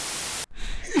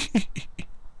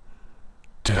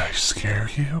Did I scare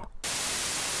you?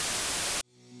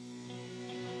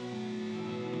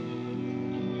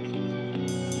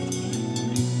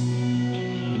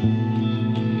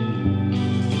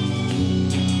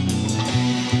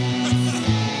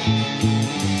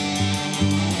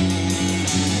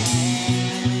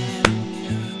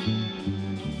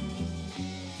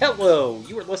 Hello,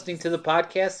 you are listening to the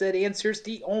podcast that answers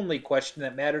the only question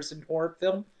that matters in horror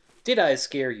film. Did I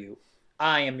scare you?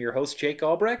 I am your host, Jake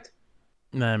Albrecht.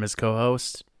 I'm his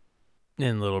co-host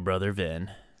and little brother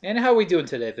Vin. And how are we doing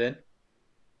today, Vin?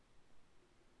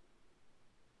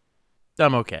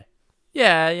 I'm okay.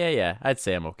 Yeah. I'd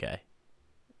say I'm okay.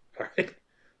 Alright.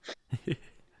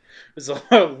 There's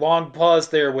a long pause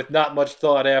there with not much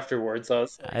thought afterwards.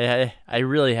 I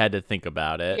really had to think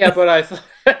about it. Yeah, but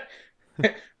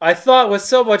I thought with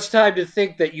so much time to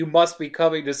think that you must be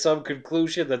coming to some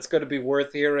conclusion that's going to be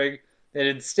worth hearing, and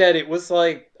instead it was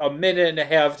like a minute and a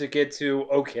half to get to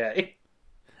okay.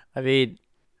 I mean,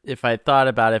 if I thought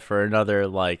about it for another,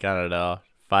 I don't know,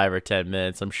 5 or 10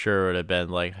 minutes, I'm sure it would have been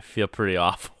like, I feel pretty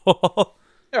awful. All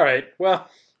right, well,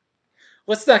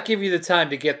 let's not give you the time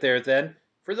to get there then.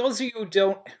 For those of you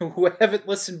who haven't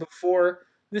listened before,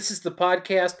 this is the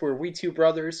podcast where we two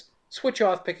brothers switch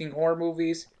off picking horror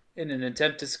movies in an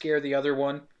attempt to scare the other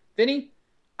one. Vinny,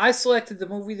 I selected the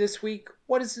movie this week.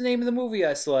 What is the name of the movie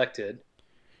I selected?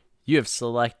 You have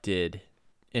selected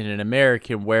An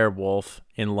American Werewolf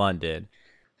in London.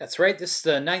 That's right, this is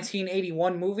the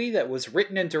 1981 movie that was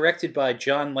written and directed by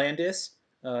John Landis,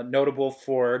 notable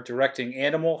for directing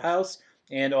Animal House,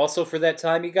 and also for that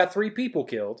time he got 3 people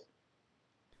killed.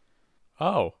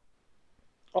 Oh.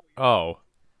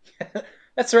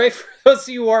 That's right, for those of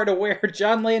you who aren't aware,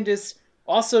 John Landis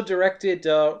also directed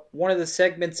one of the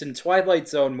segments in Twilight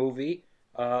Zone movie,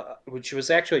 which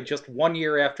was actually just 1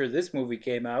 year after this movie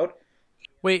came out.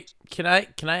 Wait, can I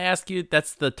ask you,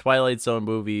 that's the Twilight Zone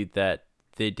movie that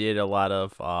they did a lot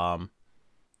of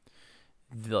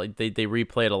they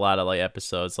replayed a lot of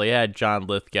episodes. Like, had John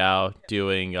Lithgow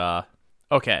doing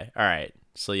okay, all right.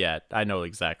 So yeah, I know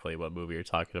exactly what movie you're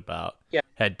talking about. Yeah.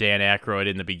 Had Dan Aykroyd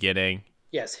in the beginning.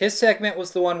 Yes, his segment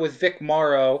was the one with Vic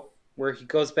Morrow, where he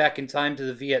goes back in time to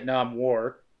the Vietnam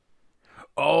War.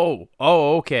 Oh,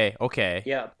 okay.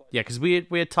 Yeah. Yeah, because we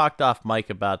had talked off mic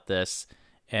about this,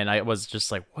 and I was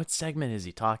just like, what segment is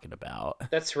he talking about?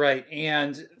 That's right,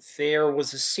 and there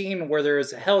was a scene where there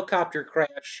was a helicopter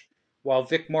crash while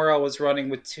Vic Morrow was running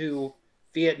with 2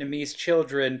 Vietnamese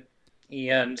children,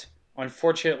 and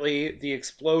unfortunately the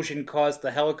explosion caused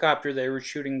the helicopter they were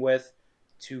shooting with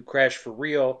to crash for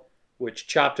real, which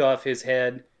chopped off his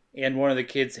head and one of the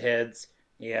kids' heads,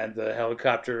 and the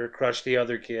helicopter crushed the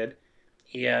other kid.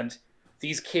 And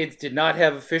these kids did not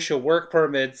have official work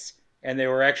permits, and they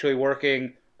were actually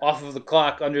working off of the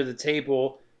clock under the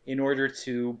table in order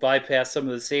to bypass some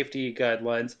of the safety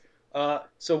guidelines.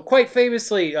 So quite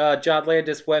famously, John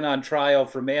Landis went on trial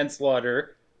for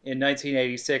manslaughter in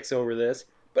 1986 over this.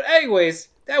 But anyways,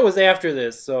 that was after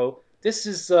this. So this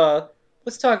is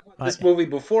let's talk about this movie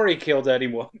before he killed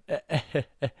anyone.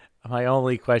 My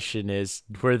only question is,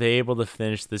 were they able to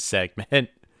finish the segment?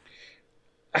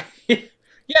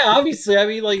 Yeah, obviously. I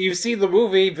mean, you've seen the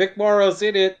movie. Vic Morrow's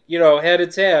in it. Head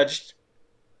attached.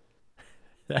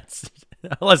 That's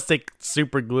unless they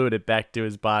super glued it back to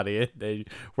his body. They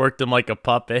worked him like a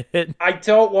puppet. I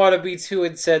don't want to be too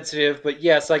insensitive, but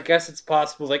yes, I guess it's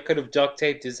possible they could have duct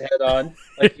taped his head on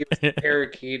like he was a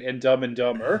parakeet in Dumb and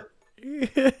Dumber.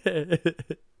 And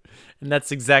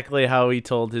that's exactly how he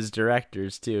told his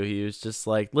directors too. He was just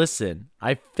like, "Listen,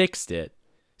 I fixed it.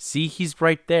 See, he's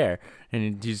right there."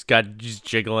 And he's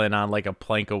jiggling on like a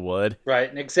plank of wood. Right,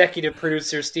 and executive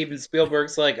producer Steven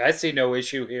Spielberg's like, I see no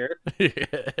issue here.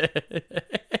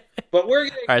 But we're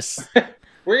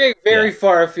getting very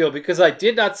far afield because I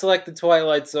did not select the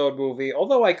Twilight Zone movie,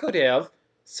 although I could have.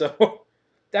 So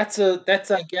that's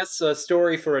I guess a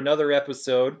story for another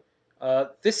episode.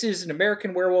 This is An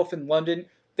American Werewolf in London.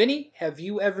 Vinny, have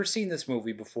you ever seen this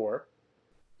movie before?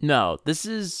 No, this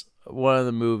is one of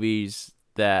the movies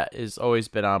that has always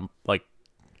been on, I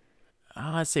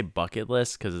don't want to say bucket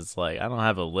list, because it's I don't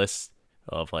have a list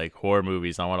of horror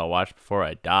movies I want to watch before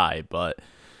I die, but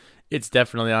it's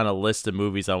definitely on a list of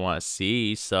movies I want to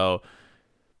see. So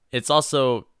it's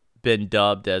also been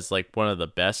dubbed as one of the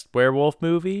best werewolf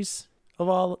movies of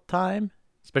all time,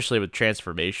 especially with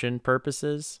transformation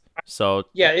purposes. So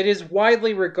yeah, it is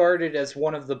widely regarded as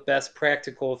one of the best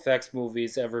practical effects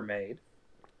movies ever made.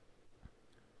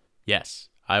 Yes,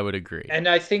 I would agree. And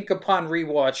I think upon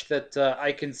rewatch that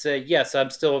I can say, yes, I'm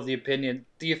still of the opinion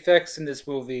the effects in this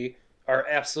movie are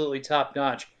absolutely top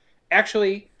notch.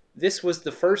 Actually, this was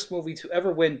the first movie to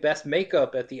ever win Best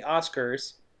Makeup at the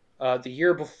Oscars. The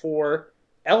year before,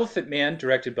 Elephant Man,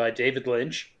 directed by David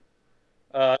Lynch,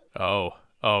 uh, Oh,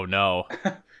 oh no.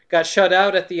 got shut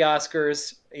out at the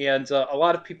Oscars, and a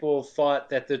lot of people thought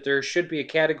that there should be a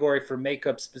category for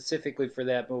makeup specifically for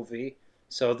that movie.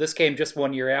 So this came just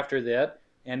 1 year after that,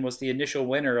 and was the initial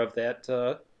winner of that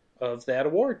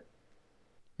award.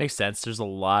 Makes sense. There's a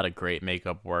lot of great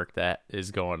makeup work that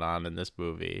is going on in this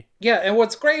movie. Yeah, and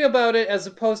what's great about it, as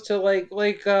opposed to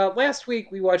last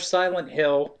week we watched Silent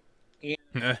Hill,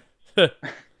 and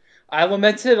I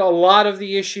lamented a lot of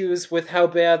the issues with how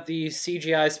bad the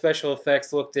CGI special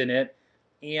effects looked in it,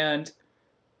 and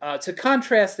to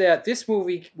contrast that, this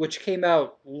movie, which came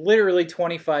out literally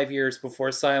 25 years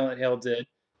before Silent Hill did,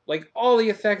 like all the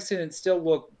effects in it still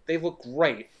look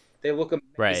great. They look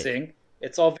Right. amazing.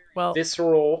 It's all very Well,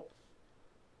 visceral.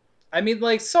 I mean,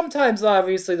 like sometimes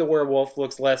obviously the werewolf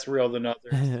looks less real than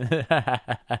others.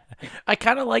 I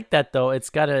kind of like that though. It's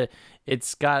got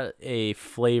a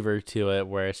flavor to it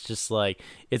where it's just like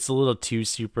it's a little too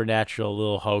supernatural, a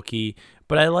little hokey.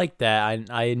 But I like that.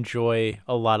 I enjoy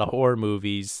a lot of horror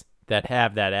movies that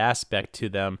have that aspect to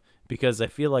them because I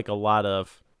feel like a lot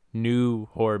of new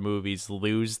horror movies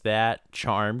lose that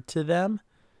charm to them.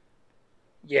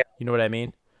 Yeah, You know what I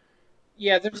mean?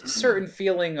 yeah. There's a certain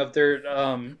feeling of their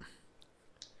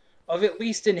of at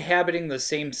least inhabiting the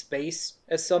same space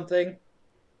as something.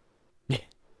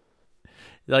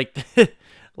 Like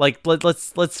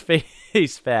let's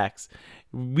face facts.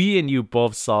 We and you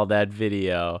both saw that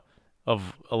video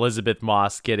of Elizabeth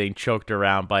Moss getting choked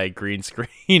around by a green screen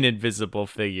invisible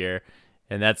figure,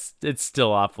 and it's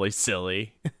still awfully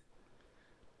silly.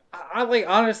 I like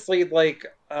honestly like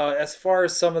as far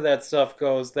as some of that stuff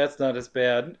goes, that's not as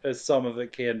bad as some of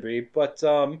it can be. But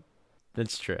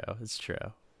That's true. It's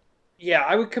true. yeah,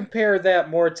 I would compare that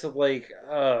more to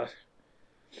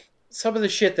some of the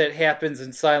shit that happens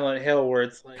in Silent Hill, where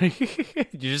it's like,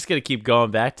 You're just gonna keep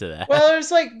going back to that. well,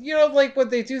 there's like like when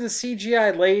they do the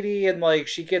CGI lady and like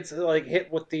she gets like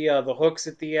hit with the hooks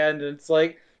at the end, and it's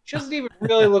like she doesn't even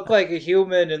really look like a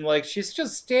human, and like she's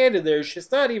just standing there,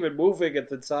 she's not even moving at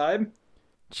the time.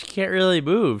 She can't really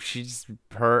move.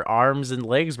 Her arms and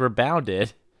legs were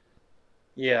bounded.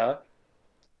 Yeah.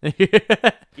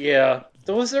 Yeah,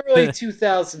 those early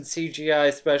 2000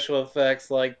 CGI special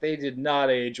effects, like, they did not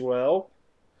age well.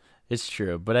 It's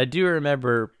true, but I do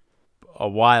remember a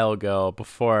while ago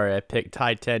before I picked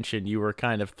High Tension, you were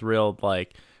kind of thrilled,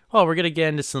 like, oh, we're gonna get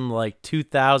into some like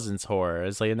 2000s horror.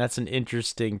 It's like, and that's an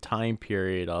interesting time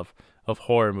period of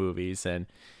horror movies, and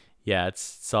yeah,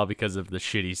 it's all because of the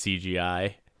shitty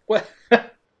CGI. Well,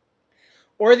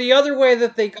 or the other way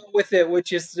that they go with it,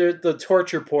 which is the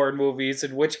torture porn movies,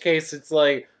 in which case it's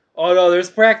like, oh no, there's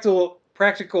practical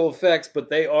effects, but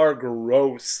they are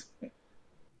gross.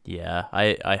 Yeah,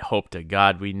 I hope to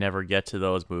God we never get to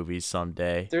those movies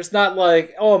someday. There's not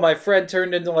like, oh, my friend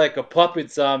turned into like a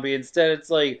puppet zombie. Instead, it's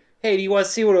like, hey, do you want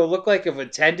to see what it would look like if a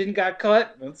tendon got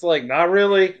cut? It's like, not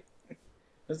really.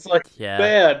 It's like, Yeah,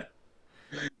 bad.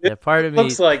 yeah. It Part of me,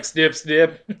 looks like snip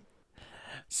snip.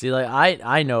 see, like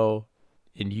I know,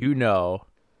 and you know,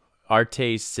 our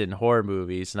tastes in horror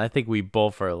movies, and I think we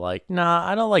both are like, nah,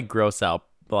 I don't like gross out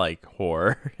like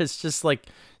horror. It's just like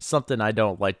something I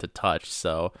don't like to touch.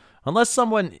 So unless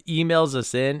someone emails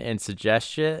us in and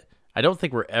suggests it, I don't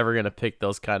think we're ever gonna pick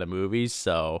those kind of movies.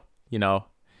 So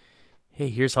hey,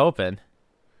 here's hoping.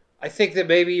 I think that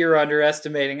maybe you're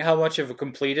underestimating how much of a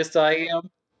completist I am.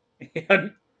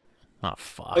 And Oh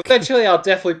fuck. eventually, I'll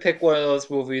definitely pick one of those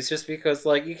movies just because,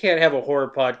 like, you can't have a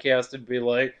horror podcast and be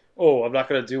like, oh, I'm not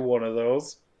going to do one of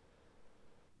those.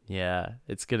 Yeah,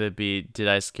 it's gonna be. Did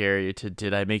I scare you? To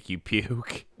did I make you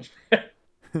puke?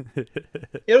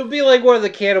 It'll be like one of the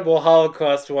Cannibal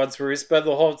Holocaust ones where we spend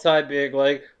the whole time being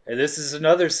like, and this is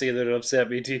another scene that upset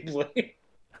me deeply.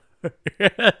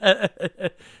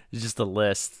 It's just a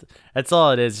list. That's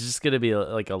all it is. It's just gonna be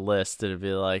like a list. It'll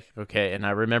be like, okay, and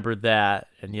I remember that,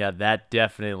 and yeah, that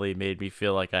definitely made me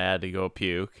feel like I had to go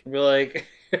puke. Be like,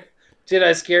 did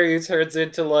I scare you? Turns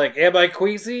into like, am I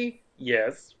queasy?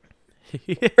 Yes.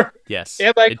 Yes,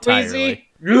 Am I entirely. queasy?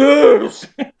 Yes.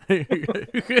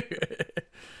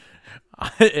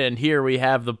 And here we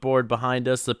have the board behind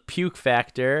us, the puke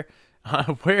factor.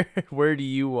 Where do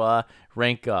you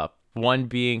rank up? One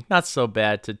being not so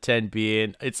bad to 10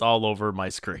 being it's all over my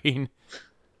screen.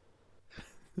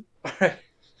 Alright.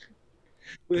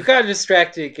 We've got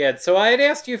distracted again. So I had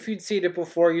asked you if you'd seen it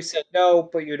before. You said no,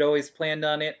 but you'd always planned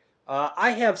on it.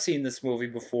 I have seen this movie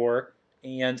before,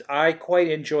 and I quite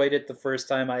enjoyed it the first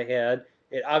time I had.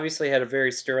 It obviously had a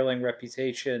very sterling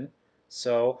reputation.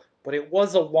 So but it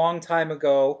was a long time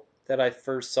ago that I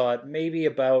first saw it. Maybe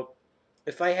about,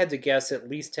 if I had to guess, at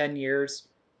least 10 years.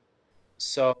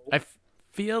 So,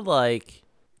 feel like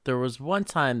there was one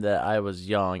time that I was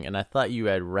young and I thought you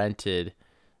had rented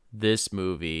this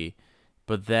movie,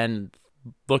 but then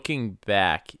looking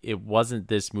back, it wasn't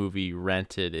this movie you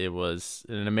rented. It was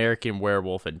An American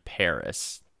Werewolf in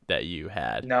Paris that you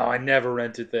had. no, I never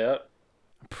rented that.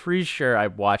 I'm pretty sure I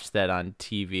watched that on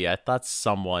TV. I thought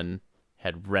someone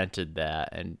had rented that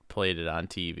and played it on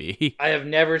TV. I have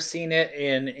never seen it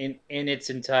in its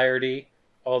entirety,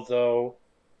 although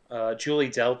Julie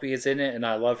Delpy is in it, and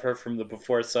I love her from the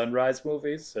Before Sunrise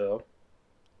movies, so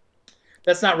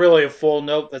that's not really a full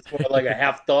note. That's more like a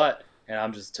half thought, and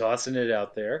I'm just tossing it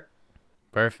out there.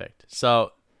 Perfect.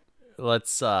 So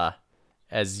let's,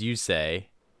 as you say,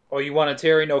 Oh, you want to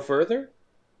tarry no further?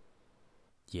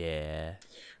 yeah.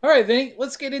 All right, Vinny,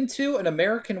 let's get into An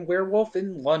American Werewolf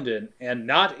in London, and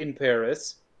not in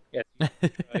Paris. Yeah,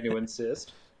 trying to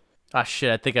insist. Ah,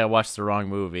 shit, I think I watched the wrong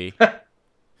movie.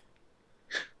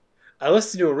 I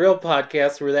listened to a real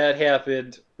podcast where that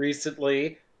happened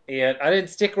recently, and I didn't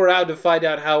stick around to find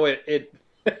out how it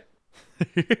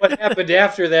what happened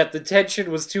after that. The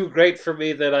tension was too great for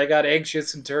me that I got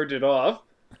anxious and turned it off.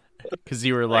 Because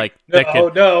you were like,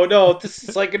 No, this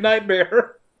is like a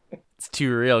nightmare. it's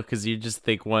too real, because you just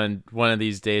think one of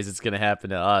these days it's going to happen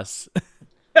to us.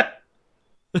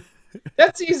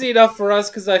 That's easy enough for us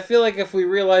because I feel like if we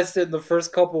realized it in the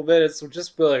first couple minutes, we'll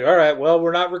just be like, all right, well,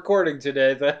 we're not recording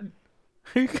today then.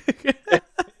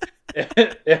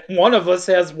 And one of us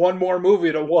has one more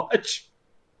movie to watch.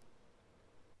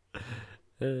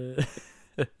 All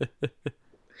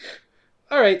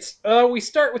right, we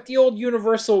start with the old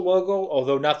Universal logo,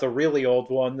 although not the really old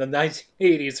one, the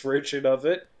 1980s version of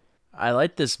it. I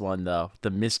like this one, though. The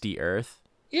Misty Earth.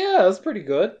 Yeah, that's pretty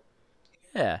good.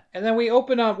 Yeah. And then we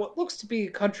open on what looks to be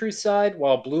countryside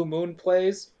while Blue Moon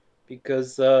plays,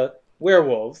 because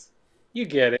werewolves. You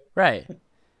get it. Right.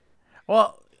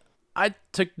 Well, I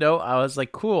took note. I was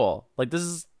like, cool. Like, this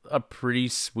is a pretty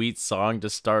sweet song to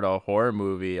start a horror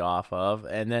movie off of.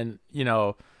 And then,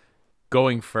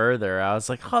 going further, I was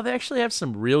like, oh, they actually have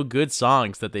some real good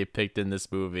songs that they picked in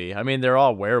this movie. I mean, they're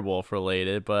all werewolf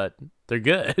related, but they're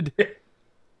good.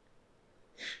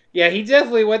 Yeah, he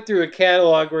definitely went through a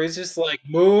catalog where he's just like,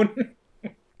 Moon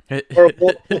or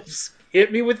Wolves,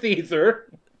 hit me with either.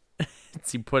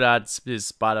 He put out his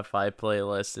Spotify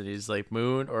playlist and he's like,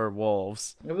 Moon or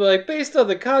Wolves? I'm like, based on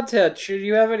the content, should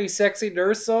you have any sexy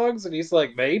nurse songs? And he's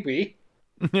like, maybe.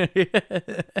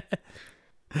 Anyways,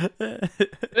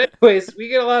 we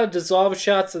get a lot of dissolve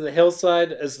shots of the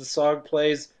hillside as the song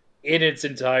plays in its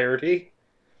entirety.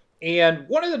 And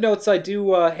one of the notes I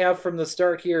do have from the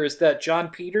start here is that John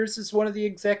Peters is one of the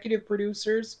executive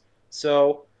producers.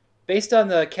 So, based on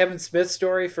the Kevin Smith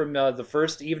story from the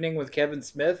first evening with Kevin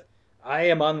Smith, I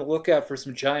am on the lookout for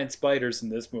some giant spiders in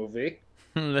this movie.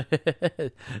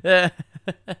 That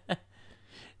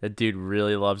dude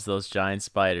really loves those giant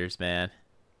spiders, man.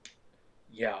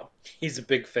 Yeah, he's a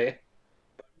big fan.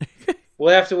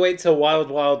 We'll have to wait till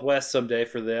Wild Wild West someday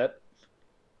for that.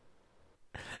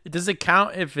 Does it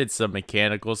count if it's a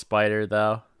mechanical spider,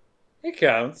 though? It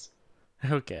counts.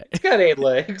 Okay. It's got 8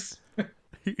 legs.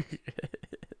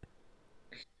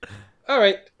 All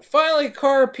right, finally, a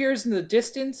car appears in the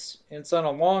distance, and it's on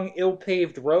a long,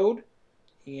 ill-paved road,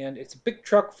 and it's a big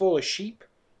truck full of sheep.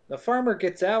 The farmer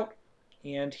gets out,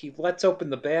 and he lets open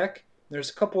the back.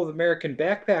 There's a couple of American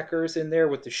backpackers in there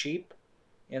with the sheep,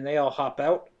 and they all hop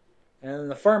out. And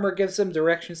the farmer gives them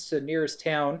directions to the nearest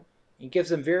town. He gives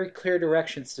them very clear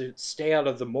directions to stay out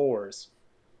of the moors.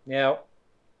 Now,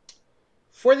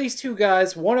 for these two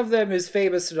guys, one of them is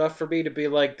famous enough for me to be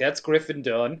like, that's Griffin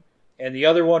Dunn, and the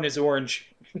other one is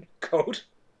Orange Coat.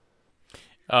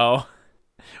 Oh,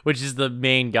 which is the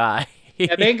main guy.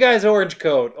 Yeah, main guy's Orange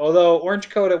Coat, although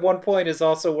Orange Coat at one point is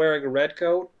also wearing a red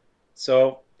coat.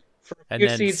 So, for a few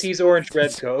scenes, he's Orange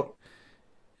Red Coat.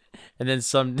 And then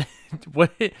some...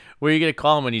 what are you going to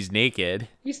call him when he's naked?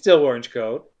 He's still Orange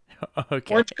Coat.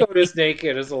 Okay. Orange Coat is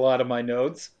naked, is a lot of my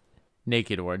notes.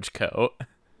 Naked Orange Coat.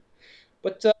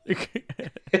 But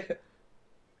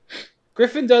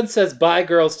Griffin Dunn says bye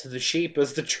girls to the sheep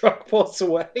as the truck pulls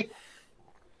away.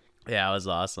 Yeah, it was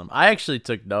awesome. I actually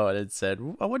took note and said,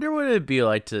 I wonder what it'd be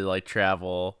like to like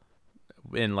travel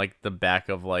in like the back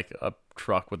of like a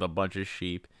truck with a bunch of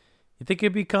sheep. You think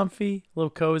it'd be comfy, a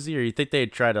little cozy, or you think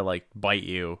they'd try to like bite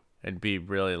you and be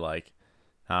really like,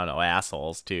 I don't know,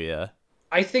 assholes to you?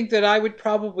 I think that I would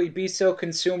probably be so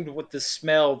consumed with the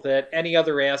smell that any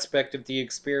other aspect of the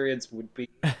experience would be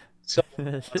so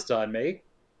lost on me.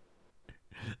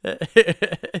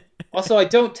 Also, I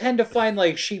don't tend to find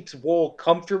like sheep's wool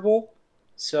comfortable,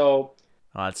 so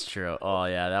Oh, that's true. Oh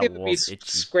yeah, that it would be wool's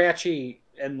itchy. scratchy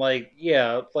and like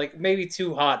yeah, like maybe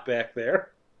too hot back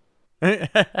there.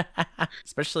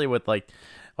 Especially with like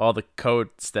all the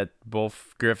coats that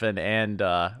both Griffin and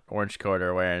Orange Coat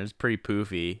are wearing. It's pretty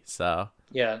poofy. So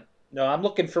Yeah, no, I'm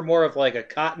looking for more of like a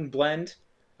cotton blend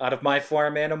out of my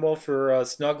farm animal for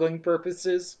snuggling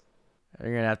purposes.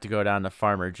 you're gonna have to go down to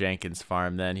Farmer Jenkins'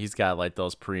 farm. Then he's got like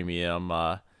those premium,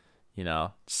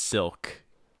 silk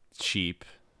sheep.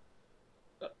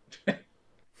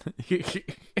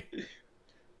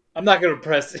 I'm not gonna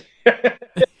press it.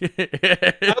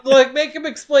 I'm like, make him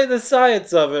explain the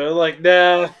science of it. I'm like,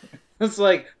 nah. It's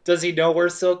like, does he know where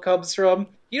silk comes from?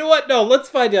 You know what? No, let's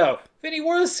find out. Vinny,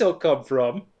 where does silk come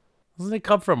from? Doesn't it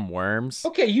come from worms?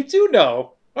 Okay, you do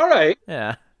know. All right.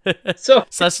 Yeah. So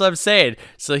So that's what I'm saying.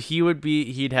 So he'd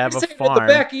have you're a saying in the farm.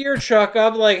 back of your truck,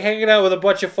 I'm like hanging out with a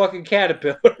bunch of fucking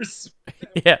caterpillars.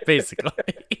 Yeah, basically.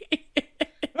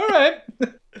 All right.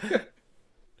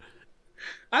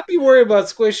 I'd be worried about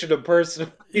squishing a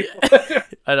person.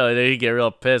 I know, then he'd get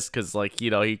real pissed because, like,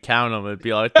 he'd count them and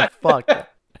be like, the fuck?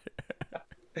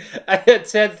 I had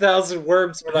 10,000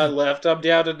 worms when I left. I'm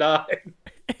down to 9.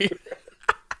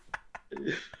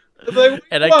 I'm like,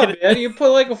 And I come on, can, man. You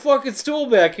put like a fucking stool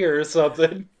back here or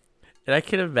something. and I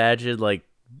can imagine, like,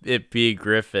 it being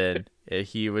Griffin, and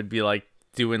he would be, like,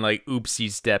 doing, like, oopsie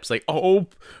steps, like, oh,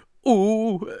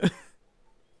 ooh.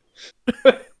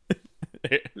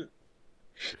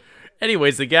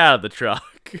 Anyways, they got out of the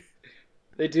truck.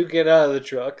 They do get out of the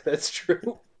truck. That's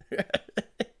true.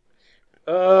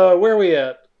 Where are we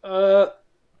at?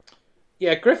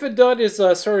 Yeah, Griffin Dunn is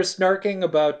sort of snarking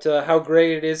about how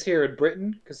great it is here in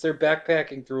Britain because they're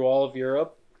backpacking through all of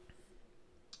Europe,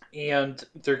 and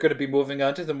they're going to be moving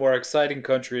on to the more exciting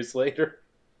countries later.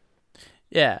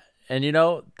 Yeah, and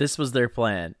this was their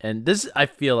plan. And this, I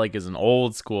feel like, is an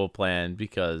old school plan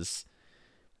because,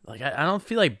 like, I don't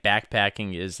feel like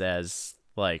backpacking is as,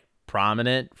 like,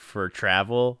 prominent for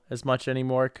travel as much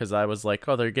anymore because I was like,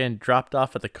 oh, they're getting dropped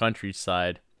off at the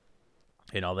countryside.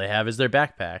 And all they have is their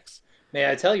backpacks. May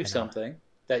I tell you I know. something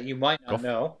that you might not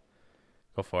know?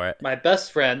 Go for it. My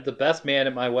best friend, the best man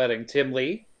at my wedding, Tim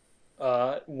Lee,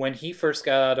 when he first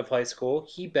got out of high school,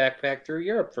 he backpacked through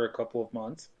Europe for a couple of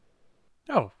months.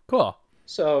 Oh, cool.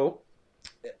 So,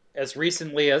 as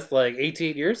recently as like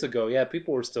 18 years ago, yeah,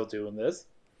 people were still doing this.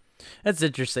 That's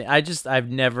interesting. I've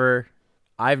never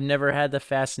had the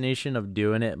fascination of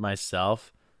doing it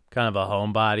myself. Kind of a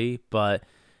homebody, but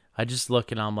I just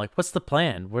look and I'm like, what's the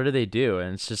plan? What do they do?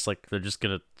 And it's just like they're just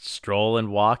gonna stroll and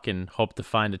walk and hope to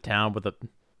find a town with a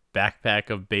backpack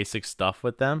of basic stuff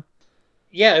with them.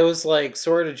 Yeah, it was like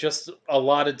sort of just a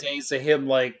lot of days of him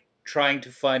like trying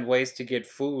to find ways to get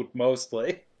food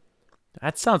mostly.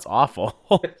 That sounds awful.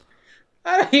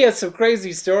 He has some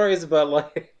crazy stories about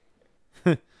like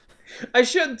I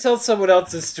shouldn't tell someone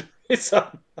else's stories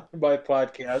on my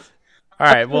podcast. All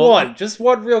right, well, Just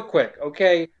one real quick,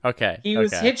 okay? okay, He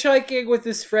was okay. hitchhiking with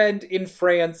his friend in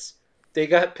France. They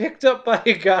got picked up by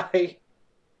a guy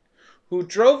who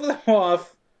drove them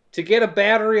off to get a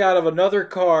battery out of another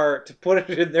car to put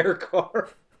it in their car.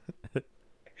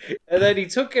 And then he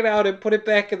took it out and put it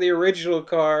back in the original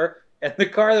car. And the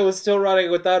car that was still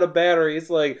running without a battery, he's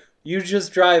like, you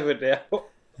just drive it now.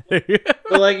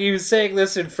 But like he was saying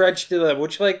this in French to them,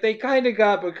 which like they kind of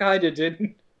got but kind of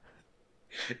didn't.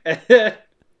 And then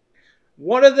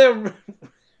one of them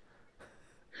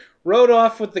rode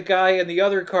off with the guy in the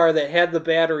other car that had the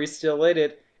battery still in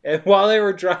it. And while they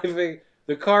were driving,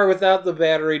 the car without the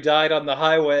battery died on the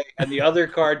highway, and the other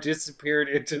car disappeared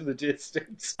into the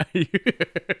distance.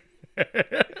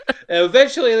 And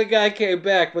eventually the guy came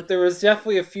back, but there was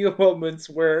definitely a few moments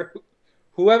where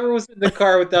whoever was in the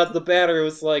car without the battery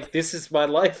was like, this is my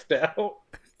life now.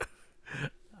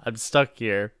 I'm stuck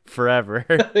here forever.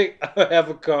 I have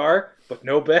a car, but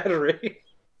no battery.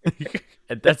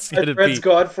 And that's My gonna friend's be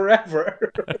gone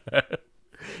forever.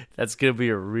 that's gonna be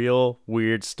a real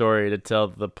weird story to tell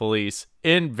the police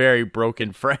in very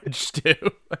broken French too.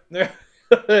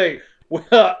 Hey, well,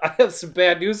 I have some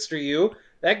bad news for you.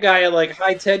 That guy like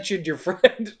high tensioned your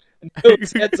friend until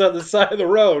his head's on the side of the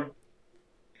road.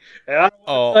 And I don't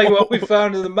want to tell you what we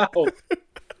found in the mouth.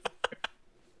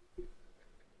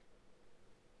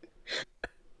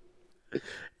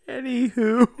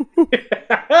 Anywho.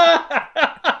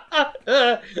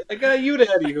 I got you to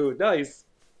anywho. Nice.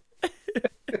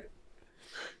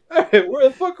 Alright, where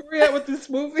the fuck are we at with this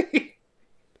movie?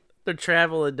 They're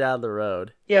traveling down the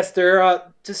road. Yes, they're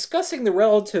discussing the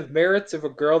relative merits of a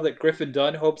girl that Griffin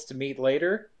Dunn hopes to meet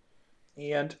later.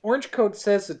 And Orange Coat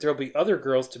says that there'll be other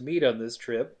girls to meet on this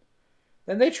trip.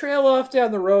 Then they trail off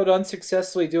down the road,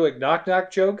 unsuccessfully doing knock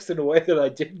knock jokes in a way that I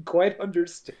didn't quite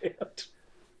understand.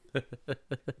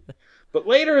 But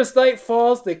later, as night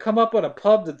falls, they come up on a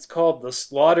pub that's called the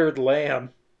Slaughtered Lamb.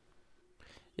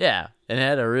 Yeah, and it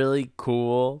had a really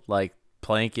cool like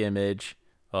plank image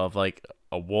of like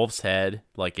a wolf's head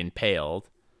like impaled.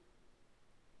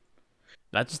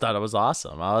 I just thought it was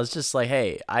awesome. I was just like,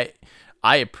 hey,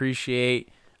 I appreciate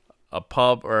a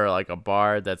pub or like a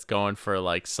bar that's going for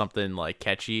like something like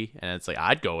catchy, and it's like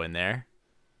I'd go in there.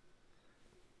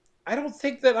 I don't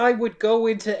think that I would go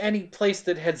into any place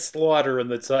that had slaughter in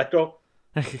the title.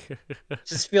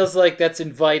 Just feels like that's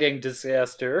inviting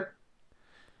disaster.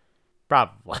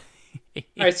 Probably.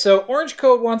 Alright, so Orange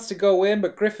Coat wants to go in,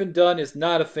 but Griffin Dunn is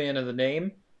not a fan of the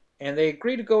name, and they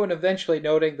agree to go in eventually,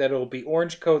 noting that it'll be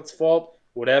Orange Coat's fault,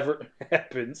 whatever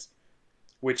happens,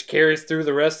 which carries through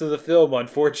the rest of the film,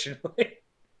 unfortunately.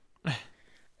 And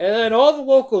then all the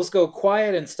locals go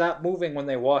quiet and stop moving when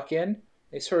they walk in.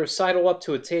 They sort of sidle up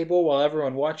to a table while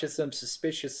everyone watches them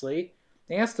suspiciously.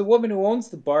 They ask the woman who owns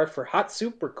the bar for hot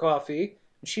soup or coffee,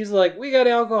 and she's like, "We got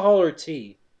alcohol or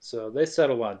tea." So they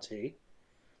settle on tea.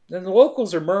 Then the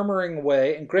locals are murmuring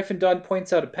away, and Griffin Dunn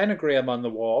points out a pentagram on the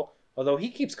wall, although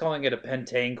he keeps calling it a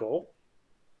pentangle.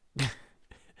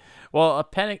 Well,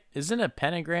 isn't a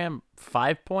pentagram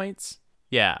 5 points?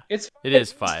 Yeah, it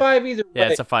It's is five. 5 either way. Yeah,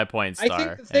 it's a 5-point star. I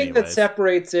think the thing that anyways.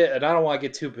 separates it, and I don't want to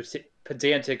get too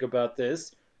pedantic about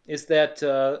this, is that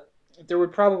there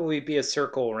would probably be a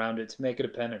circle around it to make it a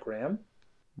pentagram.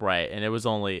 Right, and it was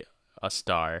only a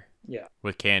star Yeah.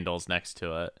 with candles next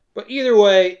to it. But either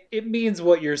way, it means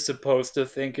what you're supposed to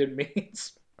think it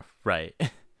means. Right.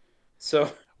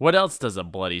 So, What else does a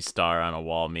bloody star on a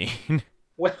wall mean?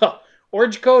 well,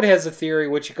 Orange Coat has a theory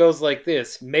which goes like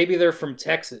this. Maybe they're from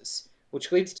Texas,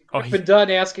 which leads to Griffin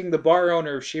Dunn asking the bar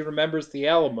owner if she remembers the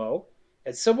Alamo.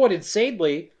 And somewhat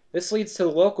insanely, this leads to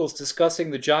the locals discussing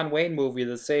the John Wayne movie of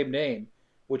the same name,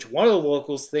 which one of the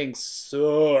locals thinks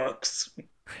sucks.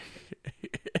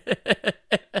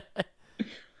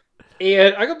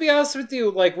 And I'm gonna be honest with you,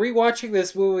 like rewatching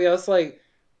this movie, I was like,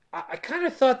 I kind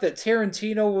of thought that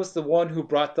Tarantino was the one who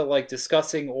brought the like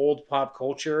discussing old pop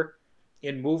culture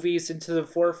in movies into the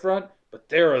forefront, but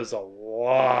there is a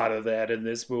lot of that in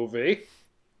this movie.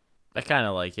 I kind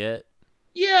of like it.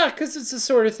 Yeah, because it's the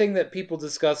sort of thing that people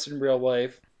discuss in real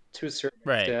life to a certain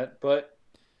Right. extent, but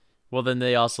Well, then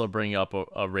they also bring up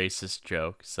a racist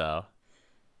joke, so.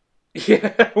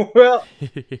 yeah, well,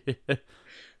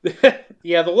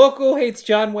 yeah, the local hates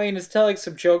John Wayne is telling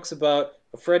some jokes about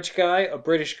a French guy, a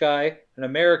British guy, an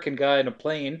American guy in a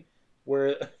plane,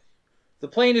 where the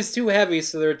plane is too heavy,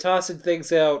 so they're tossing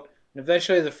things out, and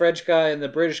eventually the French guy and the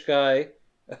British guy,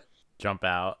 Jump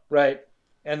out. right,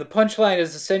 and the punchline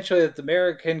is essentially that the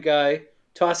American guy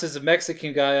tosses a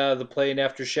Mexican guy out of the plane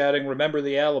after shouting, "Remember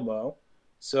the Alamo."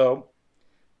 So,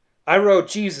 I wrote,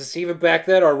 Jesus, even back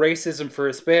then our racism for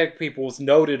Hispanic people was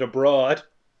noted abroad.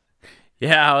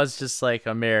 Yeah, I was just like,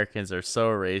 Americans are so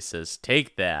racist.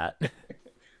 Take that.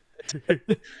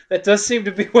 That does seem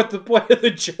to be what the point of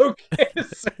the joke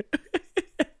is.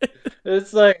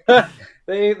 It's like,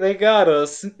 they got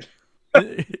us.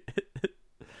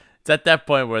 It's at that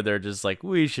point where they're just like,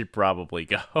 we should probably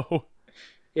go.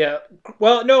 Yeah.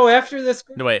 Well, no, after this,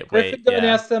 No, wait, Griffin Dunn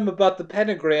yeah. asks them about the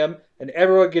pentagram, and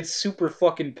everyone gets super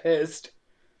fucking pissed.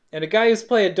 And a guy who's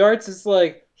playing darts is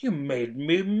like, "You made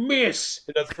me miss,"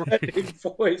 in a threatening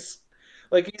voice.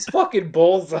 Like he's fucking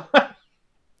bullseye.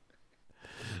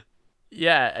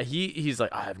 Yeah, he's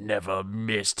like, I've never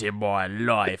missed in my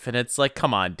life. And it's like,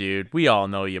 come on, dude. We all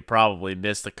know you probably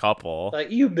missed a couple.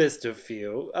 Like, you missed a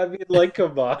few. I mean, like,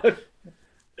 come on.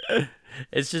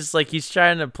 It's just like he's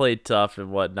trying to play tough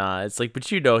and whatnot. It's like, but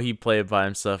you know he played by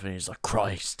himself and he's like,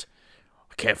 Christ,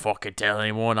 I can't fucking tell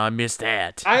anyone I missed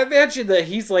that. I imagine that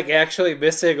he's, like, actually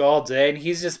missing all day, and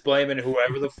he's just blaming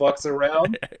whoever the fuck's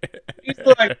around. He's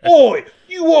like, "Boy,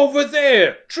 you over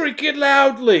there, drinking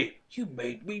loudly. You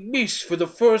made me miss for the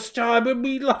first time in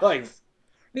me life."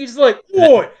 And he's like,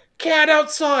 "Boy, cat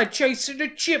outside chasing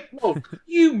a chipmunk.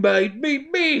 You made me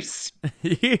miss."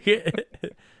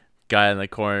 Guy in the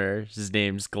corner, his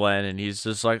name's Glenn, and he's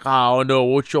just like, I don't know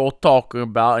what you're talking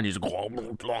about. And he's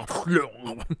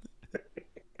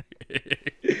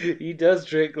He does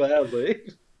drink loudly.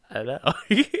 I know.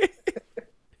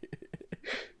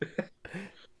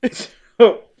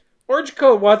 So, Orange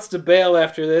Coat wants to bail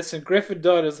after this, and Griffin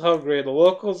Dunn is hungry, and the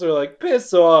locals are like,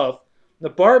 "Piss off." The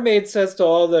barmaid says to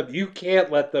all of them, "You can't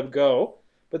let them go."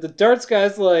 But the darts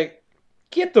guy's like,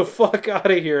 "Get the fuck out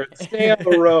of here and stay on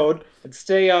the road and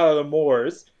stay out of the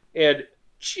moors." And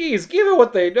Jeez, given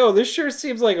what they know, this sure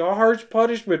seems like a harsh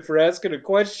punishment for asking a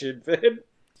question, Finn.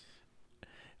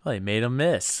 Well, he made him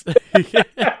miss.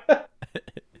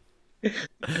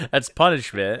 That's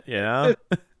punishment, you know?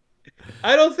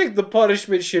 I don't think the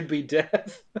punishment should be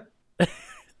death.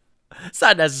 It's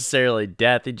not necessarily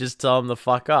death. He just tell him to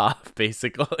fuck off,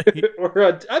 basically.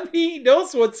 I mean, he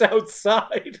knows what's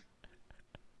outside.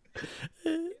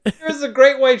 There's a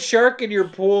great white shark in your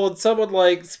pool and someone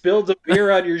like spilled a beer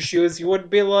on your shoes, you wouldn't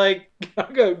be like,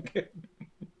 I'm gonna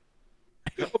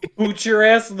boot your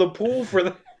ass in the pool for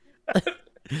that.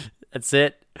 That's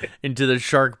it. Into the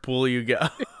shark pool you go.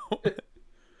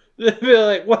 They'd be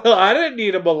like, well, I didn't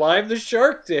need him alive, the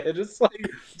shark did. It's like,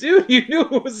 dude, you knew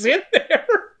who was in there.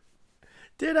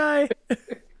 Did I?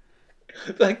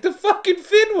 Like, the fucking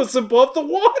fin was above the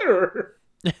water.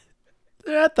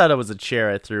 I thought it was a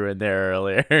chair I threw in there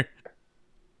earlier.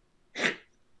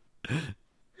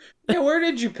 Yeah, where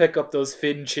did you pick up those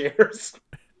fin chairs?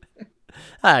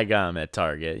 I got them at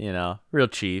Target, you know, real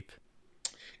cheap.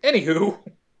 Anywho,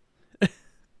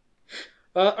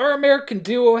 our American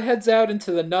duo heads out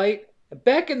into the night.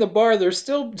 Back in the bar, they're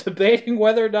still debating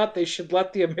whether or not they should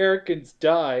let the Americans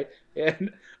die.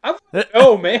 And I don't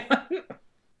know, man.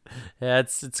 Yeah,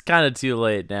 it's kind of too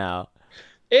late now.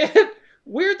 And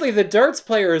weirdly, the darts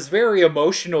player is very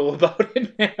emotional about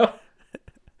it now.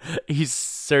 He's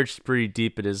searched pretty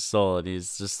deep in his soul, and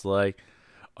he's just like,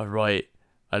 all right,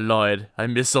 I lied. I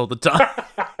miss all the time.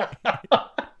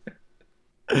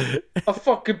 I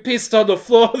fucking pissed on the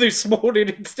floor this morning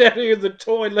instead of in the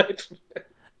toilet.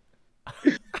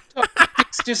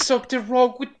 There's something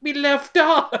wrong with me left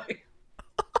eye.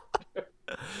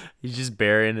 He's just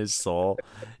burying his soul.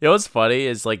 You know what's funny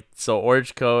is like, so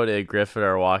Orange Coat and Griffin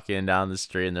are walking down the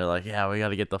street, and they're like, yeah, we got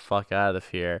to get the fuck out of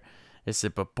here. They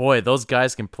said, but boy, those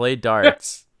guys can play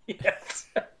darts. Yes.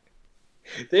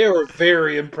 They were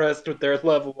very impressed with their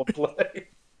level of play.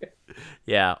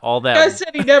 Yeah, all The guy that.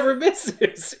 said he never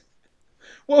misses.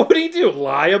 What would he do?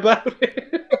 Lie about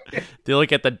it? They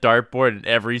look at the dartboard, and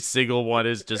every single one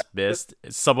is just missed.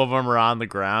 Some of them are on the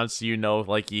ground, so you know,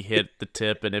 like, he hit the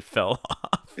tip and it fell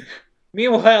off.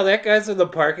 Meanwhile, that guy's in the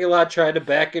parking lot trying to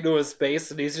back into a space,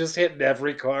 and he's just hitting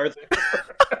every car there.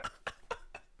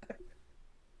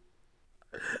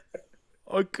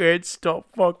 I can't stop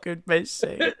fucking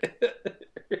missing.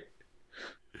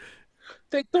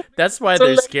 That's why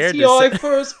they're scared to eye say,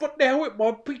 first, but now it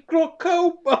might be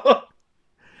glaucoma.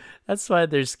 that's why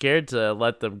they're scared to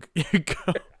let them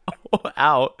go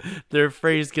out. They're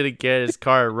afraid he's gonna get in his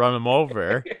car and run him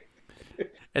over.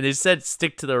 And they said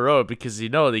stick to the road because you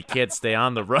know they can't stay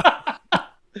on the road.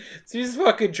 So he's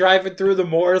fucking driving through the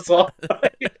moors all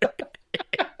night.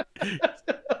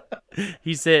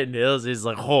 He's hitting hills. He's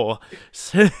like, oh,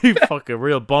 fucking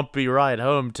real bumpy ride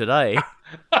home today.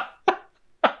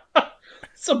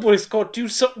 Somebody's got to do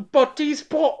something about these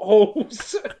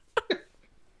potholes.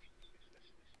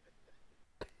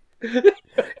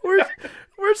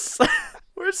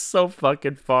 We're so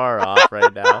fucking far off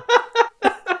right now.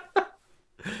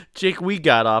 Jake, we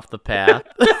got off the path.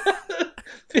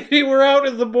 We're out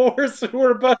in the moors and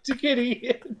we're about to get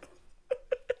eaten.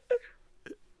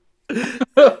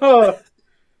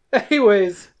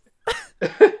 Anyways,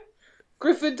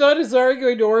 Griffin Dunn is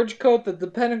arguing to Orange Coat that the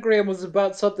pentagram was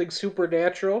about something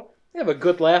supernatural. They have a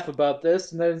good laugh about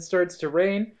this, and then it starts to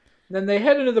rain. And then they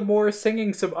head into the moors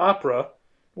singing some opera.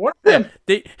 One of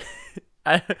them,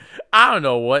 I don't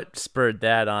know what spurred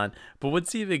that on, but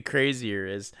what's even crazier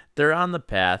is they're on the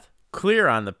path, clear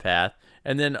on the path,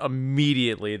 and then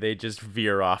immediately they just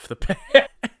veer off the path.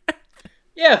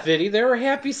 yeah, Vinny, they were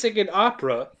happy singing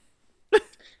opera.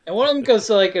 And one of them goes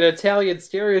to like an Italian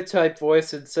stereotype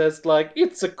voice and says like,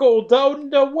 "It's a cold down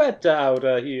and a wet out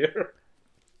of here."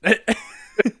 I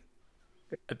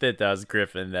think that was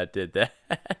Griffin that did that.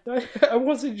 I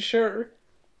wasn't sure.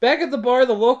 Back at the bar,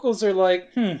 the locals are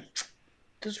like,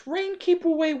 does rain keep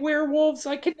away werewolves?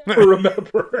 I can never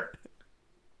remember.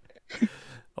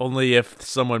 Only if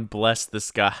someone blessed the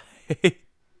sky.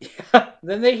 Yeah.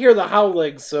 Then they hear the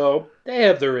howling, so they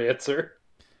have their answer.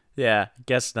 Yeah,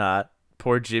 guess not.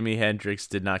 Poor Jimi Hendrix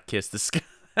did not kiss the sky.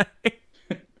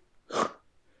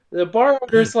 The bar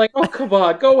owner's like, oh, come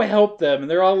on, go help them. And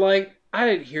they're all like, I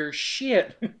didn't hear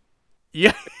shit.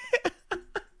 Yeah.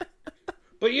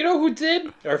 But you know who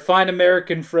did? Our fine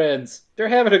American friends. They're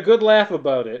having a good laugh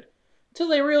about it. Until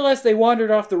they realize they wandered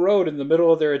off the road in the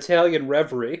middle of their Italian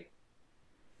reverie.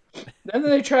 Then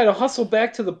they try to hustle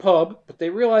back to the pub, but they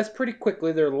realize pretty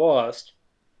quickly they're lost.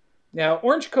 Now,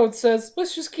 Orange Coat says,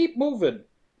 let's just keep moving.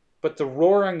 But the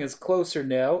roaring is closer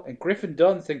now, and Griffin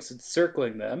Dunn thinks it's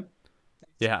circling them.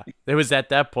 Yeah. It was at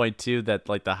that point too that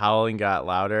like the howling got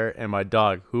louder and my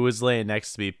dog, who was laying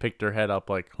next to me, picked her head up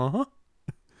like, huh?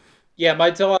 Yeah,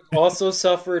 my dog also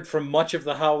suffered from much of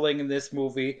the howling in this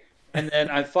movie. And then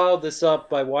I followed this up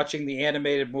by watching the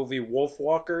animated movie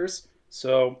Wolfwalkers.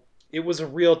 So it was a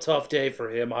real tough day for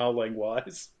him, howling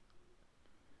wise.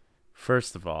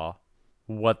 First of all,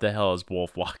 what the hell is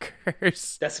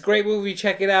Wolfwalkers? That's a great movie.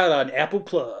 Check it out on Apple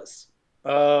Plus.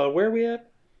 Where are we at?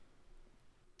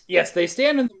 Yes, they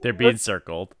stand in the They're moor. being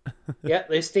circled. Yeah,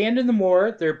 they stand in the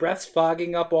moor, their breaths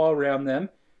fogging up all around them,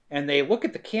 and they look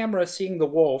at the camera seeing the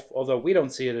wolf, although we don't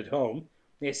see it at home.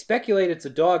 They speculate it's a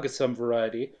dog of some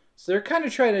variety. So they're kind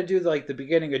of trying to do like the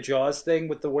beginning of Jaws thing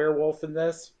with the werewolf in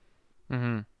this,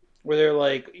 Mm-hmm. where they're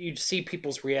like you see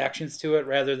people's reactions to it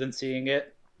rather than seeing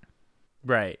it.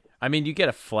 Right. I mean, you get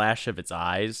a flash of its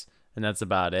eyes, and that's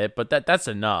about it. But that's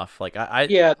enough. Like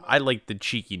Yeah, I like the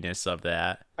cheekiness of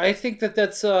that. I think that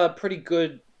that's pretty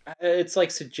good. It's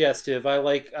like suggestive. I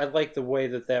like the way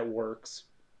that that works.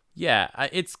 Yeah,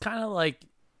 it's kind of like,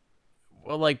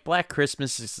 well, like Black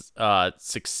Christmas's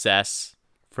success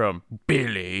from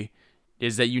Billy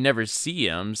is that you never see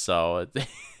him. So,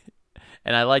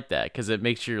 and I like that because it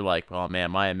makes you like, oh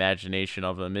man, my imagination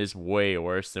of them is way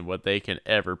worse than what they can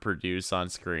ever produce on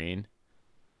screen.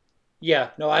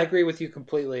 Yeah, no, I agree with you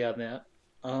completely on that.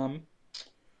 Um,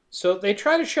 So they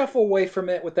try to shuffle away from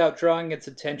it without drawing its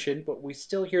attention, but we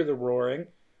still hear the roaring.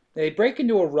 They break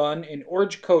into a run, and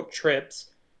Orange Coat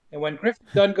trips, and when Griffin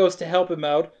Dunn goes to help him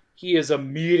out, he is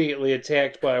immediately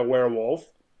attacked by a werewolf.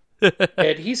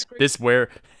 And he screams, This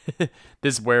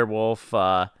this werewolf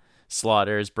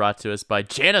slaughter is brought to us by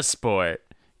Janasport,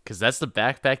 because that's the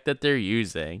backpack that they're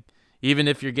using. Even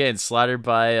if you're getting slaughtered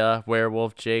by a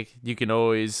werewolf, Jake, you can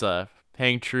always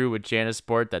hang true with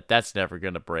Janasport that's never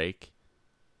gonna break.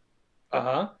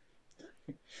 uh-huh,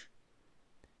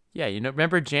 Yeah,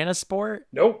 remember Janasport?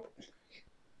 nope.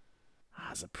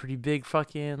 It's a pretty big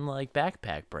fucking like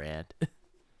backpack brand.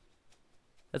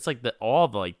 That's like the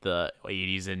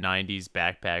 80s and 90s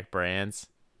backpack brands.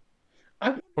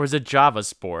 I, Or is it Java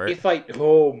Sport?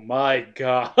 oh my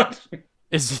god.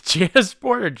 Is it Java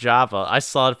Sport or Java? I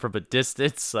saw it from a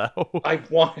distance, so. I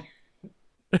want,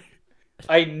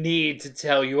 I need to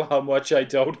tell you how much I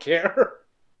don't care.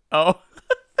 Oh.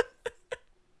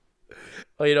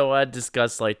 Well, you know what?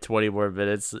 Discuss like 20 more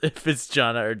minutes if it's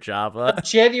Jana or Java.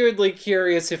 Genuinely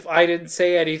curious if I didn't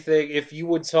say anything, if you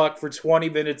would talk for 20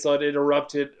 minutes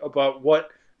uninterrupted about what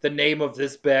the name of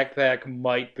this backpack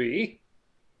might be.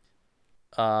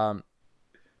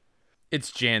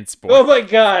 It's Jansport. Oh my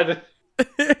god!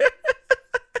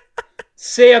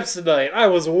 Samsonite, I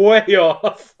was way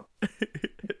off.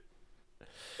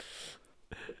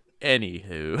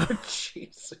 Anywho.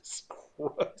 Jesus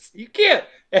Christ. You can't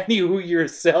anywho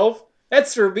yourself.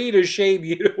 That's for me to shame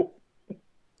you.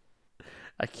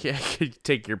 I could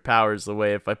take your powers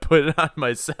away if I put it on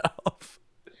myself.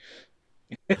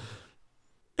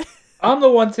 I'm the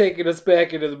one taking us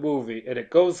back into the movie, and it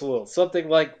goes a little something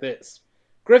like this.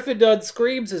 Griffin Dunn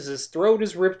screams as his throat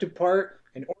is ripped apart,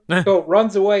 and Orange Coat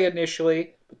runs away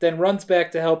initially, but then runs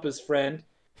back to help his friend.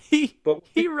 He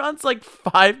runs like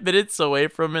 5 minutes away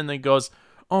from him and then goes,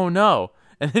 "Oh no."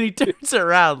 And then he turns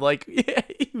around like, "Yeah,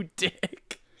 you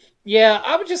dick." Yeah,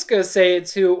 I'm just gonna say it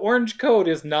too. Orange Coat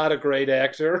is not a great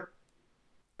actor.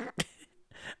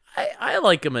 I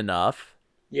like him enough.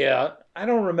 Yeah, I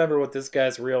don't remember what this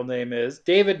guy's real name is.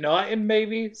 David Naughton,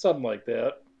 maybe? Something like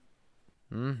that.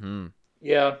 Mm-hmm.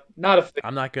 Yeah, not a fan.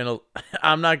 I'm not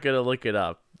gonna look it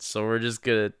up. So we're just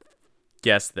gonna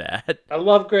guess that. I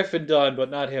love Griffin Dunn, but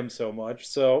not him so much.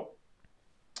 So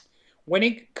when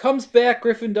he comes back,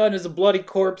 Griffin Dunn is a bloody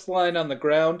corpse lying on the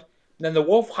ground. And then the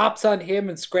wolf hops on him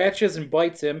and scratches and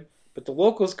bites him, but the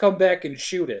locals come back and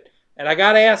shoot it. And I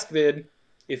gotta ask, Vin,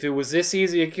 if it was this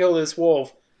easy to kill this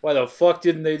wolf, why the fuck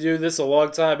didn't they do this a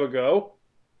long time ago?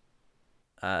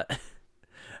 I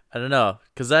don't know,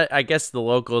 cause I guess the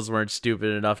locals weren't stupid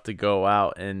enough to go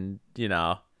out and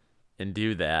and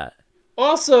do that.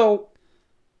 Also,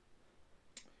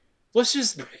 let's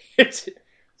just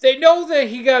they know that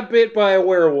he got bit by a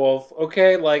werewolf,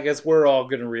 okay? Like, as we're all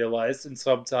gonna realize in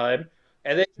some time.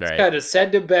 And they just Right. kind of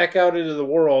send him back out into the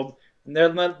world. And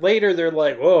then later they're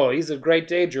like, oh, he's in great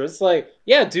danger. It's like,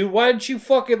 yeah, dude, why didn't you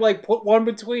fucking, like, put one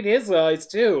between his eyes,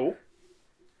 too?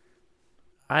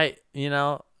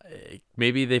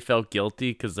 Maybe they felt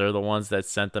guilty because they're the ones that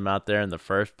sent them out there in the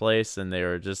first place, and they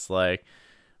were just like,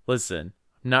 listen,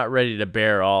 I'm not ready to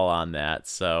bear all on that,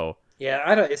 so Yeah,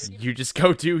 I don't... you just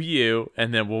go do you,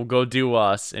 and then we'll go do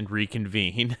us and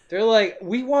reconvene. They're like,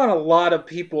 we want a lot of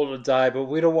people to die, but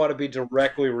we don't want to be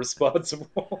directly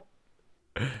responsible.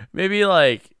 Maybe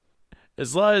like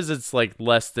as long as it's like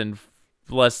less than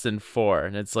 4,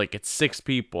 and it's like it's 6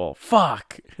 people.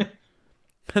 Fuck,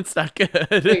 that's not good.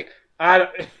 Wait, I don't,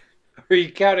 are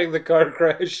you counting the car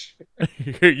crash?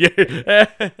 Yeah.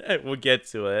 We'll get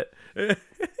to it.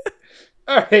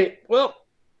 All right. Well,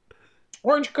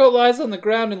 Orange Coat lies on the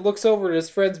ground and looks over at his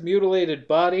friend's mutilated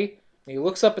body. And he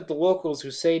looks up at the locals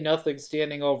who say nothing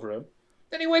standing over him.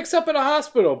 Then he wakes up in a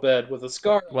hospital bed with a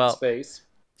scar on his Well, face.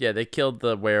 yeah, they killed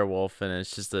the werewolf, and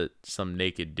it's just some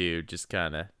naked dude just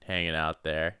kind of hanging out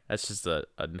there. That's just a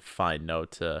fine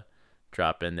note to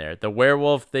drop in there. The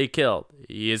werewolf they killed,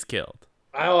 he is killed.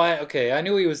 Oh, okay. I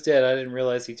knew he was dead. I didn't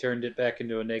realize he turned it back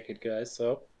into a naked guy.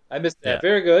 So I missed that. Yeah.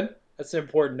 Very good. That's an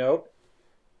important note.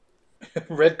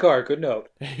 Red car. Good note.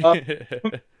 Uh,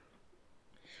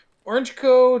 Orange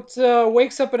Coat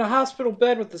wakes up in a hospital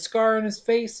bed with a scar on his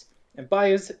face, and by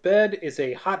his bed is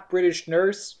a hot British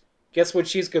nurse. Guess what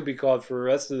she's gonna be called for the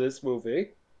rest of this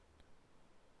movie?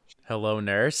 Hello,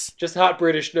 nurse. Just hot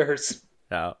British nurse.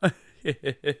 Oh.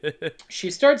 She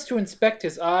starts to inspect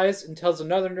his eyes and tells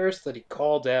another nurse that he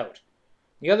called out.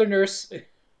 The other nurse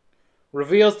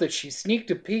reveals that she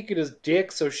sneaked a peek at his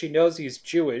dick so she knows he's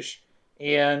Jewish.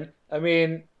 And, I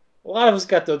mean, a lot of us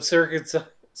got the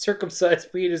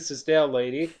circumcised penises now,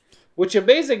 lady. Which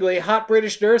amazingly, hot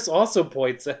British nurse also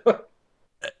points out.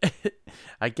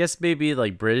 I guess maybe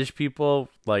like British people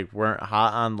like weren't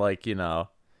hot on like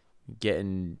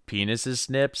getting penises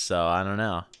snipped, so I don't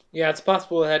know. Yeah, it's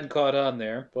possible it hadn't caught on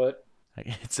there, but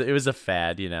It was a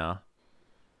fad.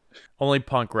 Only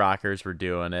punk rockers were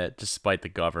doing it, despite the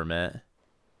government.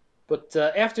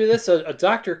 after this, a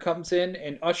doctor comes in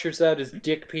and ushers out his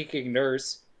dick-peeking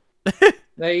nurse.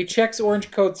 Then he checks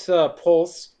Orange Coat's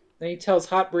pulse. Then he tells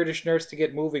hot British nurse to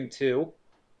get moving too.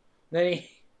 Then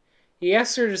he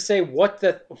asks her to say what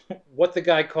the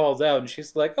guy called out, and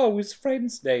she's like, "Oh, his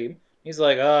friend's name." He's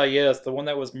like, "Ah, yes, the one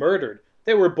that was murdered.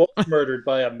 They were both murdered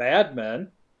by a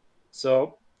madman."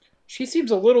 So she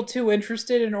seems a little too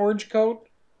interested in Orange Coat,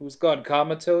 who's gone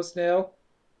comatose now.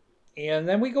 And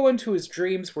then we go into his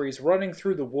dreams where he's running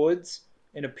through the woods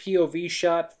in a POV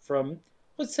shot from,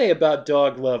 let's say, about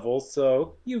dog level,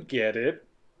 so you get it.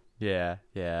 Yeah.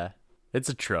 It's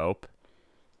a trope.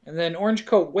 And then Orange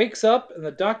Coat wakes up, and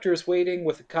the doctor is waiting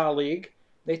with a colleague.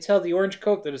 They tell the Orange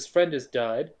Coat that his friend has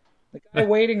died. The guy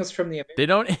waiting is from the They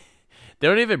don't they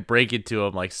don't even break it to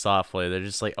him like softly. They're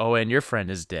just like, "Oh, and your friend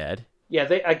is dead." Yeah,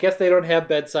 I guess they don't have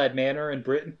bedside manner in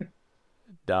Britain.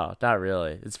 No, not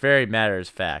really. It's very matter of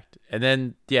fact. And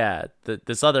then yeah,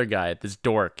 this other guy, this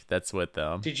dork that's with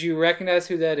them. Did you recognize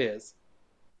who that is?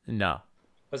 No.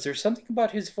 Was there something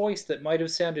about his voice that might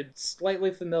have sounded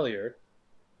slightly familiar?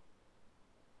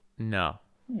 No.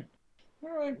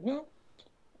 All right, well,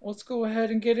 let's go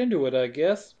ahead and get into it, I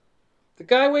guess. The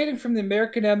guy waiting from the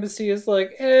American embassy is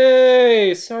like,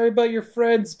 "Hey, sorry about your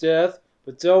friend's death,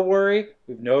 but don't worry,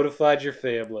 we've notified your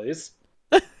families."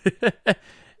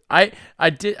 I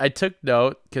took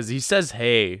note because he says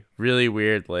 "hey" really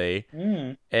weirdly,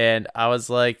 and I was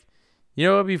like, what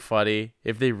would be funny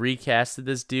if they recasted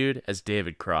this dude as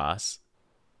David Cross.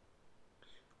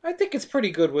 I think it's pretty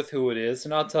good with who it is,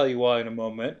 and I'll tell you why in a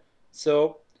moment.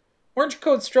 So, Orange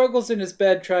Coat struggles in his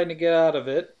bed trying to get out of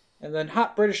it, and then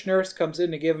hot British nurse comes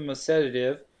in to give him a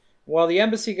sedative, while the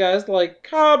embassy guy's like,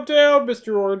 "Calm down,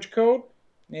 Mr. Orange Coat."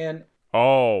 And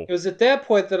Oh, it was at that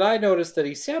point that I noticed that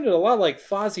he sounded a lot like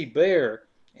Fozzie Bear,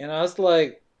 and I was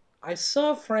like, I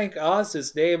saw Frank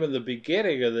Oz's name in the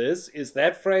beginning of this. Is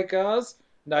that Frank Oz?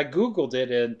 And I googled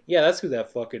it, and yeah, that's who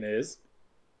that fucking is.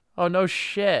 oh no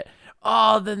shit.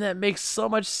 Oh, then that makes so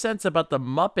much sense about the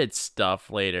Muppet stuff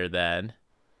later. Then.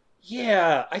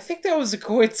 Yeah, I think that was a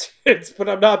coincidence, but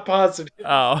I'm not positive.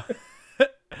 Oh,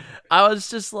 I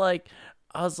was like,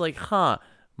 huh,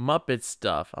 Muppet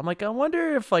stuff. I'm like, I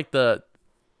wonder if like the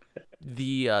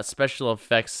special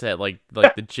effects at like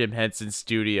the Jim Henson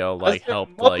studio like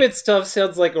helped Muppet stuff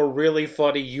sounds like a really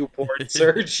funny YouPorn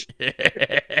search.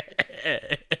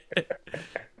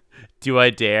 Do I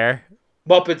dare?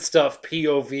 Muppet stuff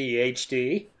POV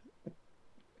HD.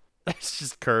 It's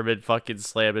just Kermit fucking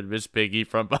slamming Miss Piggy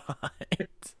from behind.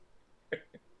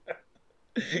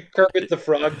 Kermit the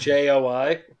Frog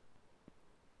JOI.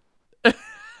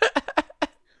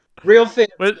 Real fan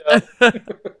stuff.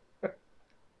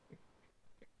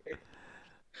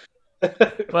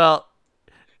 Well,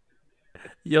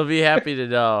 you'll be happy to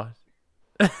know.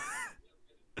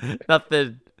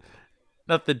 nothing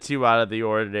too out of the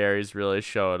ordinary is really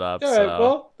showing up. All right,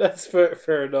 well, that's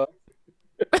fair enough.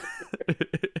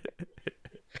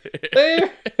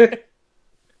 There.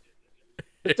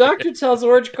 The doctor tells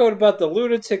Orange Coat about the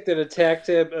lunatic that attacked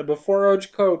him, and before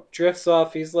Orange Coat drifts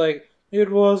off, he's like,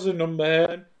 "It wasn't a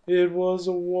man, it was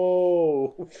a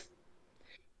wolf."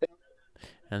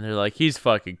 And they're like, he's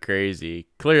fucking crazy.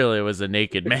 Clearly it was a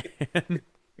naked man.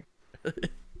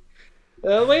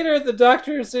 Later, the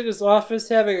doctor is in his office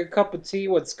having a cup of tea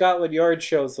when Scotland Yard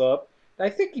shows up. I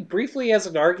think he briefly has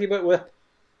an argument with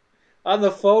on the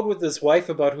phone with his wife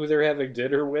about who they're having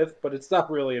dinner with, but it's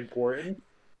not really important.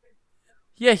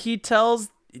 Yeah, he tells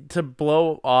to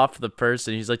blow off the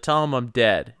person. He's like, tell him I'm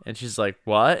dead. And she's like,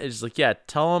 what? And she's like, yeah,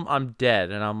 tell him I'm dead.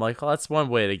 And I'm like, well, that's one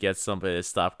way to get somebody to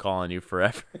stop calling you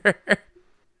forever.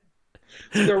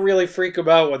 It's gonna really freak them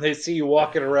out when they see you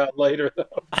walking around later,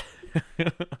 though.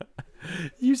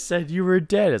 You said you were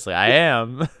dead. It's like, I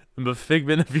am. I'm a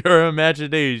figment of your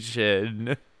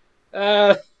imagination.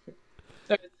 Uh,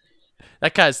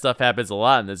 That kind of stuff happens a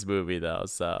lot in this movie, though,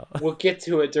 so. we'll get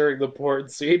to it during the porn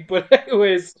scene, but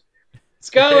anyways,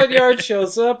 Scotland Yard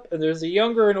shows up, and there's a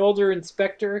younger and older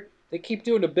inspector. They keep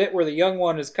doing a bit where the young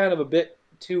one is kind of a bit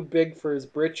too big for his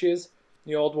britches.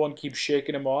 The old one keeps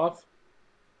shaking him off.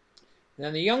 And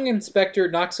then the young inspector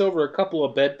knocks over a couple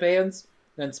of bedpans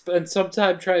and spends some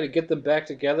time trying to get them back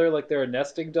together like they're a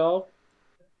nesting doll.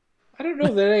 I don't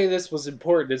know that any of this was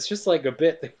important. It's just like a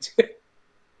bit they do.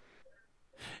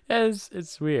 Yeah,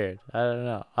 it's weird. I don't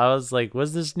know. I was like,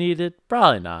 was this needed?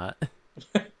 Probably not.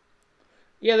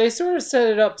 Yeah, they sort of set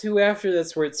it up too after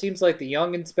this where it seems like the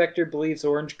young inspector believes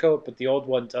Orange Coat, but the old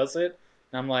one doesn't. And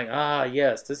I'm like, ah,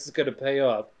 yes, this is going to pay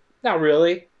off. Not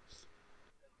really.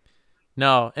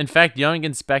 No, in fact, young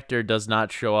inspector does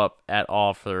not show up at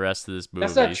all for the rest of this movie.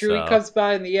 That's not true. So. He comes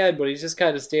by in the end, but he's just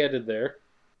kind of standing there.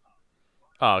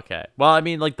 Oh, okay. Well, I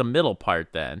mean, like the middle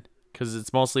part then, because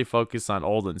it's mostly focused on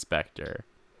old inspector.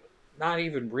 Not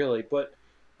even really, but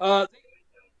Oh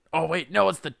wait, no,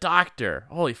 it's the doctor.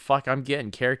 Holy fuck, I'm getting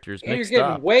characters you're mixed getting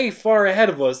up. way far ahead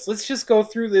of us. Let's just go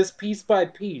through this piece by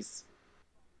piece.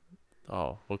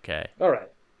 Oh, okay. All right,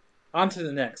 on to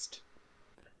the next.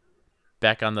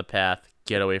 Back on the path.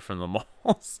 Get away from the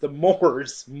moles. The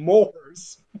moors.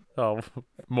 Moors. Oh,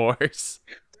 Morse.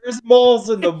 There's moles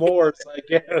in the moors, I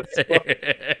guess.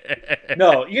 But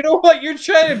no, you know what? You're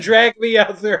trying to drag me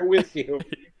out there with you.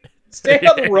 Stay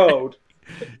on the road.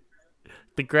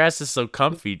 The grass is so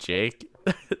comfy, Jake.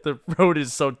 The road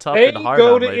is so tough They and hard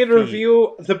go on to my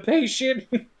interview the patient,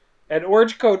 and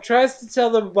Orange Coat tries to tell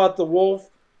them about the wolf.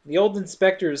 The old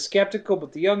inspector is skeptical,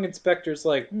 but the young inspector's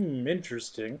like,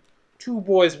 interesting. 2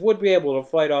 boys would be able to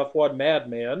fight off 1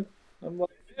 madman. I'm like,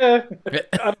 I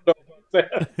don't know about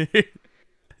that. feet.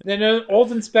 Then the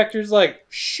old inspector's like,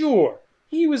 sure,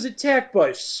 he was attacked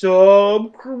by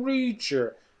some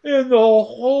creature, and the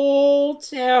whole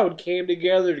town came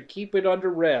together to keep it under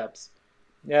wraps.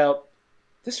 Now,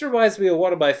 this reminds me of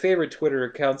one of my favorite Twitter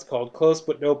accounts called Close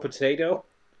But No Potato,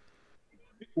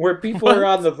 where people are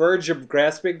on the verge of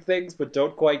grasping things but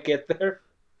don't quite get there.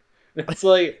 And it's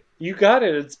like, you got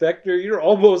it, Inspector. You're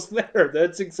almost there.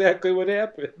 That's exactly what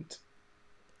happened.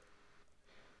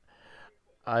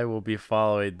 I will be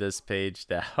following this page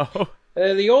now.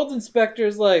 And the old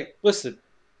inspector's like, listen,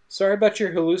 sorry about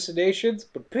your hallucinations,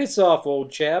 but piss off,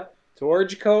 old chap, to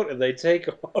Orange Coat, and they take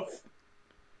off.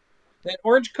 Then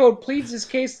Orange Coat pleads his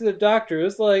case to the doctor,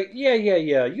 who's like, yeah,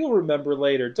 you'll remember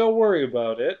later, don't worry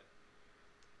about it.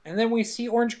 And then we see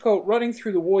Orange Coat running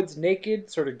through the woods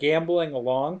naked, sort of gambling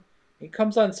along. He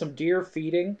comes on some deer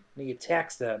feeding, and he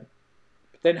attacks them.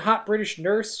 But then hot British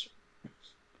nurse,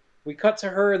 we cut to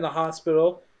her in the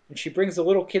hospital, and she brings the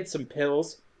little kid some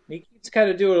pills. And he keeps kind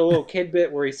of doing a little kid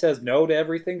bit where he says no to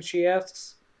everything she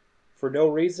asks for no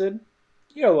reason.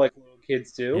 You know, like little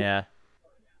kids do. Yeah.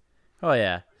 Oh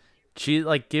yeah. She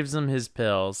like gives him his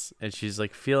pills and she's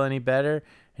like, feel any better?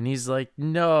 And he's like,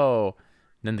 no.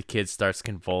 And then the kid starts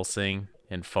convulsing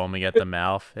and foaming at the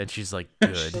mouth and she's like,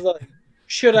 She's good. like,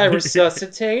 should I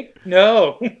resuscitate?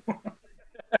 No.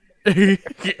 You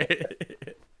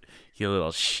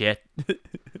little shit.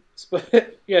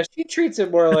 But yeah, she treats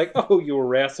him more like, oh, you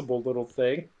irascible little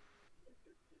thing.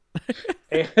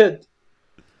 And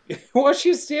while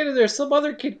she's standing there, some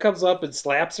other kid comes up and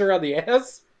slaps her on the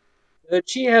ass. And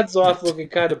she heads off looking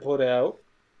kind of put out.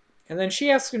 And then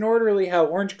she asks an orderly how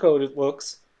Orange Coat it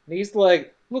looks. And he's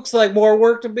like, looks like more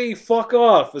work to me. Fuck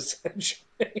off,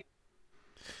 essentially.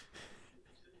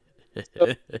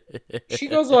 So she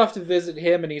goes off to visit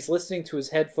him, and he's listening to his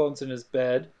headphones in his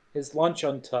bed, his lunch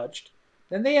untouched.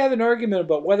 Then they have an argument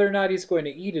about whether or not he's going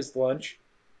to eat his lunch.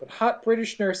 But hot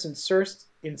British nurse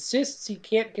insists he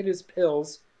can't get his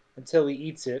pills until he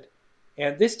eats it.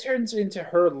 And this turns into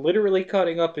her literally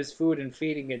cutting up his food and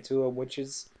feeding it to him, which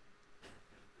is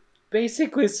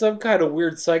basically some kind of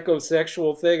weird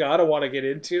psychosexual thing I don't want to get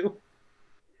into.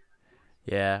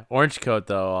 Yeah, Orange Coat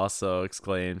though also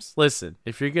exclaims, "Listen,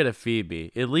 if you're gonna feed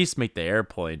me, at least make the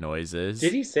airplane Did noises."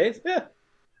 he say that?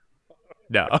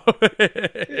 No.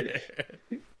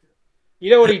 You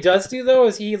know what he does do though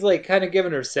is he's like kind of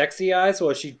giving her sexy eyes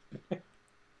while she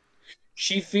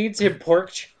feeds him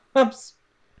pork chops,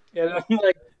 and I'm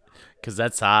like, Cause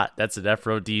that's hot. That's an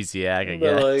aphrodisiac, I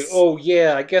they're like, guess. oh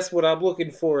yeah, I guess what I'm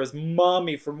looking for is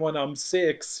mommy from when I'm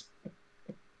 6.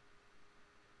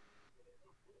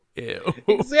 Ew.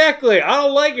 Exactly. I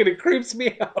don't like it. It creeps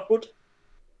me out.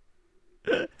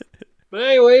 But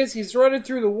anyways, he's running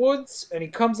through the woods and he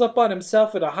comes up on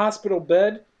himself in a hospital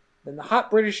bed. Then the hot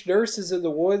British nurse is in the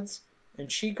woods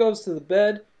and she goes to the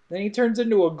bed. Then he turns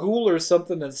into a ghoul or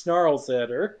something and snarls at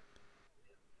her.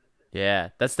 Yeah,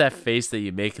 that's that face that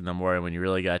you make in the morning when you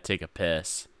really gotta take a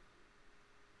piss.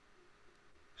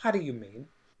 How do you mean?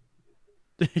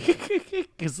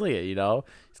 Cause look at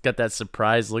he's got that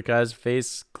surprised look on his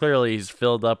face. Clearly, he's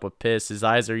filled up with piss. His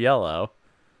eyes are yellow.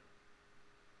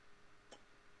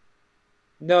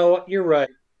 No, you're right.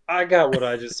 I got what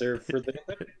I deserve for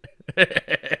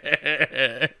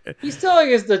that. He's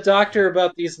telling us the doctor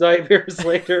about these nightmares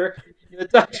later. The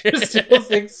doctor still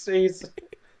thinks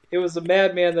it was a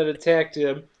madman that attacked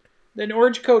him. Then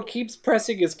Orange Coat keeps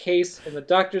pressing his case, and the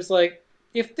doctor's like,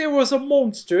 if there was a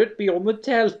monster, it'd be on the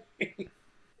telly.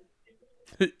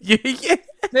 Yeah.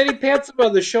 Then he pats him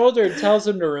on the shoulder and tells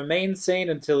him to remain sane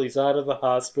until he's out of the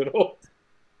hospital.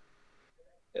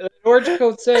 And Orange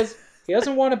Coat says he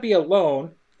doesn't want to be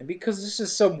alone, and because this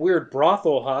is some weird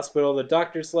brothel hospital, the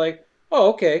doctor's like, oh,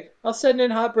 okay, I'll send in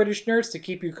hot British nurse to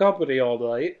keep you company all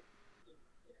night.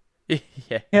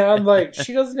 Yeah. And I'm like,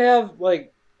 she doesn't have,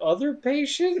 like, other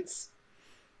patients?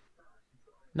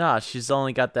 Nah, she's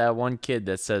only got that one kid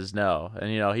that says no,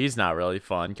 and he's not really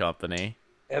fun company.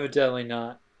 Evidently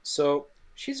not. So,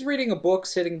 she's reading a book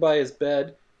sitting by his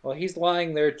bed while he's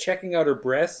lying there checking out her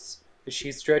breasts as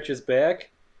she stretches back.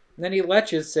 And then he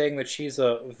leches, saying that she's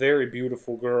a very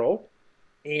beautiful girl.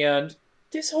 And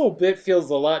this whole bit feels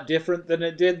a lot different than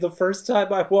it did the first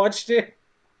time I watched it.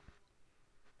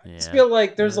 I just Yeah. feel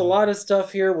like there's a lot of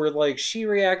stuff here where, like, she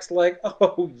reacts like,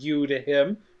 oh, you to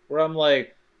him. Where I'm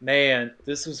like, man,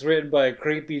 this was written by a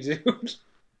creepy dude.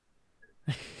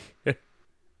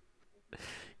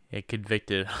 Yeah,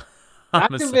 convicted. Not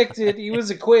homicide. convicted, he was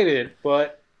acquitted,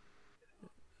 but,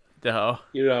 No.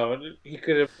 he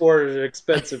could afford an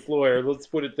expensive lawyer, let's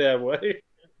put it that way.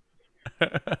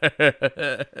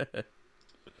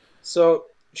 So,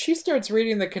 she starts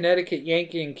reading the Connecticut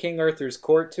Yankee and King Arthur's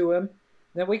Court to him.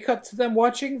 Then we cut to them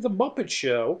watching The Muppet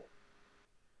Show.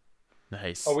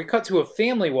 Nice. Oh, we cut to a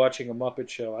family watching a Muppet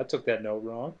Show. I took that note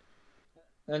wrong.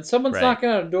 And someone's Right. knocking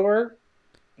on a door,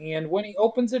 and when he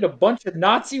opens it, a bunch of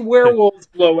Nazi werewolves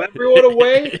blow everyone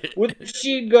away with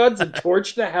machine guns and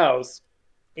torch the house.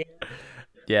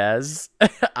 Yes.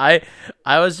 I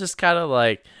was just kind of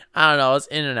like, I don't know, I was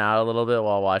in and out a little bit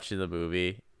while watching the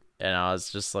movie. And I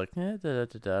was just like, And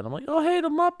I'm like, oh, hey, the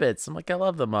Muppets. I'm like, I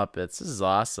love the Muppets. This is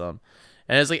awesome.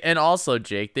 And it's like, and also,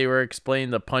 Jake, they were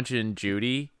explaining the Punch and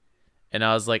Judy. And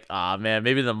I was like, ah, man,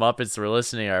 maybe the Muppets were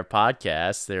listening to our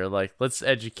podcast. They were like, let's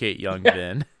educate young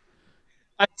Vin.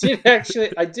 I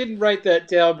didn't write that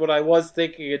down, but I was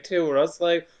thinking it too, where I was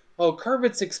like, oh,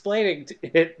 Kermit's explaining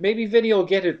it. Maybe Vinny will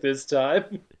get it this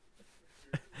time.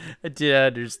 I did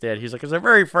understand. He's like, it's a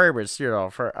very famous,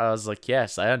 I was like,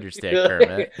 yes, I understand,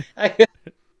 Kermit. I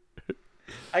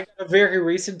got a very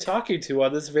recent talking to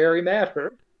on this very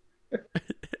matter.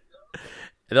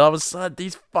 And all of a sudden,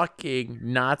 these fucking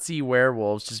Nazi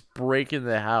werewolves just break into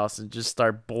the house and just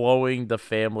start blowing the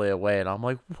family away. And I'm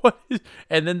like, what?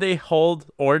 And then they hold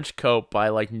Orange Coat by,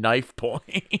 like, knife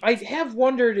point. I have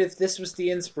wondered if this was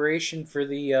the inspiration for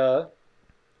the,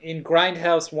 in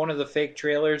Grindhouse, one of the fake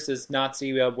trailers is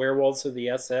Nazi werewolves of the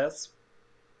SS.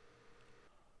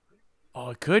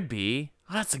 Oh, it could be.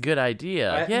 Oh, that's a good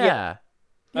idea. Yeah.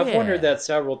 I've Yeah. wondered that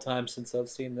several times since I've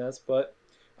seen this, but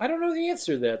I don't know the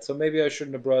answer to that, so maybe I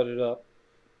shouldn't have brought it up.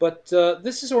 But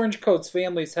this is Orange Coat's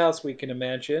family's house, we can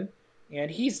imagine,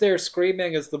 and he's there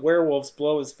screaming as the werewolves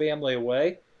blow his family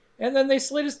away, and then they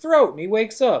slit his throat, and he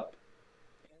wakes up.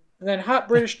 And then hot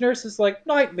British nurse is like,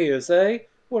 nightmares, eh?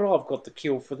 Well, I've got the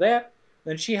cure for that.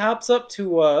 Then she hops up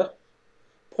to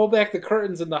pull back the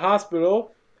curtains in the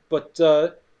hospital, but,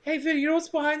 hey, Vin, you know what's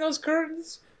behind those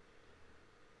curtains?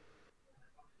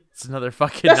 It's another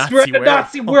fucking That's Nazi right, a werewolf.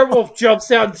 Nazi werewolf jumps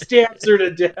out and stabs her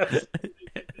to death.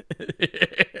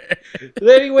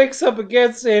 Then he wakes up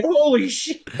again saying, holy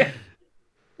shit.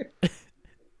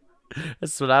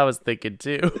 That's what I was thinking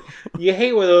too. You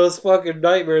hate when those fucking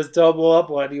nightmares double up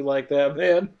on you like that,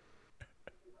 man.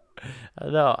 I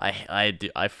know. I do.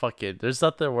 I fucking. There's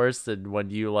nothing worse than when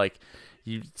you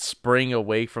spring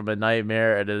awake from a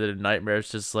nightmare and then the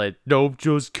nightmare's just like, nope,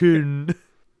 just kidding.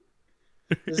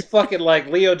 This fucking like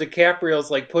Leo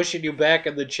DiCaprio's like pushing you back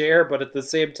in the chair, but at the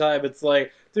same time, it's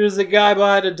like there's a guy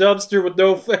behind a dumpster with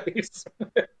no face,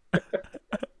 and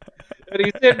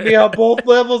he's hitting me on both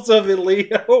levels of it,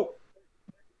 Leo.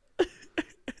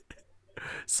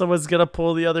 Someone's gonna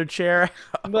pull the other chair.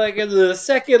 Like in the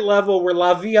second level where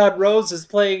La Vie en Rose is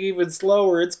playing even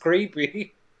slower, it's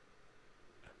creepy.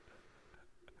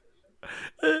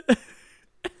 But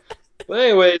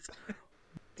anyways,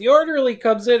 the orderly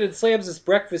comes in and slams his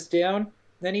breakfast down.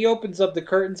 Then he opens up the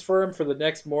curtains for him for the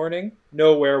next morning.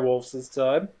 No werewolves this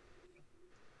time.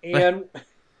 And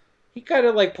he kind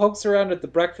of like pokes around at the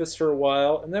breakfast for a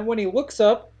while. And then when he looks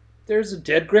up, there's a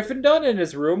dead Griffin Dunn in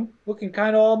his room, looking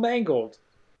kind of all mangled.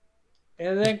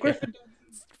 And then Griffin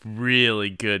Dunn... Really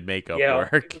good makeup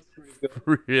work. It was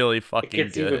pretty good. Really It fucking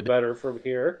gets good. even better from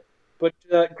here. But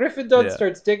Griffin Dunn Yeah.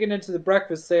 starts digging into the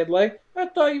breakfast, saying like, "I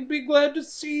thought you'd be glad to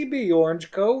see me, Orange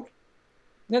Coat."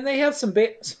 Then they have some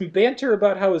banter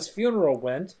about how his funeral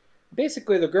went.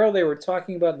 Basically, the girl they were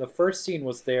talking about in the first scene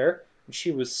was there, and she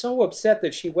was so upset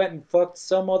that she went and fucked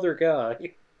some other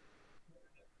guy.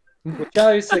 Which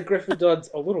obviously Griffin Dunn's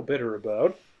a little bitter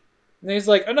about. And he's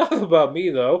like, "Enough about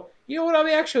me, though. You know what I'm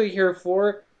actually here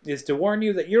for? Is to warn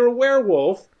you that you're a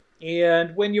werewolf,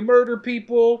 and when you murder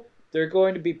people, they're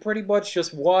going to be pretty much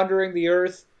just wandering the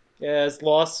earth as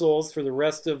lost souls for the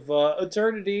rest of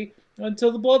eternity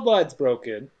until the bloodline's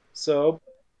broken. So,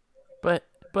 But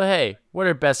hey, what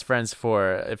are best friends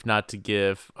for if not to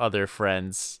give other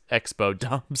friends expo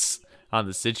dumps on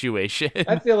the situation?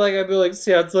 I feel like I'd be like,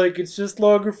 sounds like it's just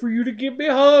longer for you to give me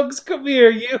hugs. Come here,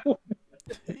 you."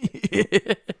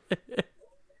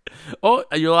 Oh,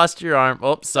 you lost your arm.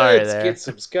 Oh, sorry Let's there. get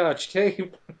some scotch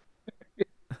tape.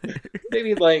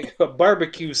 Maybe like a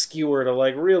barbecue skewer to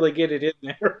like really get it in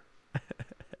there.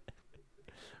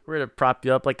 We're gonna prop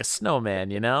you up like a snowman,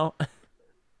 you know?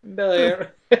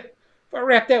 But, if I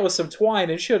wrap that with some twine,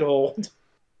 it should hold.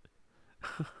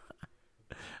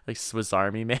 Like Swiss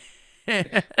Army man.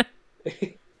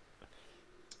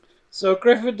 So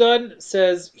Griffin Dunn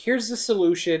says, "Here's the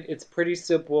solution. It's pretty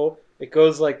simple. It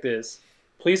goes like this.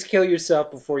 Please kill yourself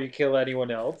before you kill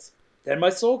anyone else. Then my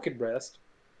soul can rest."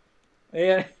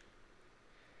 And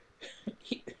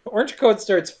Orange Coat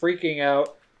starts freaking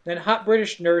out. Then Hot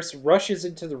British Nurse rushes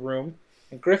into the room,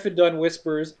 and Griffin Dunn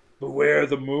whispers, "Beware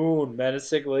the moon,"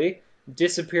 menacingly, and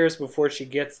disappears before she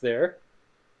gets there.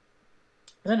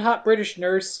 Then Hot British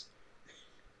Nurse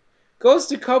goes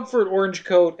to comfort Orange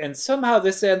Coat, and somehow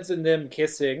this ends in them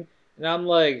kissing. And I'm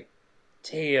like,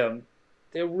 damn,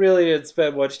 they really didn't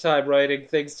spend much time writing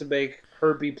things to make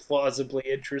her be plausibly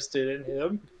interested in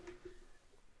him.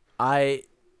 I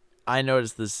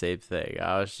noticed the same thing.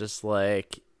 I was just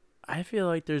like, I feel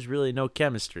like there's really no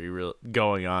chemistry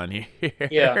going on here.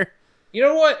 Yeah. You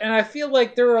know what? And I feel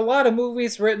like there were a lot of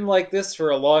movies written like this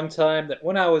for a long time that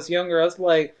when I was younger, I was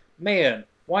like, man,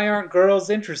 why aren't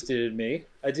girls interested in me?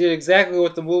 I did exactly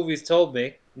what the movies told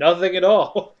me. Nothing at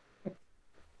all.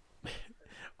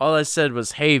 All I said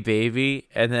was, "Hey, baby,"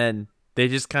 and then they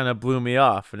just kind of blew me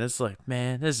off. And it's like,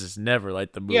 man, this is never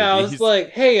like the movies. Yeah, I was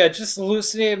like, hey, I just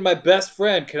hallucinated my best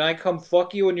friend. Can I come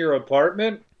fuck you in your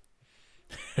apartment?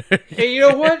 Hey, you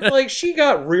know what? Like, she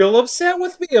got real upset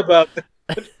with me about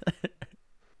that.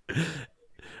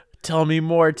 Tell me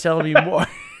more. Tell me more.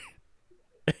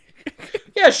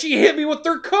 Yeah, she hit me with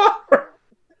her car.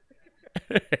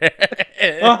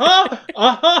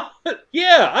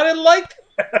 Yeah, I didn't like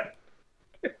that.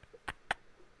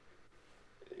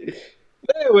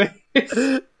 Anyway,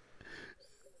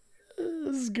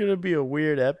 This is gonna be a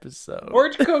weird episode.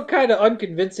 Orange Coat kind of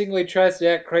unconvincingly tries to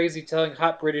act crazy, telling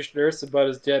Hot British Nurse about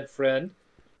his dead friend.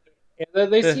 And then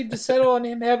they seem to settle on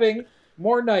him having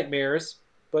more nightmares,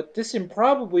 but this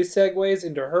improbably segues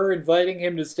into her inviting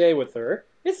him to stay with her.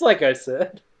 It's like I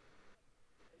said.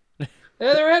 Now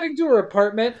they're heading to her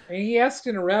apartment, and he asks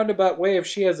in a roundabout way if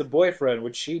she has a boyfriend,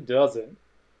 which she doesn't.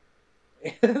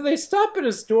 And they stop at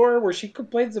a store where she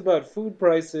complains about food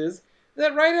prices.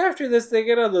 Then right after this, they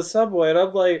get on the subway, and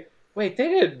I'm like, wait, they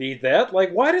didn't need that.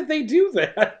 Like, why did they do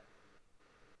that?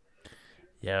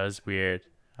 Yeah, it was weird.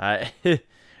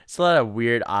 It's a lot of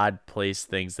weird, odd place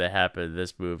things that happen in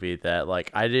this movie that,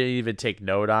 like, I didn't even take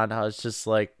note on. I was just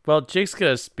like, well, Jake's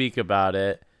gonna speak about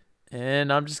it,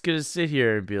 and I'm just gonna sit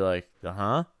here and be like,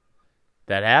 that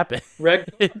happened.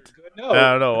 Red, I good note.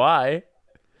 don't know why.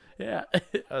 Yeah,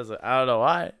 I was like, I don't know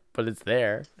why, but it's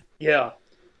there. Yeah.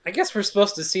 I guess we're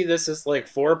supposed to see this as like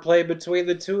foreplay between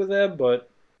the two of them, but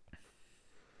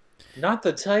not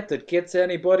the type that gets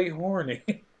anybody horny.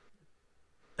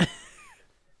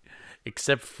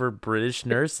 Except for British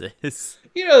nurses.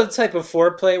 You know the type of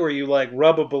foreplay where you like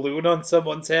rub a balloon on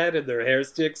someone's head and their hair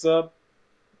sticks up?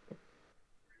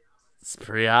 It's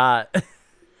pretty hot.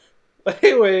 But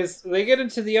anyways, they get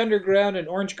into the underground and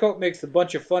Orange Coat makes a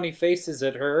bunch of funny faces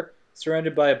at her,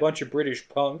 surrounded by a bunch of British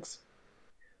punks.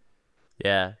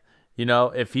 Yeah. You know,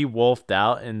 if he wolfed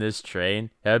out in this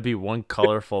train, that would be one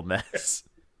colorful mess.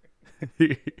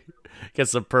 Get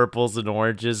some purples and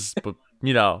oranges, but,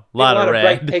 you know, a A lot lot of of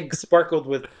bright red. pink sparkled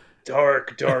with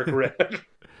dark, dark red.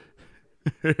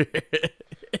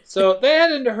 So they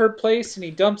head into her place and he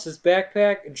dumps his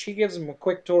backpack and she gives him a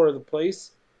quick tour of the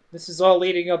place. This is all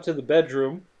leading up to the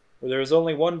bedroom, where there is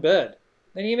only one bed.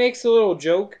 Then he makes a little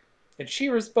joke, and she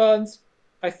responds,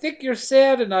 I think you're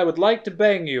sad and I would like to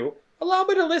bang you. Allow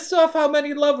me to list off how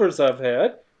many lovers I've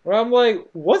had. Where I'm like,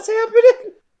 what's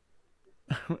happening?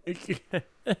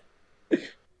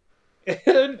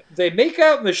 And they make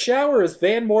out in the shower as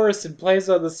Van Morrison plays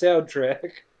on the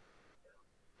soundtrack.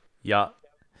 Yeah.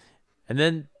 And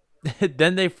then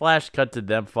then they flash cut to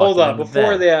them fucking Hold on, in the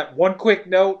before bed. that, one quick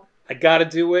note. I gotta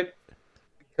do it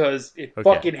because it Okay.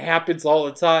 fucking happens all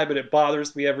the time and it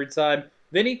bothers me every time.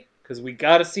 Vinny, because we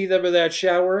gotta see them in that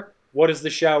shower. What does the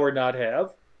shower not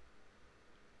have?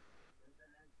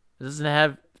 It doesn't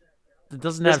have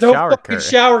There's have no shower fucking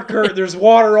curtain. shower curtain. There's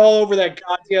water all over that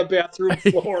goddamn bathroom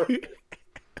floor.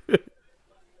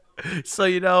 So,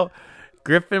 you know,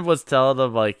 Griffin was telling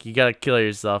him like, you gotta kill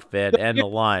yourself, man, and the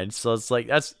line. So it's like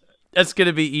that's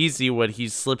gonna be easy when he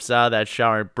slips out of that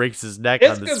shower and breaks his neck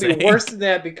It's on the gonna sink. be worse than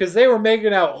that because they were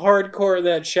making out hardcore in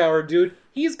that shower, dude.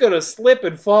 He's gonna slip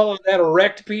and fall on that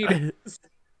erect penis.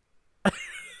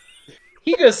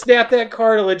 He gonna snap that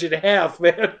cartilage in half,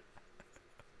 man.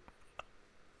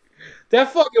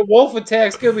 That fucking wolf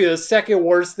attack's gonna be the second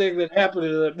worst thing that happened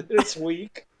to them this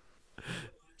week.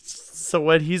 So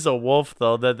when he's a wolf,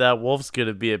 though, that wolf's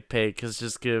gonna be in pain because it's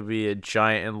just gonna be a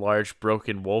giant enlarged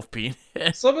broken wolf penis.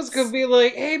 Someone's gonna be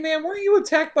like, "Hey, man, weren't you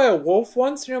attacked by a wolf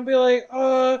once?" And I'll be like,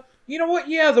 you know what?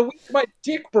 Yeah, the week my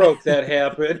dick broke, that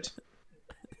happened."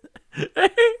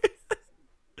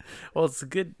 Well, it's a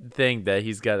good thing that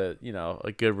he's got a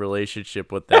good relationship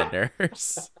with that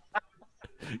nurse.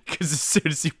 Because as soon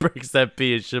as he breaks that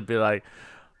penis, she'll be like,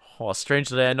 "Oh,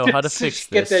 strangely, I know how to fix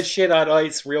Get that this." shit on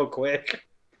ice real quick.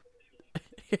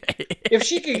 If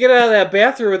she could get out of that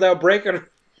bathroom without breaking her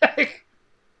neck.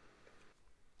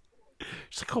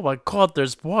 She's like, "Oh my god,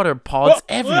 there's water pods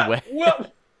everywhere."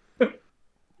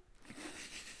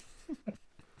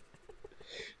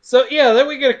 So yeah, then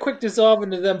we get a quick dissolve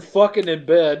into them fucking in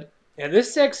bed, and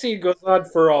this sex scene goes on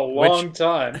for a long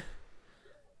time.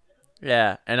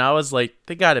 Yeah, and I was like,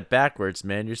 they got it backwards,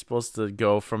 man. You're supposed to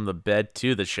go from the bed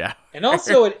to the shower. And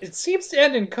also, it seems to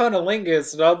end in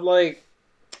cunnilingus, and I'm like,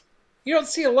 you don't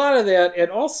see a lot of that,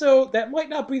 and also, that might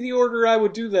not be the order I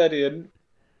would do that in.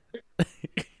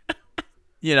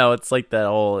 You know, it's like that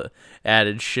whole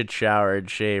added shit shower and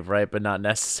shave, right? But not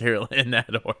necessarily in that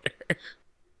order.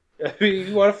 I mean,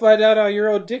 you want to find out how your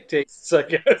own dick tastes, I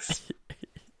guess.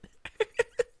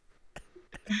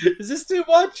 Is this too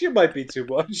much? It might be too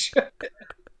much.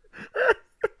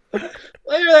 Later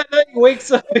that night, he wakes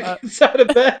up and gets out of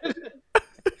bed,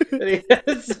 and he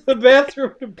heads to the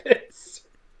bathroom to piss.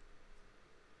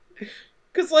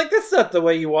 Because, like, that's not the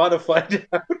way you want to find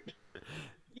out.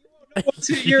 You won't know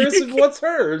what's yours and what's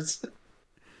hers.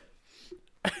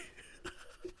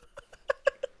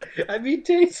 I mean,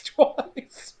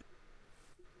 taste-wise.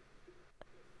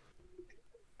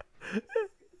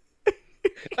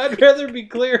 I'd rather be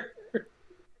clear.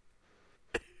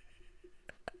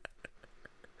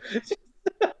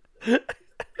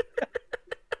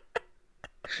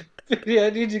 Maybe I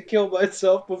need to kill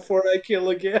myself before I kill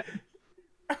again.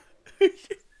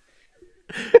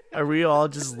 Are we all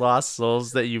just lost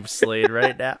souls that you've slayed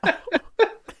right now?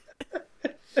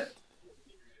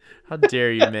 How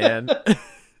dare you, man?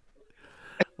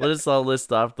 Let us all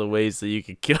list off the ways that you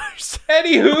could kill yourself.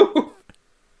 Anywho,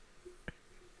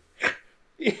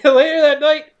 later that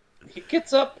night, he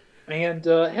gets up and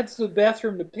heads to the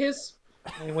bathroom to piss.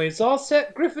 And when he's all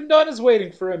set, Griffin Dunn is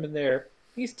waiting for him in there.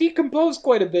 He's decomposed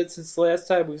quite a bit since the last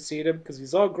time we've seen him because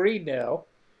he's all green now.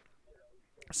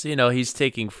 So, you know, he's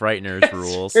taking Frightener's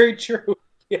rules. Very true.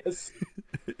 Yes.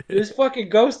 His fucking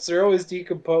ghosts are always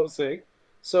decomposing.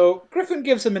 So Griffin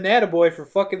gives him an attaboy for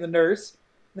fucking the nurse.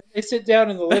 Then they sit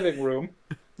down in the living room.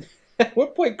 At one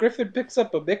point, Griffin picks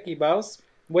up a Mickey Mouse,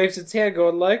 waves its hand,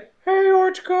 going like, "Hey,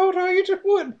 Orange Coat, how you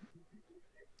doing?"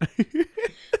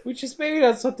 which is maybe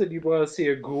not something you'd want to see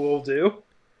a ghoul do.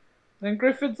 And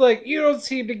Griffin's like, you don't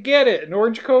seem to get it. And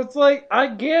Orange Coat's like, I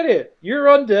get it. You're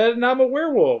undead and I'm a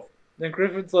werewolf. Then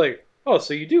Griffin's like, oh,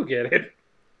 so you do get it.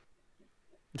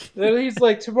 Then he's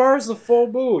like, tomorrow's the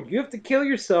full moon. You have to kill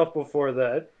yourself before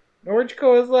that. And Orange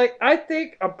Coat is like, I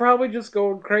think I'm probably just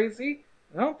going crazy.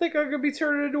 I don't think I'm going to be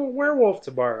turning into a werewolf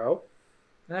tomorrow.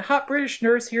 And a hot British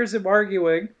nurse hears him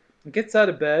arguing and gets out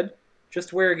of bed,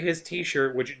 just wearing his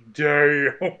t-shirt, which,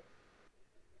 damn.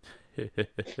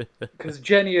 Because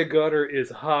Jenny Agutter is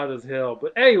hot as hell.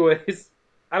 But anyways,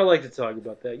 I don't like to talk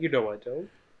about that. You know I don't.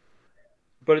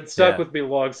 But it stuck with me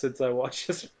long since I watched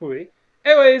this movie.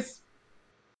 Anyways,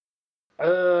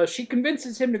 she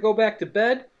convinces him to go back to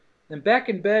bed. Then back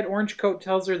in bed, Orange Coat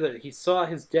tells her that he saw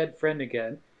his dead friend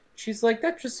again. She's like,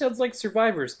 that just sounds like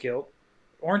survivor's guilt.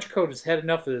 Orange Coat has had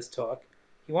enough of this talk.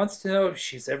 He wants to know if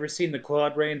she's ever seen the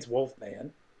Claude Rains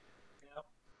Wolfman.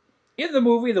 In the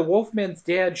movie, the Wolfman's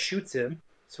dad shoots him,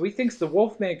 so he thinks the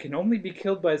Wolfman can only be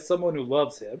killed by someone who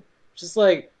loves him. Just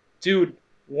like, dude,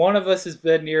 one of us has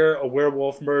been near a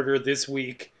werewolf murder this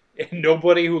week, and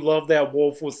nobody who loved that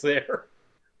wolf was there.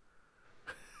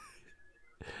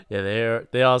 Yeah,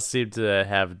 they all seem to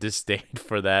have disdain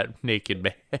for that naked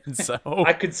man. So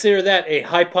I consider that a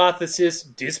hypothesis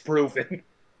disproven.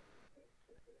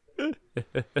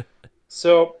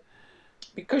 So,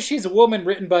 because she's a woman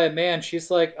written by a man,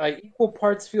 she's like, I equal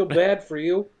parts feel bad for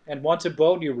you and want to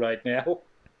bone you right now.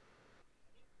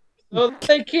 So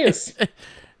they kiss.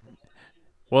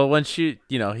 well, when he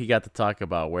got to talk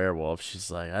about werewolves,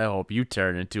 she's like, I hope you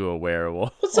turn into a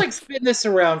werewolf. Let's like spin this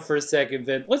around for a second,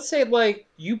 Vin. Let's say like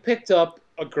you picked up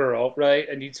a girl, right,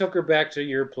 and you took her back to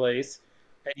your place,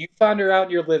 and you found her out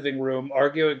in your living room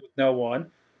arguing with no one.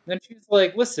 And then she's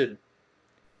like, listen,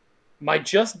 my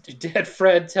just dead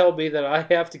friend tell me that I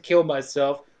have to kill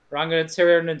myself or I'm going to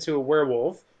turn into a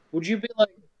werewolf. Would you be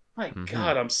like, my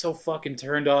God, I'm so fucking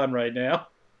turned on right now?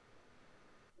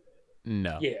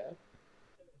 No. Yeah.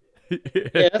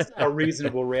 Yeah, that's not a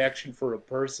reasonable reaction for a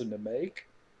person to make.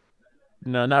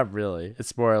 No, not really.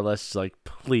 It's more or less like,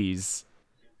 please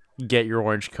get your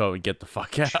orange coat and get the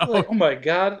fuck out. Like, oh my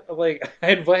God, like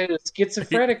I invited a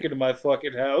schizophrenic into my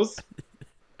fucking house.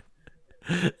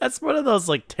 That's one of those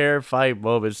like terrifying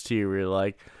moments to you where you're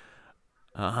like,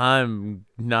 I'm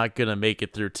not gonna make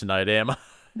it through tonight, am I?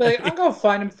 Like, I'm gonna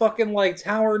find him fucking like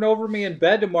towering over me in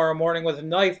bed tomorrow morning with a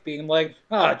knife, being like,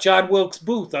 John Wilkes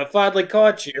Booth, I finally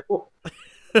caught you.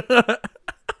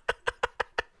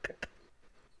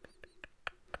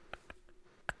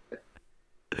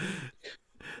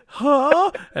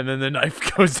 Huh? And then the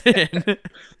knife goes in.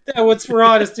 That what's for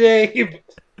Honest Abe.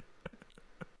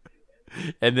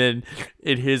 And then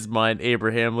in his mind,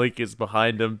 Abraham Lincoln's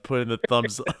behind him, putting the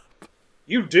thumbs up.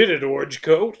 You did it, Orange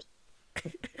Coat.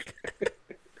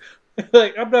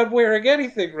 Like, I'm not wearing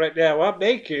anything right now. I'm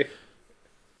naked.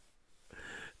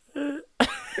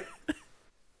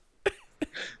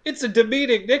 It's a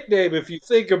demeaning nickname if you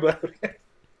think about it.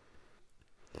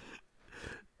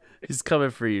 He's coming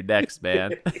for you next,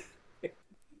 man.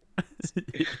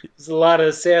 There's a lot of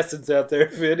assassins out there,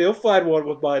 Finn. He'll find one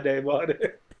with my name on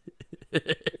it.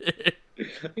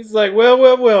 He's like,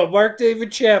 well, Mark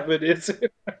David Chapman. It's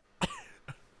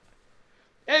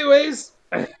anyways.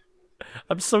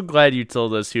 I'm so glad you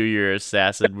told us who your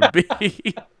assassin would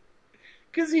be.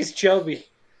 Because he's chubby.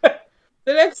 The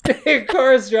next day, a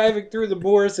car is driving through the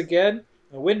moors again.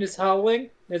 The wind is howling.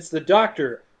 It's the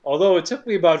doctor. Although it took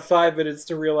me about 5 minutes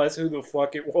to realize who the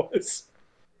fuck it was.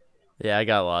 Yeah, I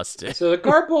got lost too. So the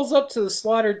car pulls up to the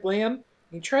slaughtered lamb.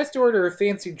 He tries to order a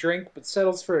fancy drink, but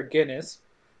settles for a Guinness.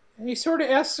 And he sort of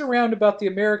asks around about the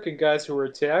American guys who were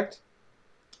attacked.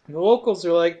 And the locals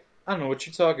are like, I don't know what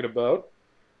you're talking about.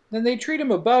 Then they treat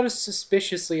him about as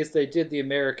suspiciously as they did the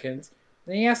Americans.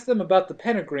 And he asks them about the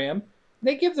pentagram.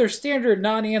 They give their standard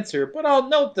non-answer, but I'll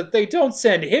note that they don't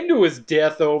send him to his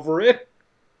death over it.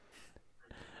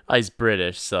 He's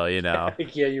British, so you know.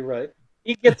 Yeah, you're right.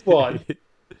 He gets one.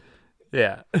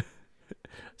 Yeah.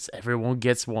 So everyone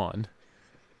gets one.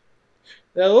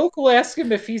 The local asks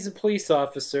him if he's a police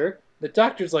officer. The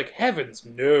doctor's like, heavens,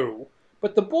 no.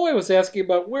 But the boy was asking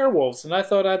about werewolves, and I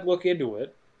thought I'd look into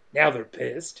it. Now they're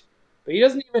pissed. But he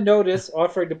doesn't even notice,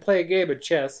 offering to play a game of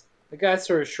chess. The guy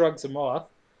sort of shrugs him off.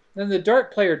 Then the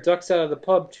dart player ducks out of the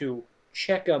pub to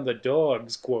check on the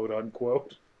dogs, quote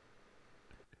unquote.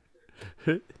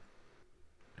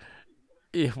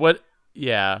 What?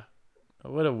 Yeah.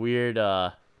 What a weird.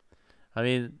 I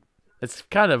mean, it's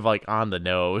kind of like on the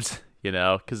nose, you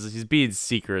know, because he's being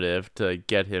secretive to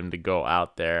get him to go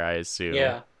out there, I assume.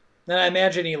 Yeah. Then I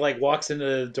imagine he like walks into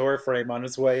the door frame on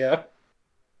his way up.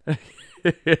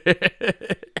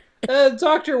 The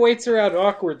doctor waits around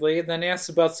awkwardly and then asks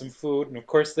about some food, and of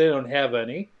course they don't have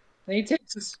any. And he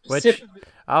takes a sip Which of it.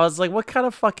 I was like, what kind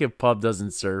of fucking pub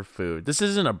doesn't serve food? This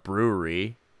isn't a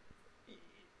brewery.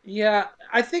 Yeah,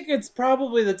 I think it's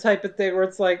probably the type of thing where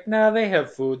it's like, nah, they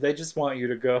have food. They just want you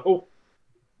to go.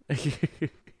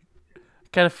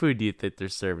 What kind of food do you think they're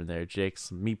serving there, Jake?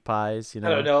 Some meat pies, I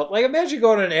don't know. Like, imagine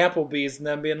going to an Applebee's and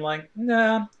then being like,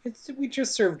 nah, we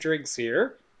just serve drinks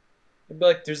here. I'd be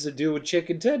like, there's a dude with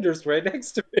chicken tenders right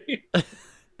next to me.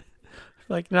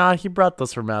 Like, nah, he brought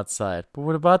those from outside. But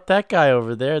what about that guy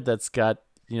over there that's got,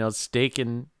 steak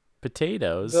and Be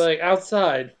potatoes? like,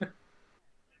 outside.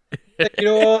 Like, you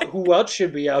know what? Who else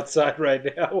should be outside right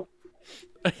now?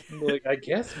 I'd be like, I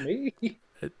guess me.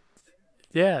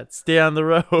 Yeah, stay on the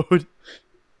road.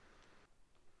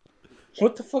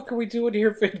 What the fuck are we doing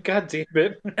here, Finn? God damn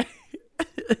it.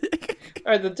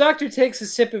 Alright, the doctor takes a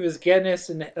sip of his Guinness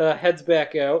and heads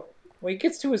back out. When he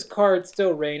gets to his car, it's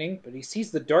still raining, but he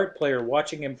sees the dart player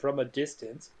watching him from a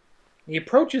distance. He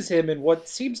approaches him in what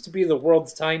seems to be the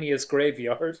world's tiniest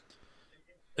graveyard.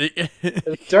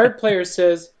 The dart player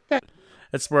says,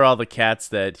 That's where all the cats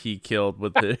that he killed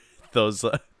with those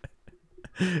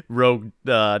rogue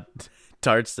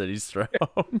darts that he's thrown.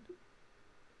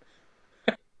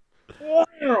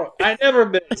 wow, I never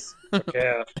miss.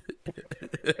 Okay.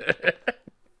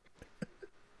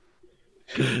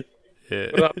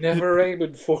 But I'm never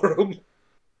aiming for him.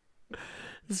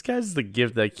 This guy's the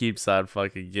gift that keeps on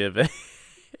fucking giving.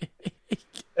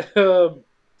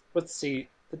 Let's see.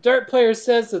 The dart player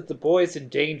says that the boy's in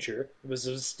danger. It was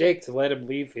a mistake to let him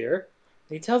leave here.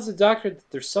 And he tells the doctor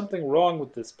that there's something wrong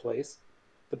with this place.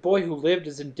 The boy who lived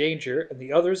is in danger, and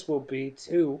the others will be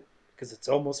too, because it's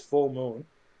almost full moon.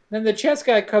 Then the chess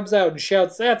guy comes out and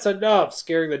shouts, "That's enough!"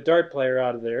 scaring the dart player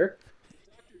out of there.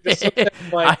 Just looks at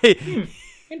him like,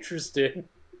 interesting.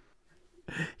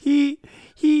 he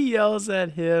yells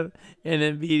at him, and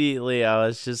immediately I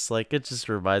was just like, it just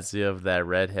reminds me of that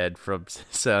redhead from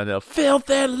Silent Hill.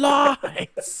 Filthy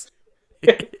lines.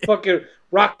 Fucking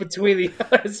rock between the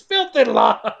eyes. Filthy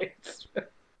lines.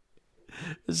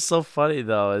 It's so funny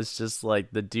though. It's just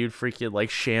like the dude freaking like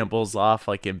shambles off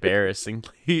like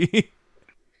embarrassingly,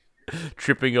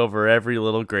 tripping over every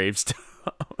little gravestone.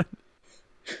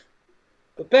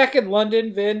 But back in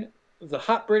London, Vin, the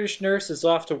hot British nurse is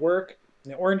off to work,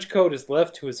 and the orange coat is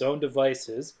left to his own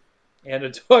devices, and a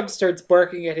dog starts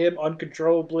barking at him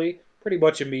uncontrollably pretty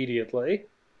much immediately.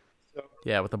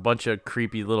 Yeah, with a bunch of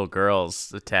creepy little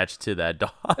girls attached to that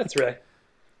dog. That's right.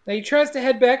 Now he tries to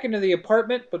head back into the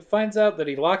apartment, but finds out that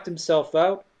he locked himself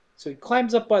out, so he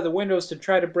climbs up by the windows to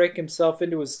try to break himself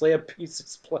into his slab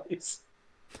piece's place.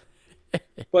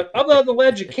 But up on the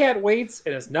ledge, a cat waits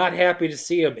and is not happy to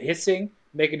see him hissing,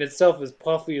 making itself as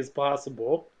puffy as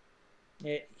possible.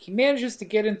 He manages to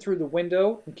get in through the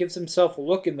window and gives himself a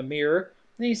look in the mirror.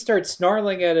 Then he starts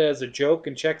snarling at it as a joke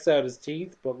and checks out his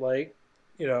teeth, but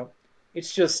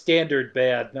it's just standard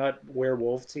bad, not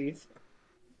werewolf teeth.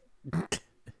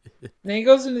 Then he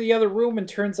goes into the other room and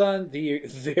turns on the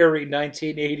very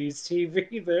 1980s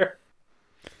TV there.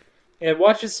 And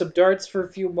watches some darts for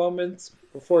a few moments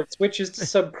before it switches to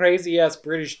some crazy-ass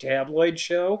British tabloid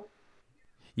show.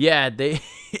 Yeah, they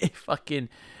fucking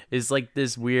is like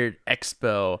this weird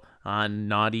expo on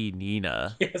Naughty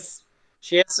Nina. Yes.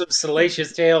 She has some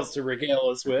salacious tales to regale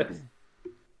us with.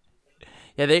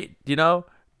 Yeah,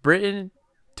 Britain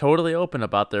totally open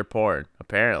about their porn,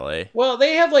 apparently. Well,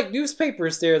 they have like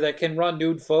newspapers there that can run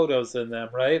nude photos in them,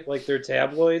 right? Like they're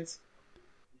tabloids.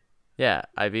 Yeah,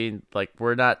 I mean, like,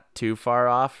 we're not too far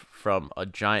off from a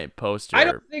giant I poster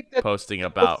don't think that posting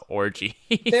about orgies.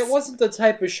 that wasn't the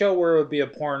type of show where it would be a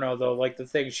porno, though, like the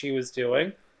thing she was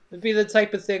doing. It'd be the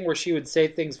type of thing where she would say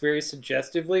things very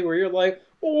suggestively, where you're like,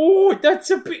 oh, that's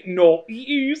a bit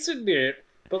naughty, isn't it?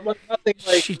 But like nothing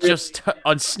like She really- just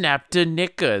unsnapped her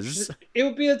knickers. It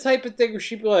would be the type of thing where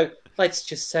she'd be like, let's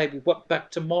just say we went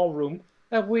back to my room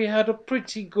and we had a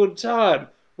pretty good time.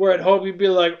 Where at home you'd be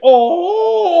like,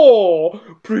 oh,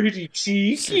 pretty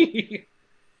cheeky.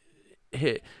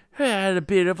 I had a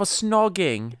bit of a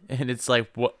snogging. And it's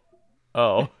like, what?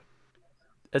 Oh.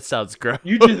 That sounds gross.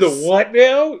 You did the what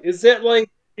now? Is that like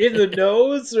in the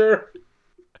nose or?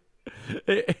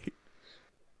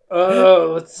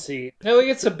 Oh, let's see. Now we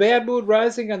get some Bad Mood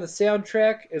Rising on the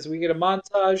soundtrack as we get a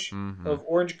montage of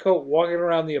Orange Coat walking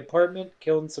around the apartment,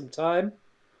 killing some time.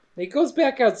 And he goes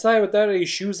back outside without any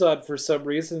shoes on for some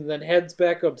reason, and then heads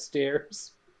back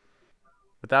upstairs.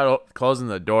 Without closing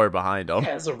the door behind him.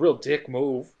 That's a real dick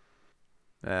move.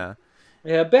 Yeah.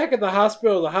 Yeah, back at the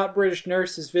hospital, the hot British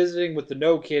nurse is visiting with the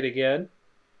No Kid again.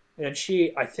 And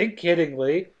she, I think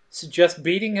kiddingly, suggest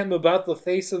beating him about the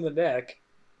face and the neck.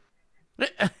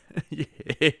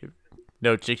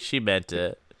 No, chick, she meant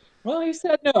it. Well, he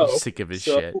said You no. sick of his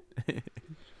So, shit.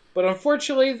 but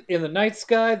unfortunately, in the night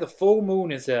sky, the full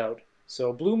moon is out.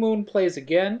 So Blue Moon plays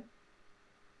again,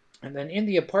 and then in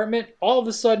the apartment, all of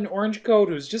a sudden, Orange Coat,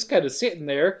 who's just kind of sitting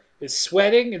there, is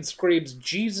sweating and screams,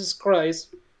 "Jesus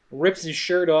Christ!" Rips his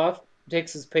shirt off,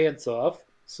 takes his pants off.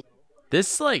 So,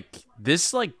 This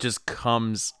just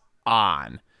comes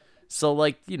on. So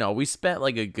like, we spent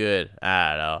like a good, I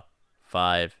don't know,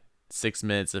 5-6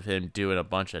 minutes of him doing a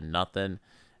bunch of nothing,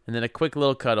 and then a quick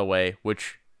little cutaway,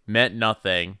 which meant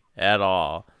nothing at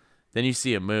all. Then you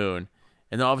see a moon,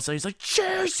 and then all of a sudden he's like,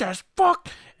 "Jesus fuck!"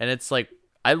 And it's like,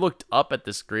 I looked up at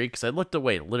the screen because I looked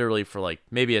away literally for like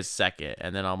maybe a second,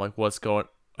 and then I'm like, "What's going?"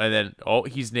 And then, oh,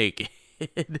 he's naked.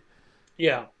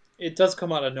 yeah, it does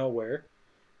come out of nowhere.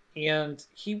 And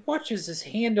he watches his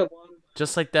hand along.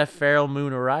 Just like that feral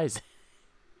moon horizon.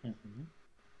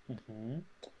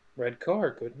 Red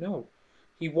car, good note.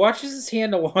 He watches his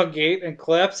hand elongate and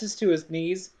collapses to his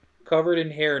knees, covered in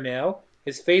hair now,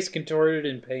 his face contorted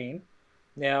in pain.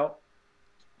 Now,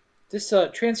 this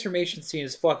transformation scene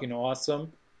is fucking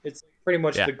awesome. It's pretty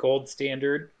much Yeah. the gold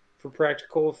standard for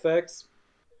practical effects.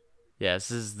 Yeah,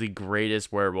 this is the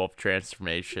greatest werewolf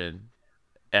transformation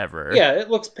ever. Yeah, it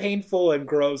looks painful and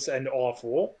gross and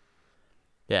awful.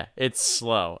 Yeah, it's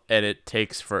slow and it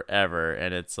takes forever,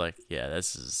 and it's like, yeah,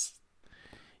 this is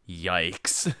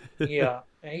yikes. Yeah,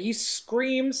 and he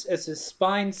screams as his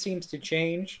spine seems to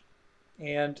change,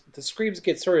 and the screams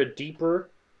get sort of deeper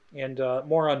and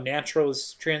more unnatural as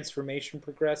his transformation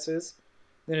progresses.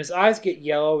 Then his eyes get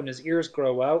yellow and his ears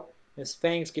grow out, and his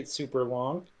fangs get super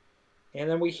long. And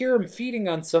then we hear him feeding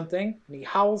on something, and he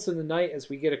howls in the night as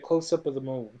we get a close up of the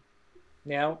moon.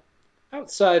 Now,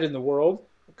 outside in the world,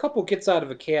 a couple gets out of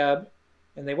a cab,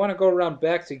 and they want to go around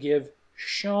back to give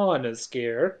Sean a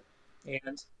scare.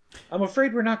 And I'm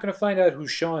afraid we're not going to find out who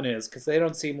Sean is, because they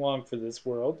don't seem long for this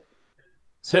world.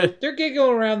 So they're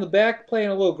giggling around the back, playing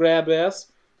a little grab ass.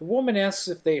 The woman asks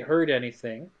if they heard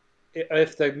anything,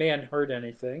 if the man heard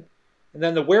anything. And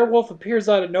then the werewolf appears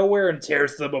out of nowhere and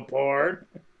tears them apart.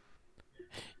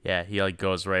 Yeah, he like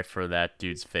goes right for that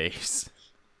dude's face.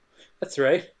 That's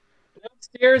right.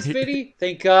 Downstairs, Vinny,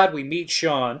 thank God we meet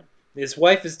Sean. His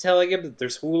wife is telling him that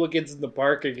there's hooligans in the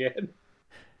park again.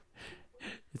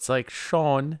 It's like,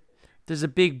 "Sean, there's a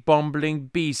big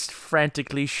bumbling beast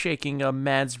frantically shaking a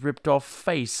man's ripped off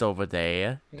face over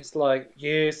there." He's like,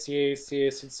 yes,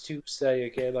 it's Tuesday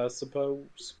again, I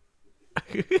suppose.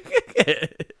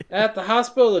 At the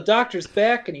hospital, the doctor's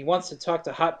back and he wants to talk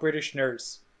to hot British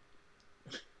nurse.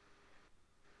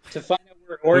 To find out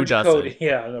where Orange Coat is.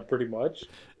 Yeah, no, pretty much.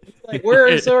 He's like, "Where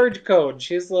is Orange Coat?" And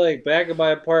she's like, "Back in my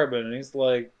apartment." And he's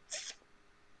like,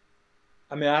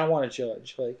 I mean, I don't want to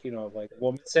judge. Like, like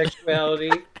woman's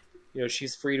sexuality,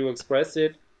 she's free to express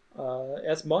it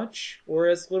as much or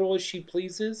as little as she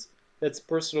pleases. That's a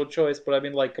personal choice, but I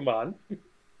mean, like, come on.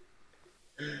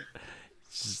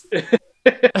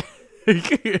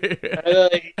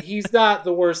 He's not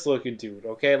the worst looking dude,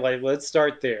 okay? Like, let's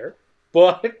start there.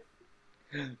 But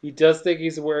he does think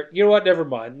he's aware. You know what? Never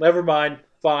mind. Never mind.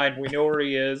 Fine. We know where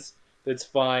he is. That's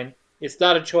fine. It's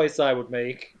not a choice I would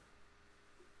make.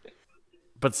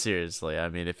 But seriously, I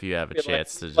mean, if you have a Yeah,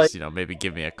 chance to like- just, maybe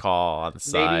give me a call on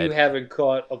the Maybe side. you haven't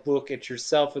caught a look at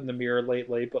yourself in the mirror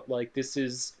lately, but like this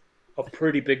is a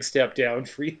pretty big step down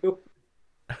for you.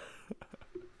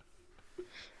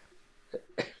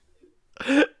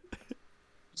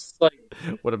 Just like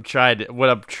What I'm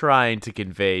trying to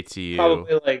convey to you.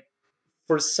 probably like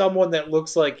for someone that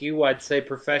looks like you, I'd say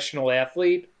professional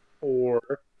athlete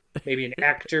or maybe an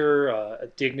actor, a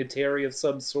dignitary of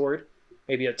some sort,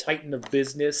 maybe a titan of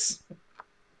business.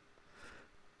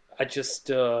 I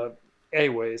just,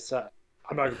 anyways, I'm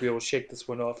not gonna be able to shake this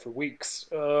one off for weeks.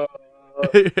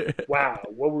 Wow,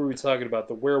 what were we talking about?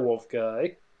 The werewolf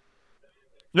guy.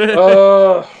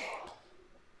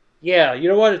 Yeah, you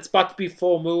know what? It's about to be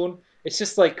full moon. It's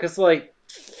just like, cause like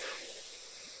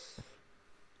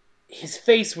his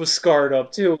face was scarred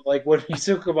up too. Like when he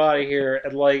took him out of here,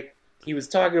 and like he was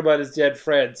talking about his dead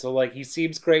friend, so like he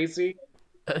seems crazy.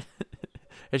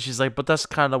 And she's like, "But that's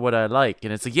kind of what I like."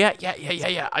 And it's like, yeah.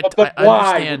 But I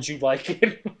why understand. would you like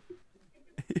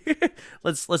it?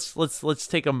 Let's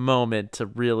take a moment to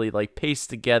really like paste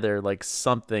together like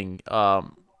something.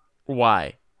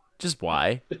 Why? Just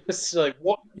why? It's like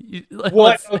what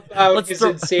What about his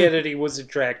insanity was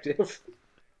attractive?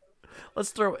 Let's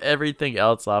throw everything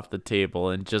else off the table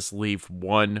and just leave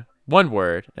one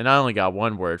word. And I only got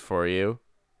one word for you.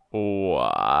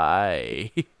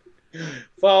 Why?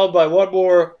 Followed by one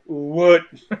more, what?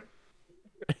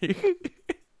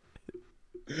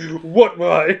 What,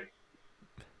 my?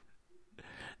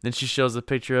 Then she shows a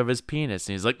picture of his penis,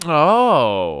 and he's like,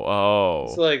 "Oh,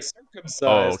 It's oh, like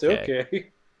circumcised. okay,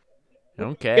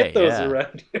 Okay. Get okay, those yeah,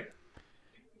 around here.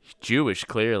 Jewish,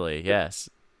 clearly, yes."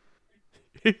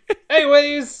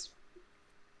 Anyways,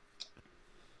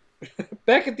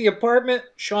 back at the apartment,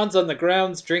 Sean's on the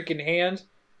grounds, drink in hand,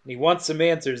 and he wants some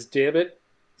answers, damn it.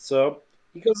 So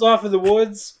he goes off in the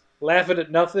woods, laughing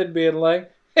at nothing, being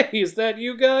like, hey, is that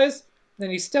you guys? Then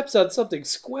he steps on something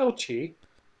squelchy.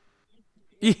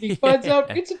 He finds out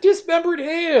Yeah. it's a dismembered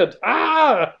hand.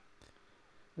 Ah!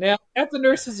 Now, at the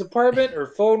nurse's apartment, her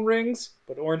phone rings,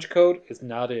 but Orange Coat is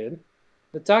not in.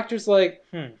 The doctor's like,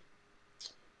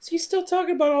 is he still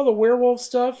talking about all the werewolf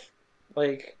stuff?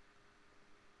 Like,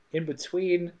 in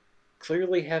between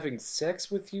clearly having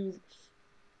sex with you?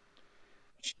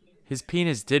 His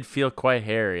penis did feel quite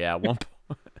hairy at one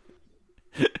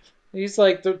point. He's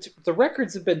like, the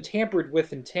records have been tampered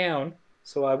with in town,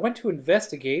 so I went to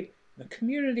investigate. The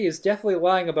community is definitely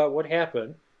lying about what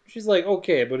happened. She's like,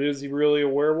 okay, but is he really a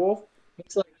werewolf?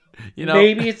 He's like, You know,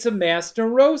 maybe it's a mass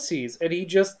neuroses, and he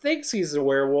just thinks he's a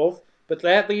werewolf, but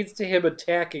that leads to him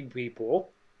attacking people.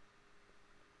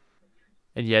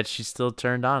 and yet she's still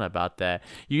turned on about that.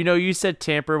 You know, you said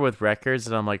tamper with records,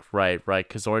 and I'm like, right,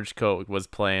 because Orange Coat was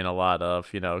playing a lot of,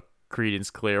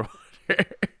 Creedence Clearwater.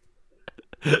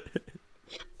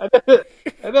 I bet,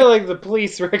 I bet like the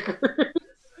police record.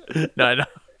 No, I know.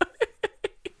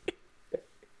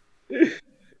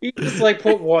 He just like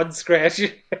put one scratch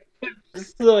in it.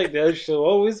 Just like that. She'll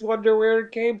always wonder where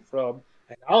it came from.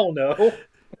 And I don't know.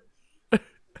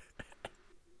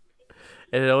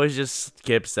 And it always just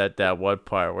skips at that one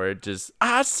part where it just,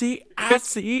 I see, I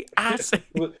see, I see.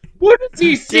 What does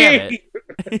he Damn see?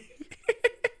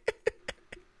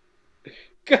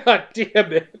 God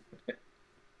damn it.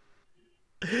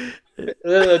 Then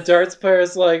the darts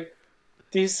player's like,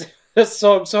 these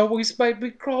songs always made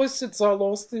me cry since I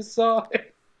lost this eye.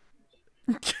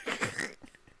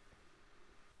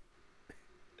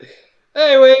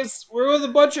 Anyways, we're with a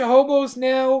bunch of hobos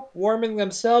now, warming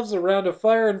themselves around a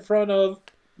fire in front of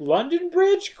London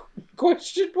Bridge?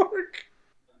 Question mark.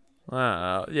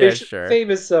 I don't know. Yeah, sure.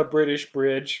 Famous British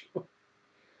bridge.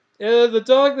 The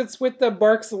dog that's with them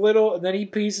barks a little, and then he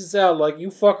pieces out like you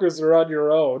fuckers are on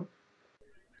your own.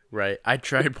 Right. I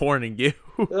tried warning you.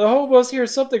 The hobos hear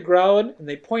something growling, and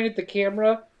they point at the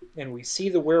camera, and we see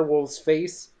the werewolf's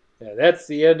face. Now, that's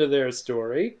the end of their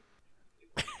story.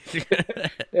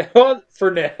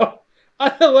 For now.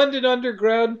 On the London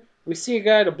Underground, we see a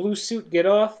guy in a blue suit get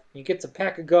off, and he gets a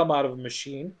pack of gum out of a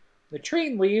machine. The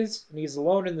train leaves, and he's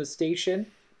alone in the station.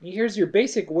 And he hears your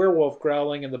basic werewolf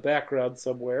growling in the background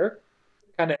somewhere,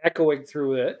 kind of echoing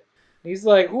through it. And he's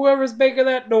like, whoever's making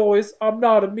that noise, I'm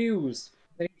not amused.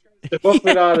 And he tries to hoof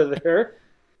it out of there.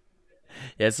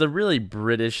 Yeah, it's a really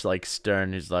British,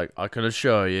 stern. He's like, I can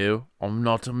assure you, I'm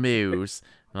not amused.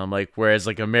 And I'm like, whereas,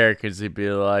 Americans, he'd be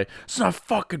like, it's not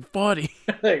fucking funny.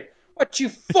 Like, what you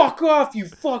fuck off, you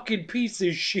fucking piece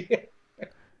of shit. I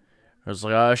was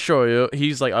like, I assure you.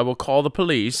 He's like, I will call the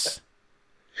police.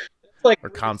 Like, Or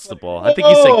constable. I think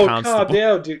he said calm constable.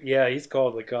 down, dude. Yeah, he's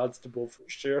called the constable for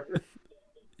sure.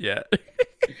 Yeah.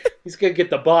 He's gonna get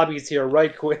the bobbies here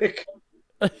right quick.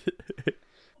 The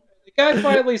guy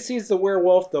finally sees the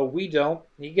werewolf, though we don't.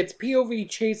 He gets POV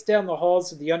chased down the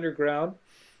halls of the underground.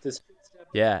 This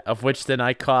Yeah, of which then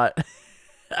I caught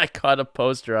I caught a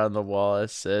poster on the wall that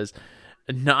says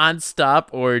non-stop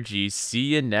orgies,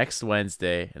 see you next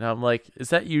Wednesday. And I'm like, is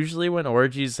that usually when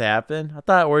orgies happen? I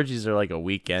thought orgies are like a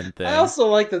weekend thing. I also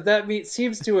like that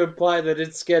seems to imply that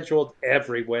it's scheduled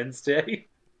every Wednesday.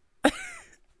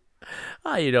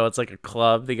 It's like a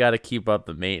club. They got to keep up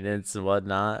the maintenance and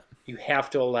whatnot. You have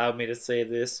to allow me to say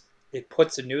this. It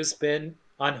puts a new spin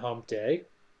on Hump Day.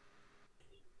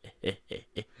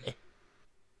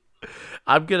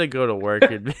 I'm gonna go to work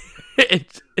and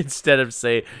instead of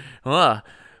saying,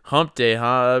 hump day,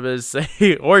 huh? I'm gonna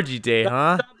say orgy day,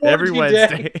 huh? Every Orgy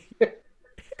day. Wednesday.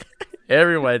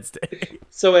 Every Wednesday.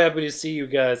 So happy to see you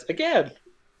guys again.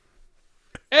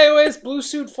 Anyways, Blue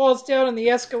Suit falls down on the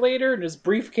escalator and his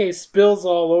briefcase spills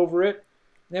all over it.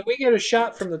 And then we get a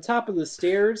shot from the top of the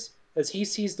stairs as he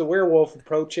sees the werewolf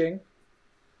approaching.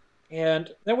 And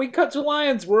then we cut to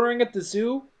lions roaring at the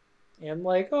zoo. And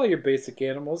your basic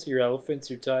animals, your elephants,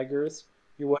 your tigers,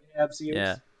 your what have yous.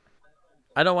 Yeah.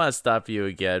 I don't want to stop you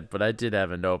again, but I did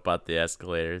have a note about the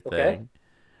escalator thing. Okay.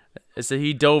 It said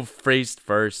he dove face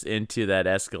first into that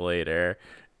escalator,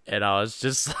 and I was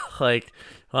just like,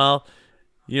 well,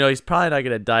 He's probably not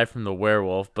gonna die from the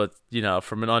werewolf, but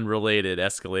from an unrelated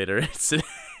escalator incident,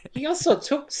 He also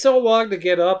took so long to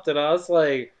get up that I was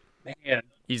like, man,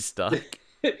 he's stuck.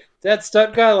 that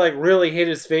stunt guy like really hit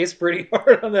his face pretty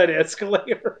hard on that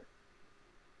escalator.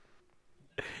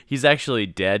 He's actually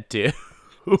dead too.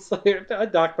 It's like, I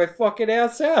knocked my fucking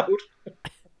ass out.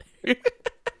 He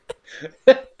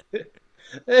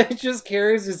just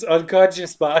carries his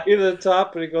unconscious body to the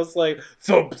top and he goes like,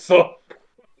 thump, thump.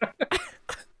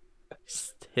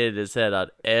 Hit his head on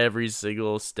every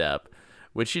single step,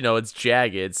 which it's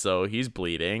jagged, so he's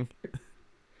bleeding.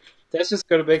 That's just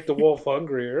going to make the wolf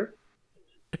hungrier.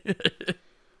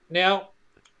 Now,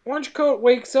 Orange Coat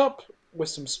wakes up with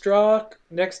some straw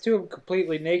next to him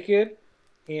completely naked,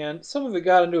 and some of it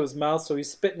got into his mouth, so he's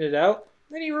spitting it out.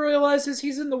 Then he realizes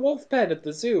he's in the wolf pen at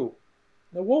the zoo.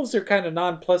 The wolves are kind of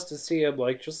nonplussed to see him,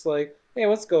 just like, hey,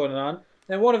 what's going on?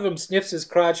 And one of them sniffs his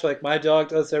crotch like my dog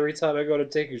does every time I go to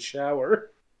take a shower.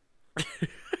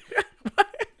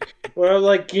 Where I'm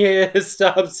like, yeah,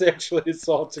 stop sexually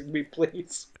assaulting me,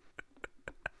 please.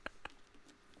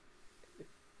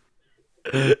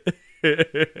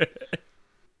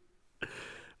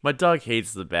 My dog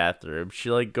hates the bathroom. She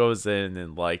goes in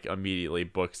and immediately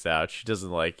books out. She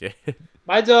doesn't like it.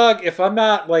 My dog, if I'm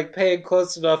not paying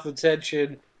close enough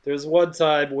attention, there's one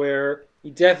time where he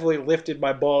definitely lifted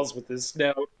my balls with his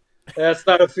snout. That's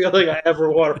not a feeling I ever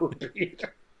want to repeat.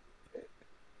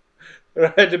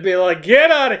 I had to be like,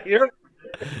 get out of here.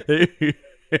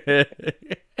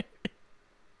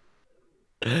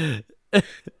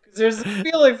 There's a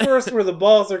feeling first where the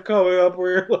balls are coming up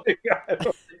where you're like,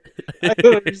 I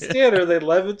don't understand. Are they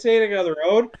levitating on their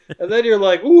own? And then you're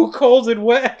like, ooh, cold and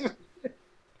wet.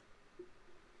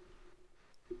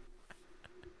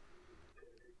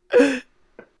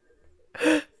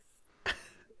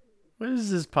 What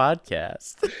is this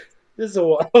podcast? This is a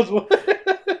wild one.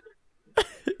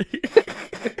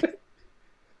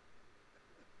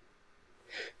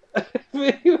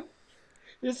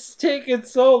 It's taking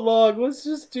so long. Let's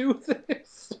just do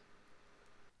this.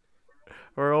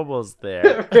 We're almost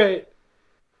there. Right.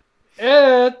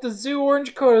 At the zoo,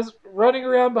 Orange Coat is running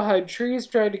around behind trees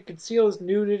trying to conceal his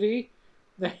nudity.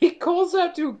 Now he calls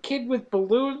out to a kid with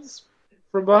balloons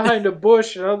from behind a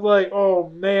bush, and I'm like, oh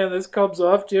man, this comes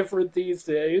off different these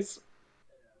days.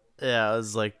 Yeah, I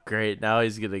was like, great. Now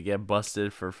he's gonna get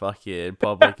busted for fucking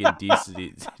public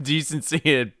decency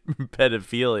and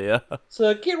pedophilia. So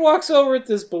the kid walks over with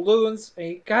his balloons, and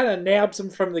he kind of nabs them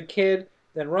from the kid,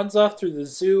 then runs off through the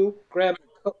zoo, grabs.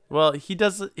 Well, he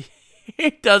does a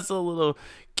little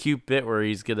cute bit where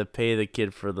he's gonna pay the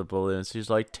kid for the balloons.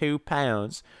 He's like,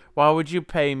 £2. Why would you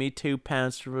pay me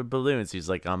 £2 for the balloons? He's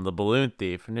like, I'm the balloon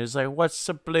thief. And he's like, what's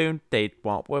the balloon thief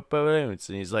want with balloons?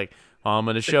 And he's like, oh, I'm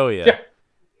gonna show you.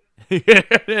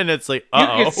 And it's like,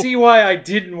 uh-oh. You can see why I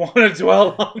didn't want to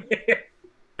dwell on it.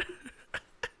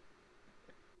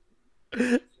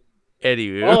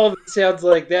 Anyway. All of it sounds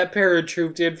like that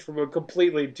paratrooped in from a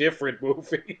completely different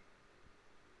movie.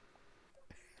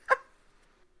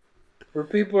 Where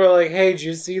people are like, hey, did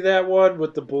you see that one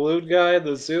with the balloon guy in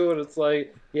the zoo? And it's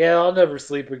like, yeah, I'll never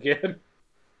sleep again.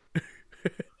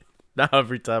 Now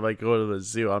every time I go to the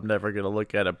zoo, I'm never going to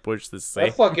look at a bush the same. I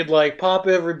fucking pop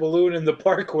every balloon in the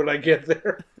park when I get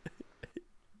there.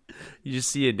 You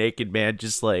just see a naked man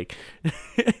just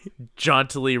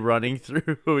jauntily running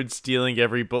through and stealing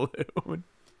every balloon.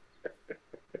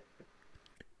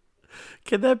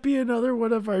 Can that be another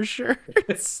one of our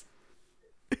shirts?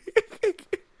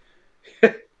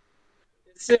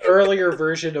 It's an earlier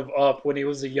version of Up when he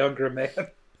was a younger man.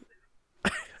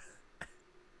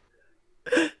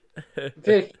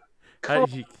 You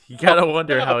gotta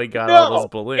wonder how he got all those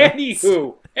balloons.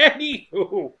 Anywho.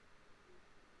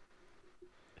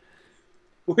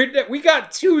 We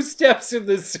got 2 steps in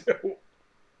the zoo.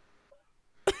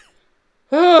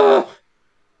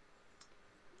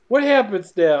 What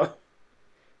happens now?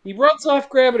 He runs off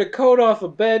grabbing a coat off a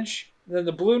bench, and then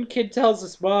the balloon kid tells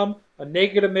his mom a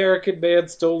naked American man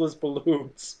stole his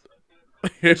balloons.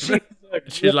 She's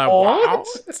like,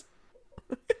 what?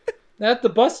 Now at the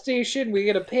bus station, we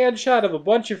get a pan shot of a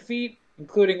bunch of feet,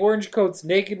 including Orange Coat's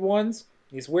naked ones.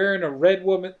 He's wearing a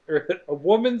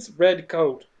woman's red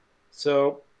coat.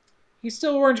 So, he's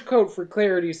still Orange Coat for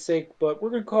clarity's sake, but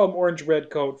we're going to call him Orange Red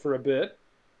Coat for a bit.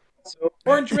 So,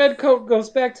 Orange Red Coat goes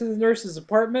back to the nurse's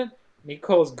apartment, and he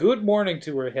calls good morning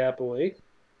to her happily.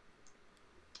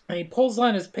 And he pulls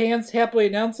on his pants, happily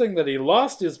announcing that he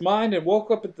lost his mind and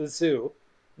woke up at the zoo.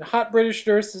 The hot British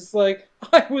nurse is like,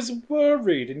 I was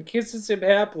worried, and kisses him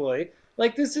happily.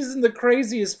 Like, this isn't the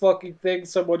craziest fucking thing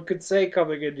someone could say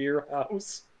coming into your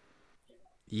house.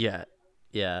 Yeah.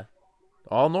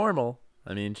 all normal.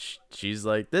 I mean, she's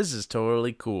like, this is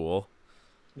totally cool.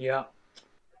 Yeah.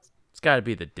 It's got to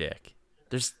be the dick.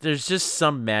 There's just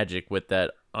some magic with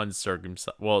that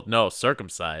uncircumcised. Well, no,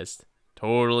 circumcised.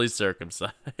 Totally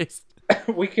circumcised.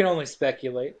 We can only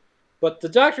speculate. But the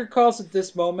doctor calls at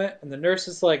this moment, and the nurse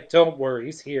is like, don't worry,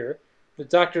 he's here. The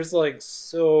doctor's like,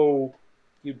 so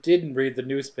you didn't read the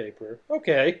newspaper.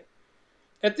 Okay.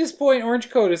 At this point,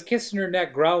 Orangecoat is kissing her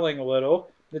neck, growling a little.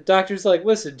 The doctor's like,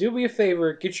 listen, do me a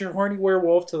favor, get your horny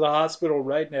werewolf to the hospital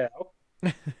right now.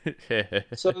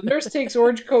 So the nurse takes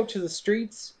Orangecoat to the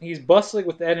streets. He's bustling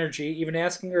with energy, even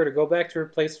asking her to go back to her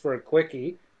place for a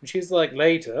quickie. And she's like,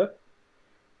 later.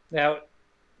 Now,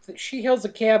 she hails a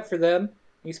cab for them.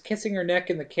 He's kissing her neck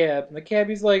in the cab. And the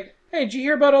cabbie's like, hey, did you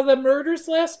hear about all them murders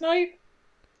last night?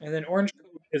 And then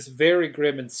Orangecoat is very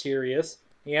grim and serious.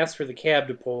 He asks for the cab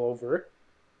to pull over.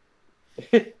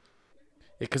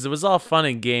 Because it was all fun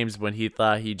and games when he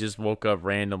thought he just woke up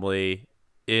randomly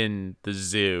in the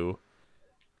zoo.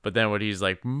 But then when he's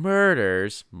like,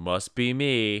 murders must be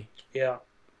me. Yeah.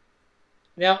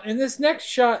 Now, in this next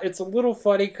shot, it's a little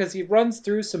funny because he runs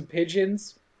through some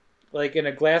pigeons, like in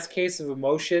a glass case of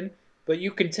emotion. But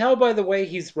you can tell by the way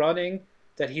he's running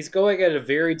that he's going at a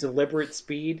very deliberate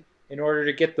speed in order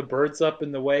to get the birds up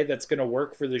in the way that's going to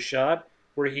work for the shot,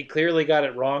 where he clearly got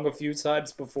it wrong a few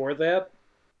times before that.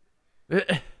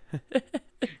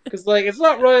 Because, like, it's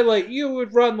not really like you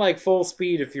would run, like, full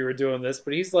speed if you were doing this,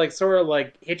 but he's, like, sort of,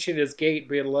 like, hitching his gait,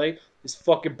 being like, these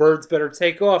fucking birds better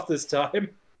take off this time.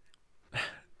 Yeah,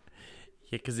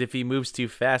 because if he moves too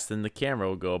fast, then the camera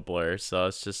will go blur. So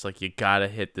it's just like, you gotta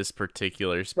hit this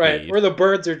particular speed. Right, where the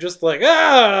birds are just like,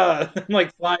 ah! And,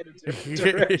 like, flying in a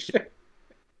different direction.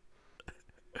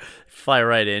 Fly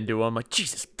right into him, like,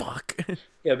 Jesus, fuck.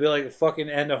 Yeah, be like the fucking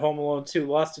end of Home Alone 2,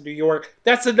 Lost in New York.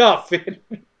 That's enough!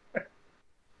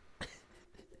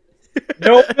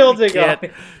 No building on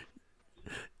it.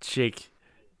 Jake.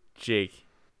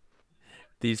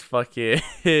 These fucking,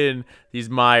 these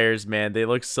Myers, man, they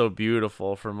look so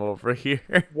beautiful from over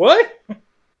here. What?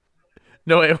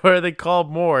 No, wait, what are they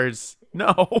called? Moors?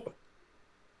 No.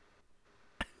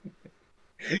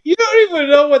 You don't even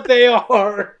know what they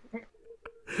are.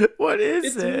 What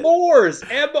is it? It's moors.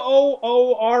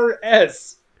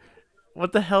 Moors.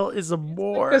 What the hell is a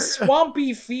moor? Like a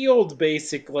swampy field,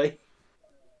 basically.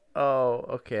 Oh,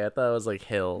 okay. I thought it was like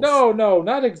hills. No,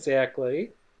 not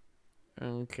exactly.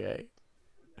 Okay.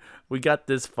 We got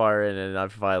this far in, and I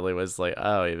finally was like,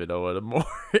 I don't even know what a moor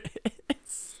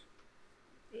is.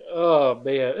 Oh,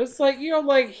 man. It's like, you know,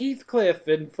 like Heathcliff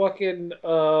and fucking,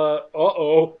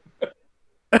 uh-oh.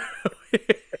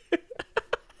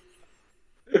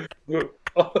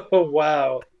 Oh,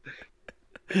 wow.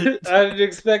 I didn't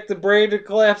expect the brain to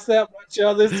collapse that much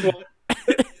on this one.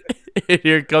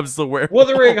 Here comes the werewolf.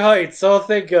 Wuthering Heights, oh,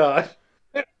 thank God.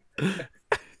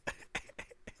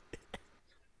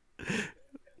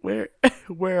 Where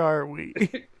are we?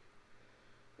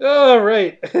 All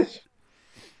right.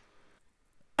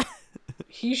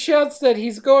 He shouts that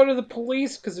he's going to the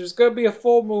police because there's going to be a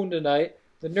full moon tonight.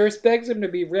 The nurse begs him to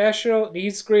be rational, and he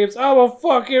screams, I'm a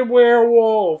fucking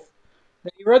werewolf!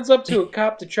 Then he runs up to a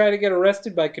cop to try to get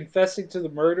arrested by confessing to the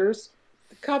murders.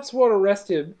 The cops won't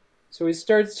arrest him, so he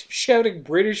starts shouting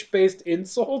British-based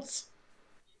insults.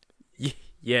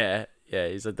 Yeah.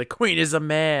 He's like, the queen is a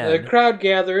man. The crowd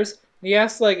gathers, and he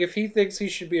asks like if he thinks he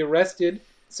should be arrested.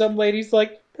 Some lady's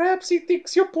like, perhaps he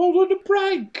thinks you're pulling a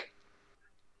prank.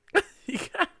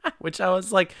 Which I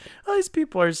was like, oh, these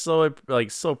people are so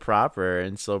proper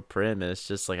and so prim, and it's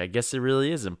just like, I guess it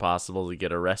really is impossible to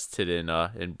get arrested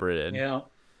in Britain. Yeah.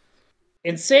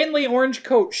 Insanely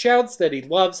Orangecoat shouts that he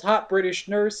loves hot British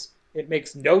nurse. It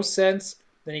makes no sense.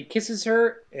 Then he kisses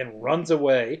her and runs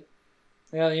away.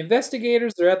 Now the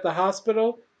investigators are at the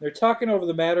hospital. They're talking over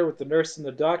the matter with the nurse and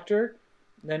the doctor.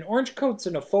 And then Orangecoat's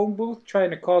in a phone booth trying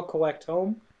to call Collect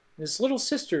home. And his little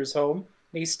sister's home.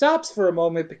 And he stops for a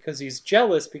moment because he's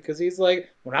jealous because he's like,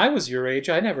 when I was your age,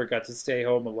 I never got to stay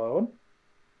home alone.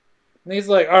 And he's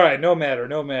like, all right, no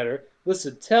matter.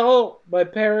 Listen, tell my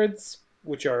parents,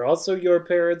 which are also your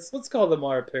parents, let's call them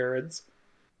our parents,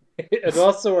 and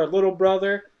also our little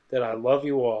brother, that I love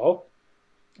you all.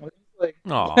 And he's like,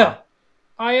 Aww. yeah,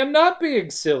 I am not being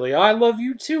silly. I love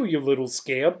you too, you little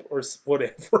scamp, or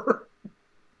whatever.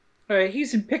 All right,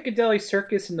 he's in Piccadilly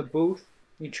Circus in the booth.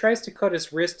 He tries to cut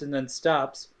his wrist and then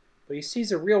stops, but he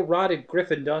sees a real rotted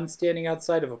Griffin Dunn standing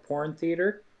outside of a porn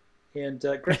theater, and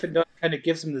Griffin Dunn kind of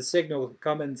gives him the signal to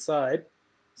come inside.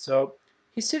 So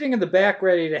he's sitting in the back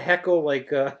ready to heckle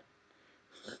like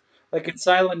in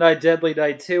Silent Night, Deadly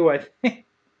Night 2, I think.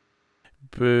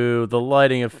 Boo, the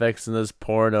lighting effects in this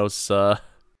porno suck.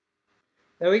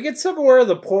 Now we get somewhere in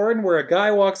the porn where a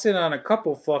guy walks in on a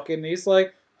couple fucking, and he's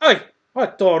like, "Hey, I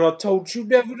thought I told you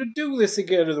never to do this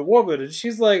again to the woman," and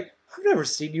she's like, "I've never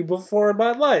seen you before in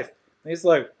my life." And he's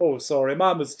like, "Oh, sorry,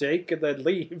 my mistake," and then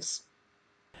leaves.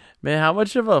 Man, how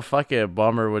much of a fucking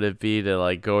bummer would it be to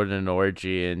like go to an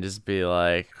orgy and just be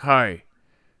like, "Hey,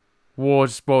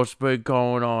 what's supposed to be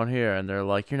going on here?" And they're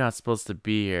like, "You're not supposed to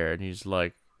be here." And he's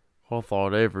like, "I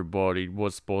thought everybody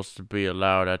was supposed to be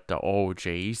allowed at the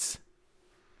orgies."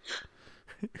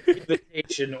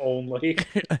 Invitation only.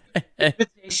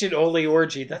 Invitation only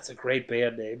orgy. That's a great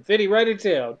band name. Vinny, write it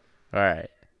down. All right.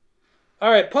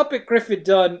 All right, Puppet Griffin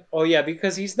Dunn. Oh yeah,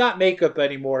 because he's not makeup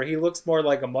anymore. He looks more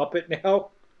like a Muppet now.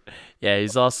 Yeah,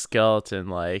 he's all skeleton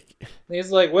like. And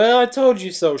he's like, "Well, I told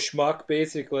you so, schmuck,"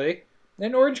 basically.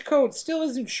 And Orange Coat still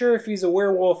isn't sure if he's a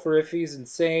werewolf or if he's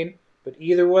insane, but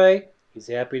either way, he's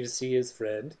happy to see his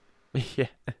friend. Yeah.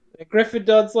 And Griffin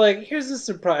Dunn's like, "Here's a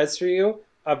surprise for you.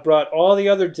 I brought all the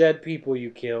other dead people you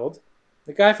killed."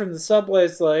 The guy from the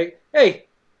subway's like, "Hey,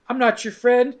 I'm not your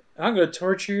friend. I'm gonna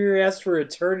torture your ass for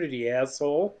eternity,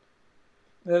 asshole."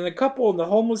 And then the couple and the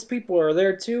homeless people are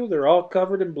there too. They're all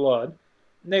covered in blood.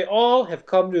 And they all have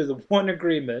come to the one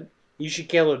agreement. He should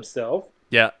kill himself.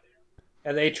 Yeah.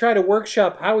 And they try to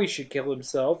workshop how he should kill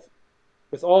himself,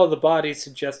 with all of the bodies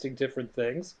suggesting different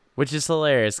things. Which is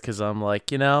hilarious because I'm like,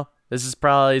 this is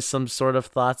probably some sort of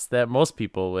thoughts that most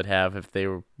people would have if they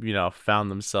were, found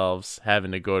themselves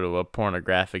having to go to a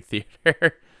pornographic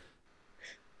theater.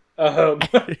 I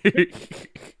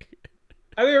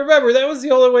mean, remember, that was the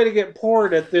only way to get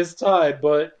porn at this time,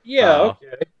 but yeah, Oh.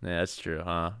 okay. Yeah, that's true,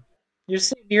 huh? You're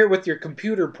sitting here with your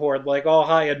computer porn, like all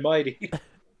high and mighty.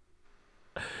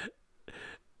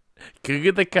 King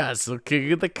of the castle,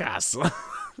 king of the castle.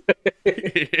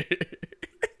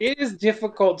 It is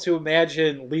difficult to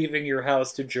imagine leaving your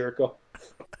house to jerk off.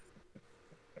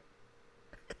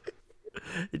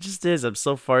 It just is. I'm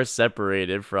so far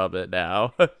separated from it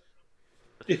now.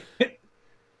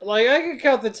 Like, I can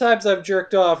count the times I've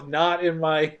jerked off not in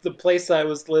the place I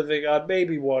was living on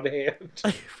maybe one hand.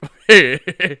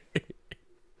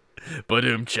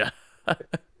 Badumcha.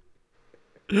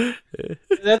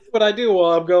 That's what I do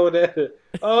while I'm going at it.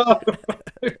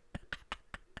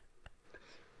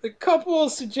 The couple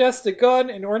suggests a gun,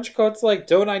 and Orange Coat's like,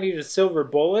 "Don't I need a silver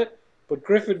bullet?" But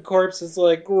Griffin Corpse is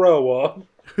like, "Grow up."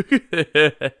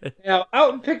 Now,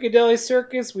 out in Piccadilly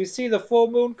Circus, we see the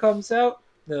full moon comes out.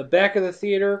 In the back of the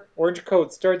theater, Orange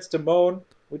Coat starts to moan,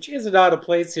 which isn't out of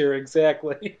place here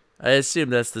exactly. I assume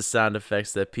that's the sound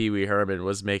effects that Pee Wee Herman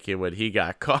was making when he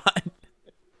got caught.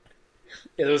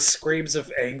 Yeah, those screams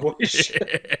of anguish.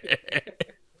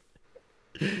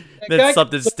 Then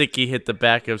something sticky hit the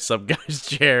back of some guy's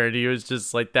chair, and he was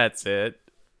just like, "That's it."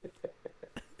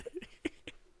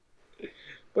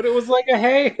 But it was like a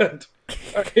hand.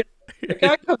 The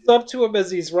guy comes up to him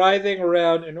as he's writhing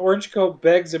around, and Orange Coat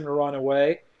begs him to run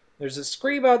away. There's a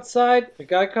scream outside. The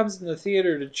guy comes in the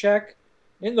theater to check.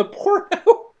 In the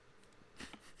porno,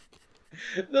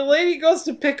 the lady goes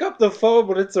to pick up the phone,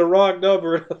 but it's a wrong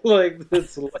number. Like,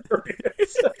 that's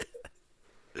hilarious.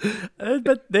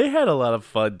 But they had a lot of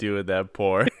fun doing that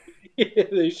porn. Yeah,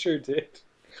 they sure did.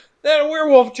 Then a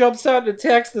werewolf jumps out and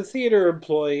attacks the theater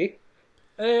employee.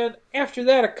 And after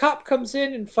that, a cop comes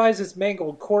in and finds his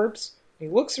mangled corpse. He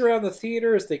looks around the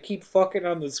theater as they keep fucking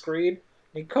on the screen. And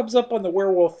he comes up on the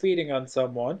werewolf feeding on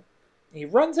someone. He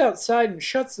runs outside and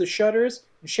shuts the shutters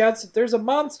and shouts that there's a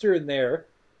monster in there.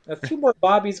 A few more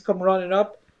bobbies come running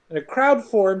up, and a crowd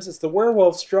forms as the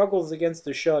werewolf struggles against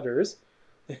the shutters.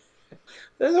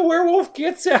 Then the werewolf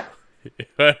gets out,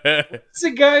 takes the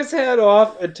guy's head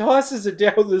off, and tosses it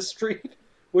down the street,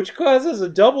 which causes a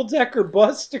double-decker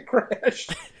bus to crash.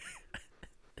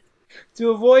 To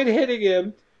avoid hitting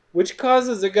him, which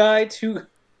causes a guy to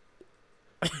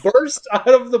burst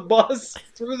out of the bus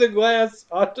through the glass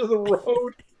onto the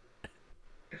road.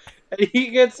 And he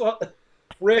gets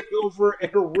ran over in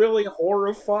a really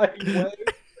horrifying way.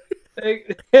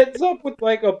 It ends up with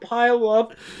like a pile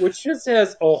up, which just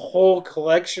has a whole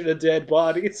collection of dead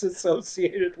bodies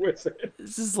associated with it.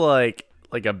 This is like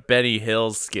a Benny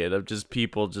Hill skit of just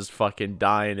people just fucking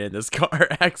dying in this car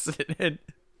accident.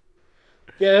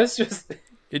 Yeah, it's just...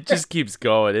 It just keeps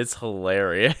going. It's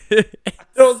hilarious. I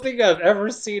don't think I've ever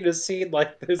seen a scene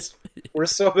like this where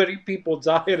so many people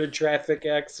die in a traffic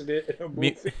accident in a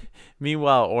movie.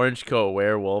 Meanwhile, Orange Coat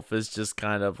Werewolf is just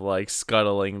kind of like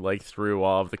scuttling like through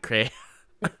all of the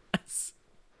chaos.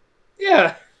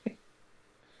 Yeah.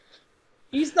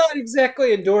 He's not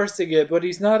exactly endorsing it, but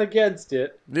he's not against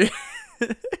it.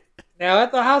 Now,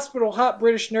 at the hospital, hot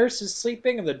British nurse is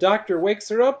sleeping, and the doctor wakes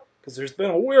her up because there's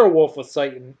been a werewolf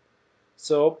sighting.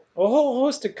 So, a whole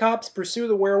host of cops pursue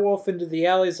the werewolf into the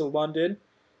alleys of London,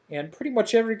 and pretty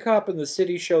much every cop in the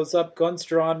city shows up, guns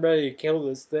drawn, ready to kill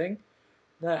this thing.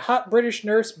 That hot British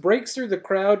nurse breaks through the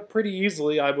crowd pretty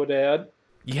easily, I would add.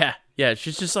 Yeah, yeah.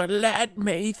 She's just like, let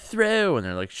me through, and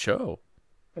they're like, show.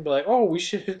 And be like, oh, we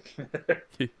should.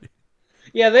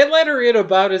 Yeah, they let her in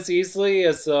about as easily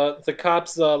as the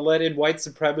cops let in white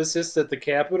supremacists at the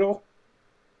Capitol.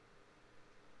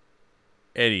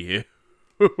 Anywho.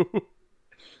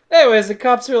 Anyways, the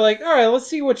cops are like, all right, let's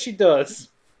see what she does.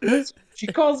 She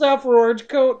calls out for Orange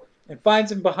Coat and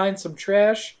finds him behind some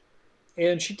trash,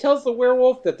 and she tells the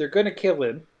werewolf that they're going to kill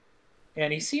him.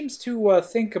 And he seems to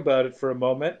think about it for a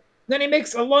moment. Then he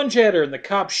makes a lunge at her, and the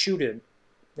cops shoot him.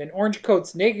 Then Orange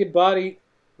Coat's naked body,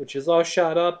 which is all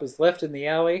shot up, is left in the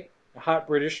alley. A hot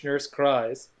British nurse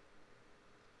cries.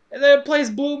 And then it plays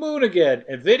Blue Moon again.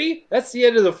 And Vinny, that's the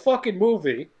end of the fucking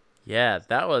movie. Yeah,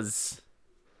 that was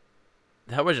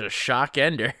a shock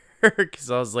ender.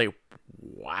 Because I was like,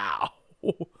 wow.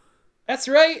 That's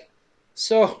right.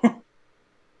 So,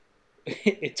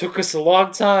 it took us a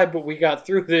long time, but we got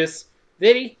through this.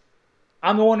 Vinny,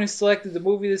 I'm the one who selected the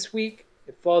movie this week.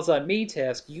 It falls on me to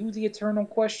ask you the eternal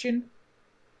question.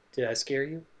 Did I scare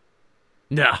you?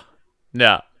 No.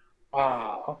 No.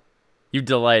 Ah. You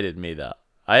delighted me, though.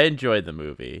 I enjoyed the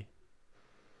movie.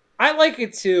 I like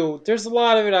it too. There's a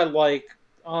lot of it I like.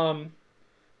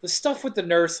 The stuff with the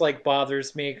nurse like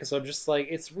bothers me because I'm just like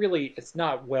it's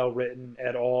not well written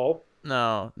at all.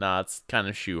 No, it's kind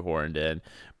of shoehorned in.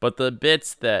 But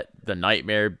the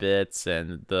nightmare bits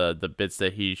and the bits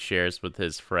that he shares with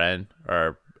his friend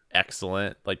are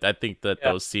excellent. Like, I think that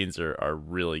those scenes are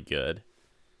really good.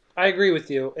 I agree with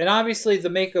you, and obviously the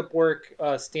makeup work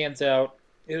stands out.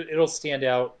 It'll stand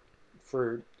out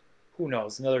for who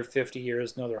knows, another 50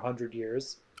 years, another 100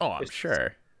 years. Oh, I'm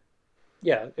sure.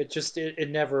 Yeah, it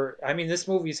never. I mean, this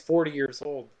movie's 40 years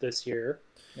old this year,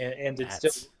 and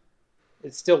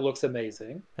it still looks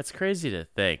amazing. That's crazy to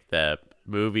think that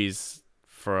movies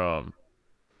from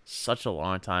such a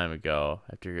long time ago,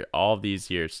 after all these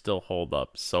years, still hold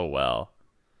up so well.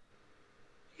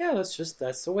 Yeah,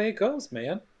 that's the way it goes,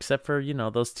 man. Except for,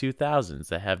 those 2000s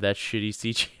that have that shitty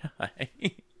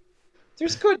CGI.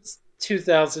 There's good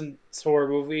 2000 horror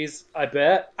movies, I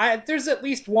bet. There's at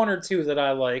least one or two that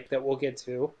I like that we'll get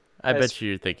to. I bet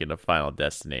you're thinking of Final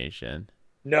Destination.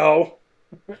 No.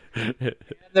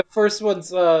 The first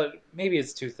one's maybe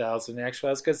it's 2000 actually.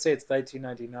 I was gonna say it's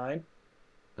 1999.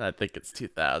 I think it's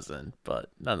 2000, but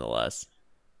nonetheless.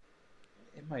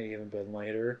 It might even been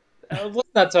later. Let's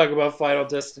not talk about Final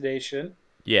Destination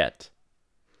Yet.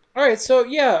 All right, so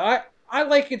yeah, I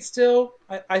like it still.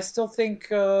 I still think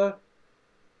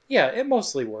yeah, it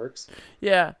mostly works.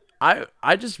 Yeah,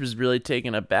 I just was really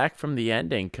taken aback from the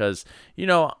ending because,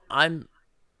 I'm,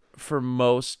 for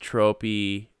most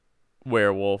tropey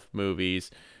werewolf movies,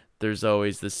 there's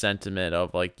always the sentiment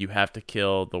of, like, you have to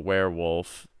kill the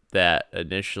werewolf that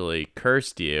initially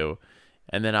cursed you.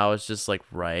 And then I was just like,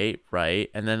 right.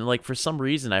 And then, like, for some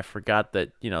reason, I forgot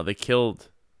that, they killed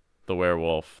the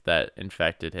werewolf that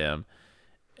infected him.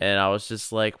 And I was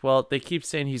just like, well, they keep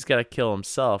saying he's got to kill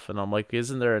himself. And I'm like,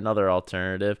 isn't there another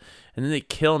alternative? And then they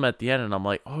kill him at the end. And I'm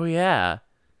like, oh, yeah.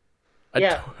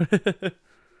 Yeah.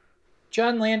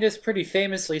 John Landis pretty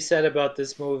famously said about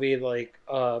this movie, like,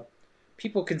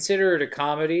 people consider it a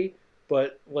comedy,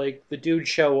 but, like, the dude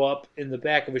show up in the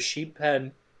back of a sheep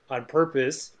pen on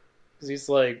purpose. Because he's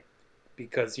like,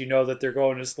 because you know that they're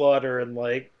going to slaughter and,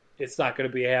 like, it's not going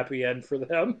to be a happy end for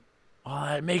them. Oh,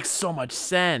 that makes so much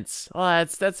sense. Oh,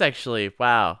 that's actually,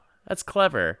 wow. That's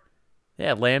clever.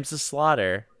 Yeah, lambs to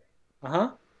slaughter. Uh-huh.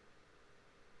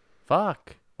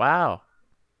 Fuck. Wow.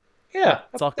 Yeah.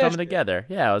 It's all coming together.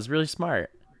 Yeah, it was really smart.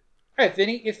 All right,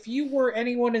 Vinny, if you were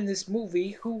anyone in this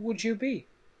movie, who would you be?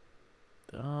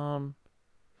 I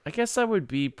guess I would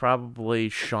be probably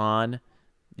Sean,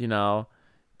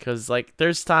 because, like,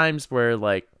 there's times where,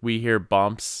 like, we hear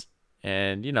bumps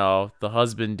and, the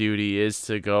husband duty is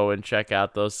to go and check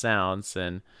out those sounds,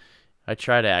 and I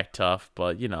try to act tough,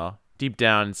 but, deep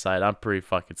down inside, I'm pretty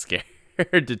fucking scared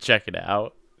to check it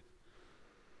out.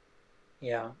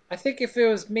 Yeah, I think if it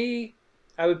was me,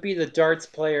 I would be the darts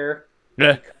player.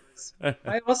 Because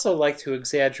I also like to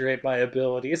exaggerate my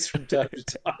abilities from time to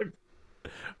time.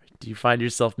 Do you find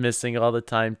yourself missing all the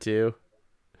time, too?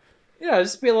 Yeah,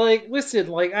 just be like, listen,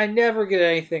 like, I never get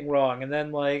anything wrong. And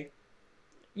then, like,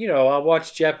 I'll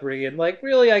watch Jeopardy, and, like,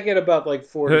 really, I get about, like,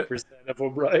 40% of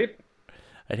them right.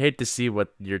 I'd hate to see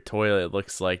what your toilet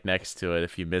looks like next to it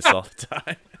if you miss all the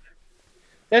time.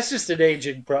 That's just an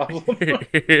aging problem.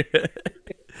 You're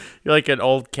like an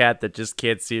old cat that just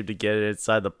can't seem to get it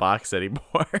inside the box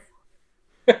anymore.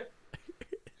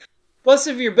 Plus,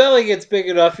 if your belly gets big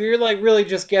enough, you're like really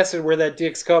just guessing where that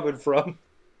dick's coming from.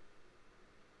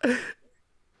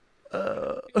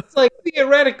 It's like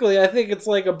theoretically, I think it's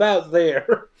like about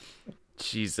there.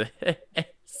 Jesus.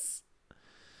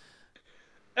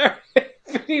 All right,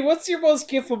 Vinny, what's your most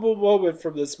gifable moment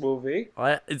from this movie?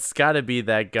 It's got to be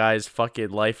that guy's fucking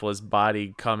lifeless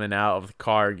body coming out of the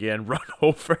car getting run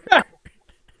over.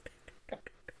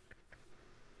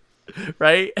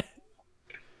 Right?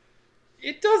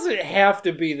 It doesn't have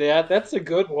to be that. That's a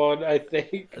good one, I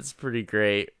think. That's pretty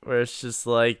great. Where it's just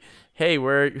like, hey,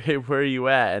 where are you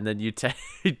at? And then you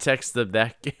text them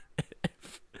that. You're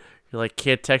like,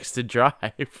 can't text to drive.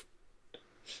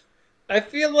 I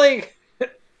feel like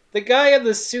the guy in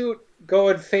the suit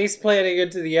going face planting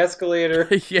into the escalator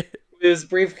Yeah. with his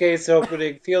briefcase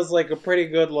opening feels like a pretty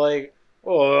good, like,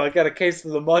 oh, I got a case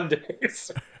of the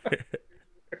Mondays.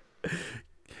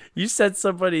 You sent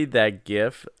somebody that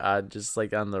gif, just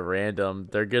like on the random,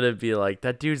 they're gonna be like,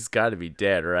 that dude's got to be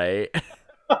dead, right?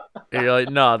 And you're like,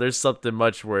 no, there's something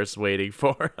much worse waiting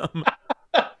for him.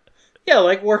 Yeah,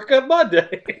 like work on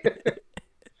Monday.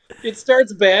 It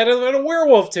starts bad and then a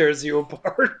werewolf tears you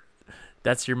apart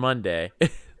That's your Monday,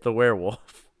 the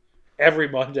werewolf. every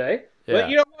Monday. Yeah. But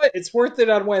you know what? It's worth it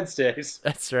on Wednesdays.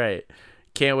 That's right.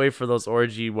 Can't wait for those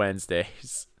orgy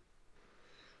Wednesdays.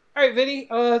 All right, Vinny.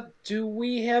 Do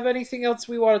we have anything else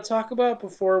we want to talk about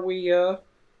before we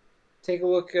take a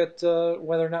look at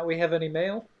whether or not we have any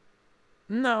mail?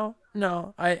 No.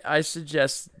 I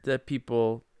suggest that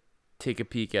people take a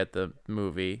peek at the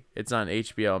movie. It's on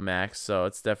HBO Max, so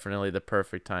it's definitely the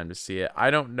perfect time to see it. I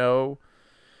don't know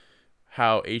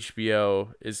how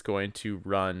HBO is going to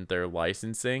run their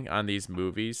licensing on these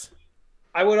movies.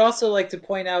 I would also like to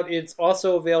point out it's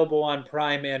also available on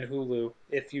Prime and Hulu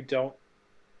if you don't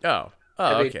Oh,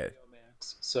 have okay. HBO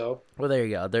Max. So Well, there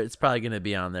you go. It's probably going to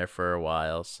be on there for a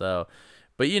while. So,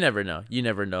 but you never know. You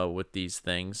never know with these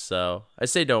things. So I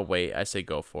say don't wait. I say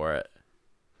go for it.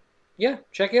 yeah,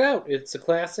 check it out. It's a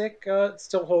classic. It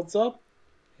still holds up,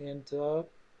 and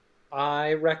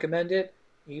I recommend it.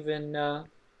 Even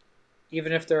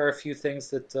if there are a few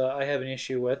things that I have an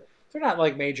issue with, they're not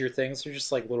like major things. They're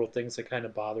just like little things that kind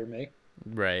of bother me.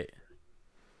 Right.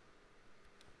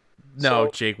 No,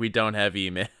 So, Jake, we don't have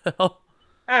email.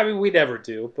 I mean, we never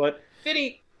do. But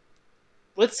Vinny,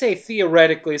 let's say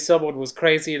theoretically someone was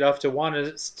crazy enough to want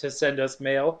us to send us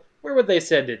mail. Where would they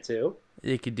send it to?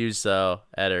 You can do so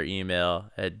at our email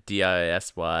at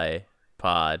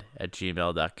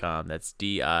disypod@gmail.com. That's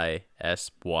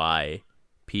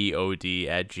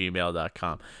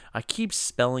disypod@gmail.com. I keep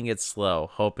spelling it slow,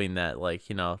 hoping that, like,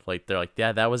 like they're like,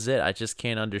 yeah, that was it. I just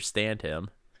can't understand him.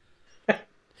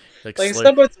 Like Slur-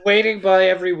 someone's waiting by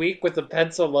every week with a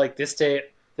pencil, like this day,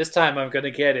 this time I'm gonna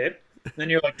get it. And then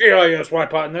you're like,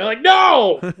 DISYPod, and they're like,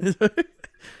 no.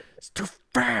 It's too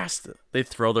fast. They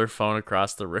throw their phone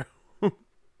across the room. All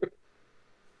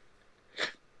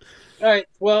right.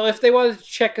 Well, if they want to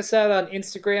check us out on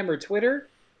Instagram or Twitter,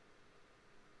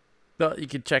 Well, you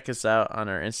can check us out on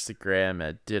our Instagram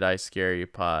at Did I Scare You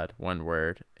Pod, one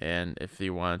word. And if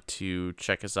you want to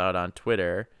check us out on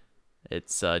Twitter,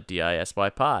 it's DISY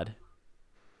Pod.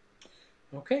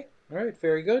 okay. All right.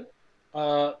 Very good.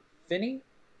 Vinny,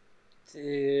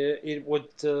 it would.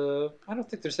 I don't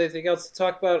think there's anything else to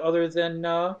talk about other than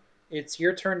it's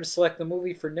your turn to select the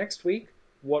movie for next week.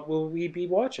 What will we be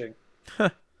watching?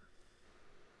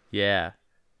 Yeah.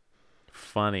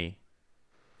 Funny.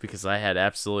 Because I had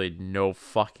absolutely no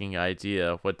fucking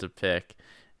idea what to pick.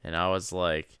 And I was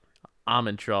like, I'm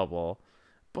in trouble.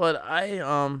 But I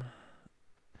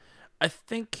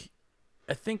think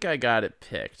I got it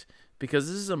picked because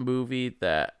this is a movie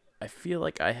that I feel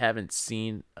like I haven't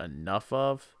seen enough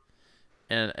of,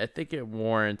 and I think it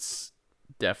warrants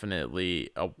definitely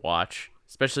a watch,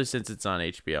 especially since it's on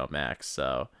HBO Max.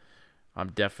 So I'm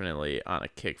definitely on a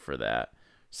kick for that.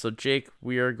 So Jake,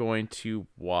 we are going to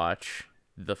watch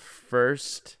the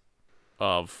first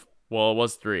of, well, it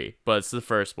was 3, but it's the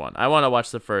first one. I want to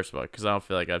watch the first one because I don't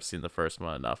feel like I've seen the first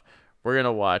one enough. We're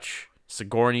gonna watch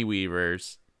Sigourney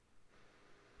Weaver's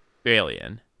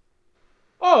Alien.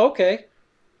 Oh, okay.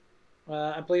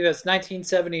 I believe that's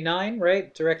 1979,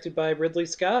 right? Directed by Ridley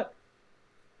Scott.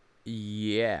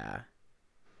 Yeah.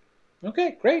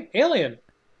 Okay, great. Alien.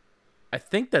 I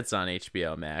think that's on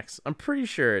HBO Max. I'm pretty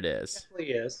sure it is.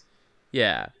 Definitely is.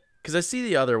 Yeah. Because I see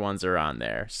the other ones are on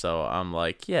there. So I'm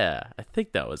like, yeah, I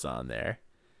think that was on there.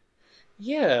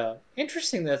 Yeah,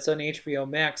 interesting that's on HBO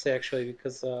Max actually,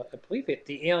 because I believe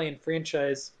the Alien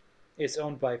franchise is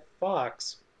owned by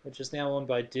Fox, which is now owned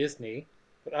by Disney.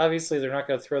 But obviously, they're not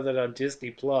going to throw that on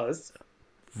Disney Plus.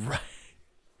 Right.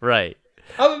 Right.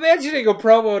 I'm imagining a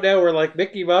promo now where like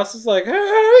Mickey Mouse is like,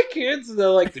 "Hi, kids," and then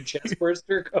like the chest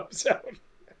burster comes out.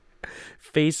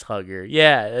 Face hugger.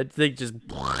 Yeah, that thing just.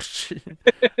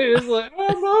 It's like,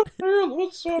 "I'm not feeling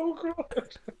so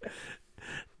good."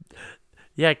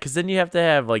 Yeah, because then you have to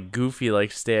have like Goofy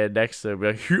like stand next to him,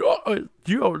 like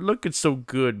you are looking so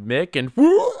good, Mick, and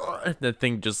the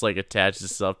thing just like attaches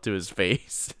itself to his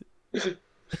face.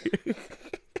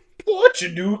 Watch a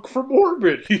nuke from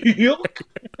orbit. Yuck.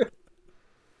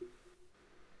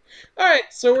 All right,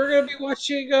 so we're gonna be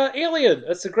watching Alien.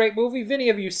 That's a great movie. Vinny,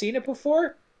 have you seen it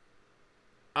before?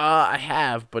 I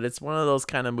have, but it's one of those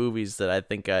kind of movies that I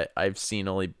think I've seen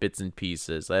only bits and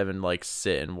pieces. I haven't like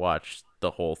sit and watched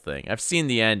the whole thing. I've seen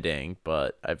the ending,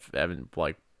 but I haven't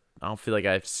like I don't feel like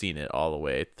I've seen it all the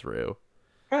way through.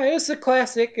 All right, it's a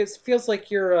classic. It feels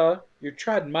like you're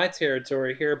treading my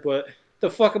territory here, but the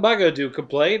fuck am I gonna do?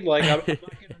 Complain? Like I'm not getting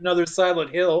another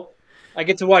Silent Hill. I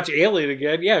get to watch Alien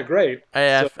again. Yeah, great.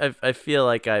 So, I feel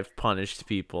like I've punished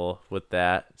people with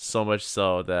that so much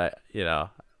so that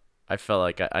I felt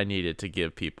like I needed to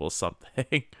give people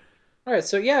something. all right,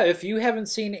 so yeah, if you haven't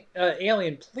seen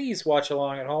Alien, please watch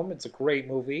along at home. It's a great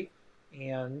movie,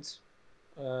 and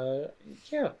uh,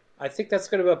 yeah, I think that's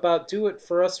gonna about do it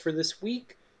for us for this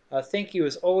week. Thank you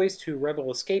as always to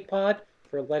Rebel Escape Pod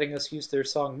for letting us use their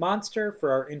song Monster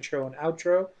for our intro and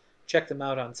outro. Check them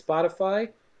out on Spotify.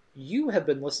 You have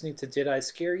been listening to Did I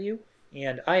Scare You?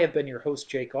 And I have been your host,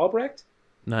 Jake Albrecht.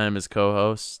 And I'm his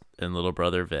co-host and little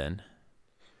brother Vin.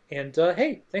 And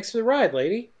hey, thanks for the ride,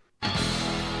 lady.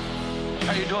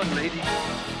 How you doing, lady?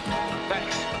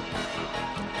 Thanks.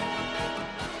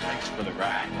 Thanks for the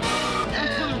ride.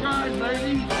 Thanks for the ride,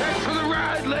 lady. Thanks for the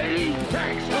ride, lady.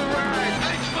 Thanks for the ride.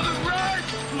 Thanks for the ride,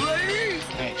 lady.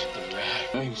 Thanks for the ride.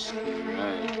 Thanks for the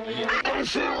ride, lady.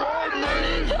 Thanks for the ride,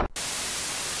 lady.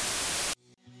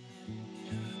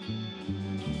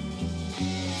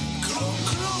 Come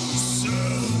closer.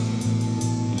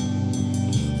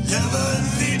 Never